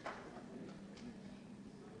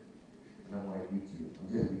 Now I beat you. I'm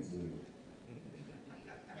just beating you.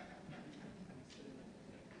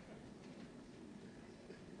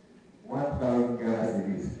 $1,000 Ghana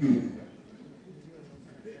cedis, please.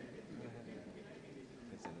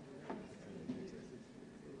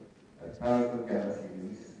 $1,000 Ghana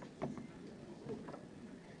cedis.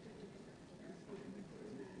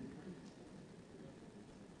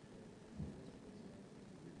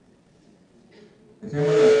 The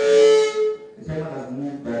chairman has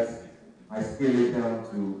moved that I scale it down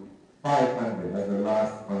to 500 as the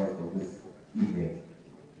last price of this evening.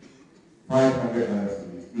 500 Ghana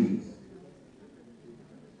cedis, please.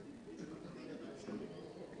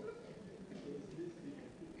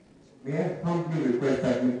 May I humbly request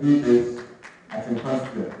that we do this at a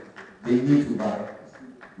hospital? They need to buy.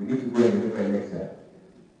 We need to go and deliver a lecture.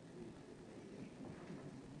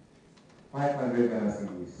 500 Ghana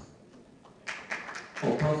cedis.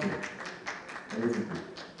 Oh, council. Very simple.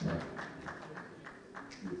 Yeah.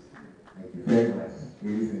 Thank you very much.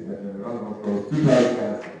 Ladies and gentlemen, a round of applause. 2,000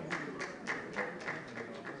 Ghana cedis.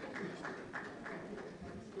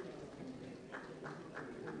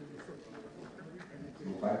 So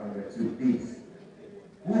 502, please.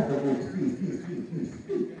 Who has the votes? Please, please, please, please,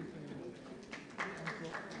 please.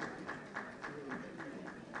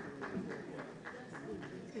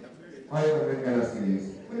 $500 Ghana cedis.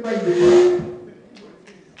 What about you?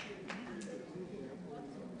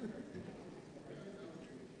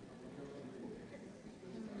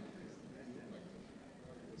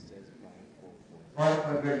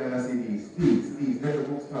 $500 Ghana cedis. Please, please, let the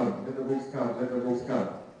books come. Let the books come. Let the books come.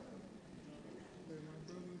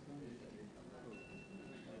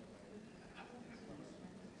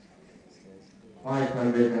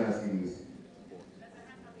 $500 Ghana cedis.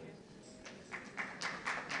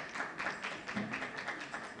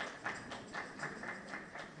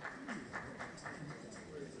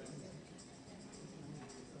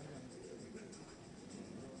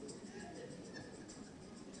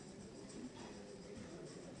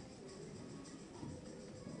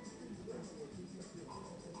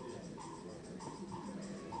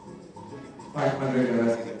 $500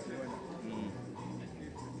 Ghana cedis.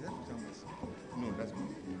 No, that's good.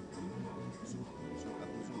 So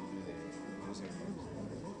Akoso will do the closing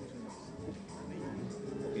remarks.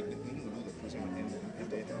 Okay, the Queen will do the closing and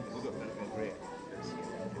then a little of thanks and prayer.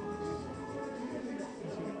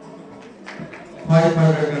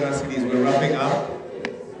 500 Ghana cedis. We're wrapping up.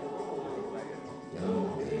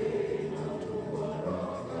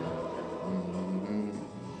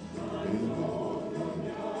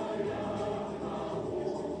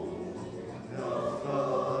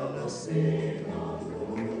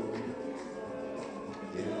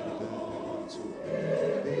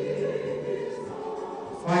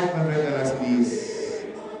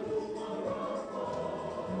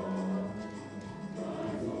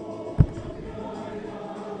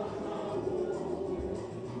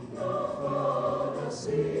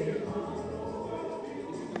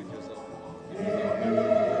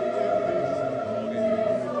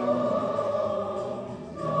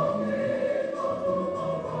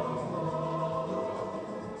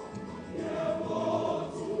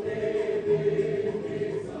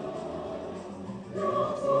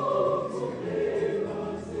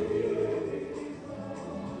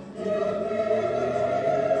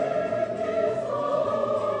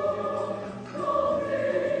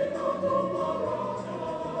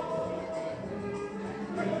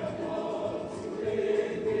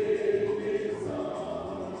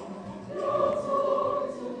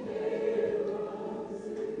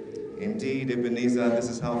 that this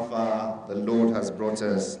is how far the Lord has brought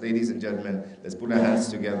us. Ladies and gentlemen, let's put our hands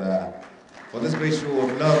together for this great show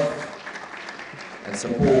of love and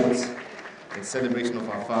support in celebration of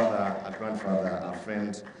our father, our grandfather, our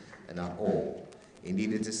friend, and our all.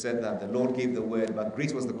 Indeed, it is said that the Lord gave the word, but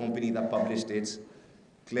great was the company that published it.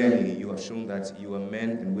 Clearly, you have shown that you are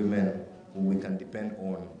men and women whom we can depend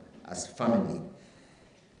on as family.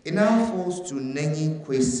 It now falls to Nengi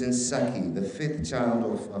Quaison-Sackey, the fifth child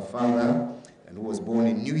of our father, and who was born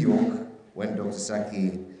in New York when Dr.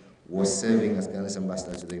 Sackey was serving as Ghana's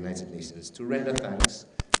ambassador to the United Nations, to render thanks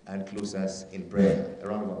and close us in prayer. A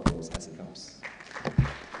round of applause as he comes.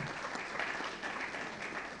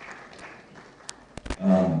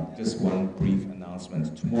 Just one brief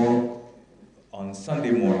announcement. Tomorrow, on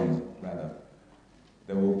Sunday morning, rather,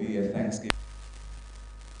 there will be a Thanksgiving.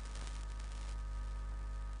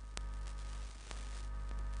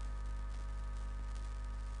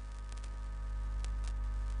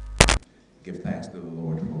 Give thanks to the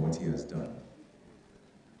Lord for what He has done.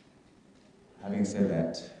 Having said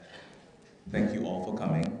that, thank you all for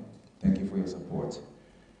coming. Thank you for your support.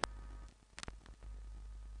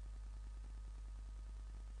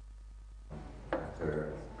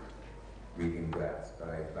 After reading drafts, but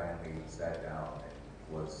I finally sat down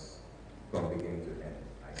and was from beginning to end.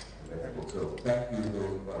 I read the book. So thank you to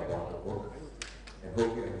those who have bought the book, and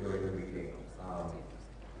hope you enjoy the reading.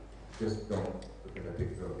 Just don't look at a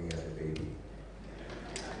picture of me as a baby.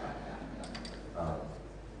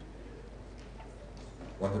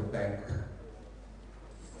 Want to thank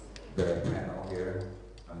the panel here,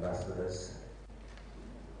 ambassadors,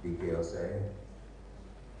 DKLSA,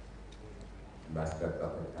 Ambassador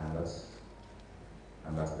Dr. Candace,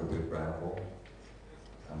 Ambassador Rick Bramble,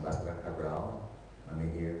 Ambassador Cabral,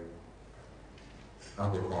 I'm here,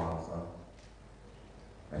 Uncle Quaison,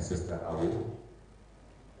 my sister Awu.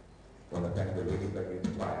 Want to thank the Lady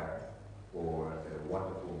Begin Choir for the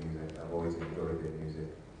wonderful music. I've always enjoyed their music.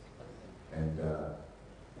 And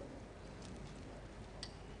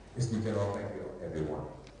just in general, thank you everyone.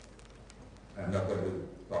 I'm not going to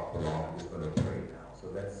talk for long, I'm just going to pray now. So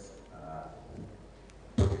let's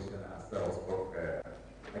position ourselves for prayer.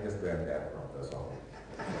 I just learned that from the song.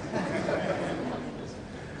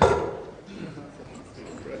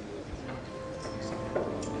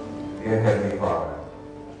 Dear Heavenly Father,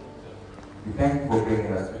 we thank you for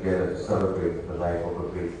bringing us together to celebrate the life of a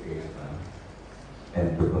great statesman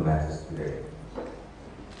and diplomatist today.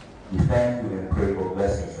 We thank you and pray for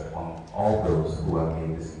blessings upon all those who have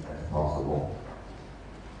made this event possible.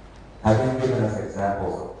 Having given us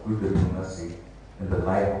examples of true diplomacy in the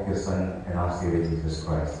life of your Son and our Savior Jesus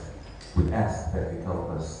Christ, we ask that you help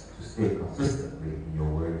us to stay consistently in your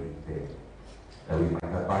word each day, that we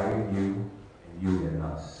might abide in you and you in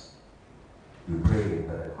us. We pray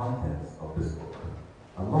that the contents of this book,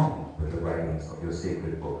 along with the writings of your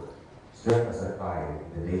sacred book, serve as a guide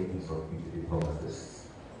in the makings of future diplomatists,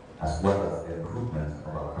 as well as the improvement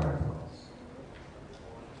of our current ones.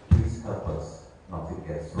 Please help us not to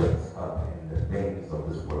get swept up in the things of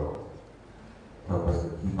this world. Help us to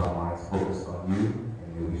keep our minds focused on you, and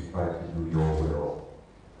may we strive to do your will.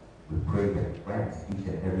 We pray that you grant each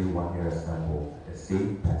and every one here assembled a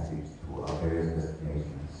safe passage to our various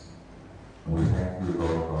destinations. And we thank you,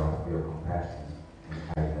 Lord God, for your compassion and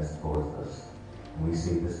kindness towards us. And we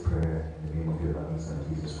say this prayer in the name of your loving Son,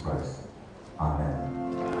 Jesus Christ. Amen.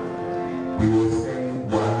 We will sing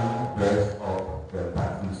one verse of the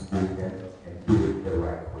Baptist spoken and do it the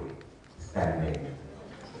right way, standing.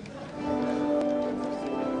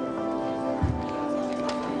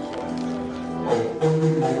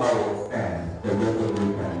 Only mobile will stand, the rest will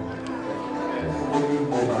stand. Only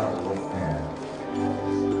mobile will stand.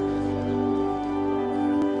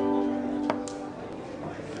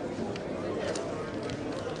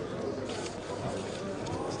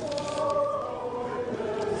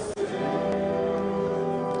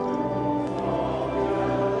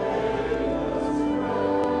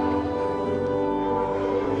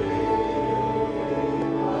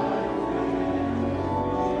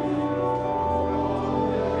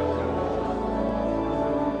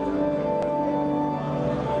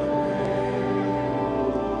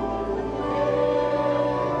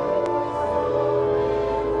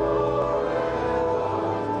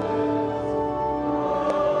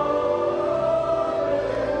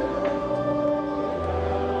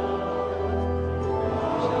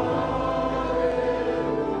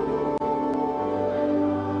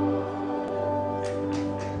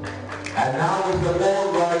 And now we shall all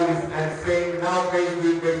rise and sing, now praise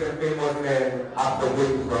we great and famous men, after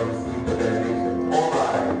which we shall receive the benediction. All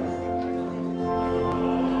rise.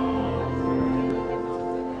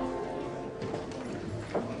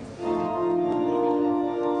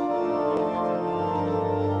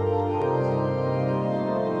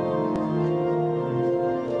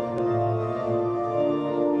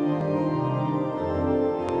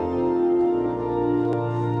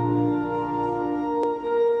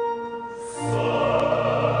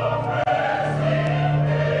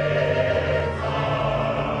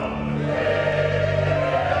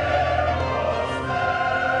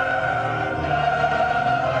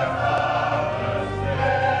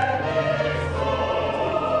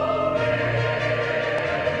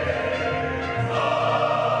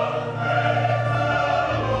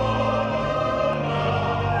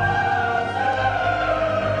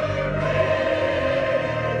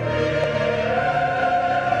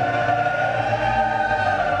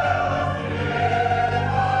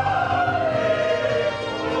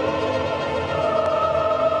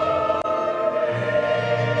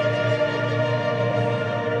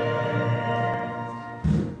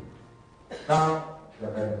 Now, the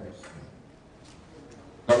benediction.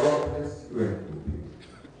 The Lord bless you and keep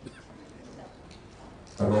you.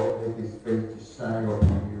 The Lord make his face to shine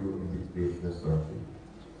upon you in his gracious mercy.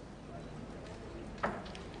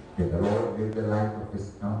 May the Lord give the light of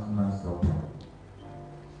his countenance upon you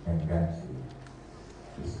and grant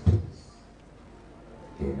you his peace.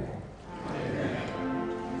 Amen. Amen.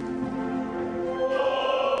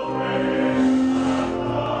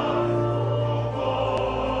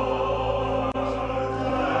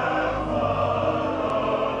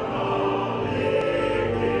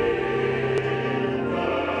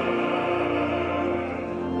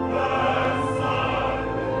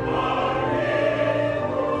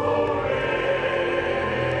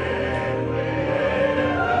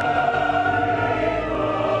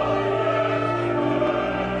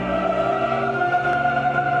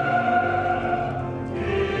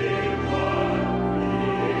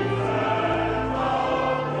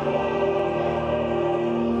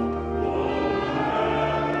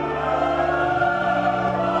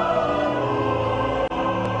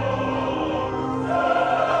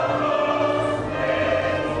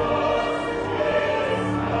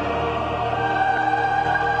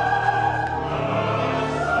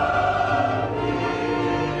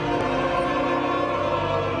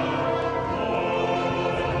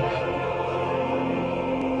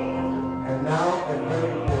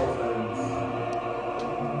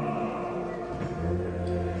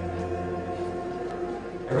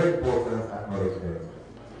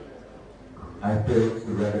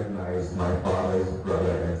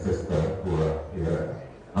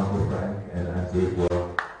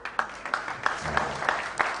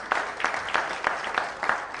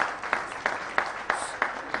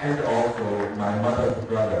 And also my mother's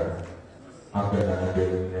brother, Uncle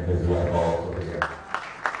Nanadin, and his wife also here.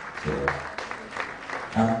 So,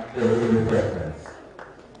 refreshments.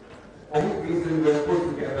 For this reason, we have put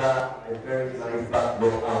together a very nice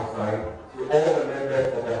backdrop outside to all the members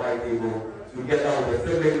of the high table, together with the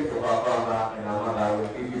siblings of our father and our mother.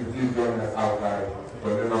 If you please join us outside for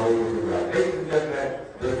the memorial. Ladies and gentlemen,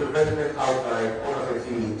 there's a resident outside, all of the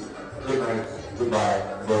team. Good night, goodbye,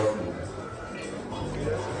 God bless.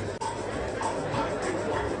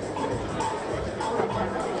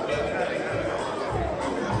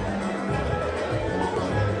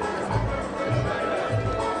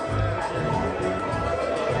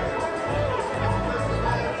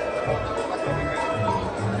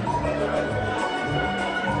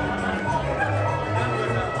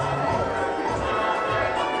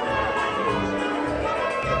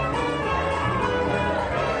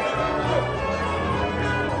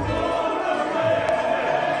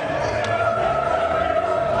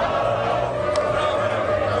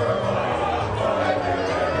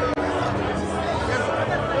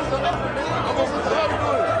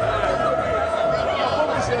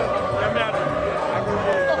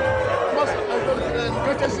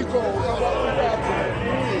 Go.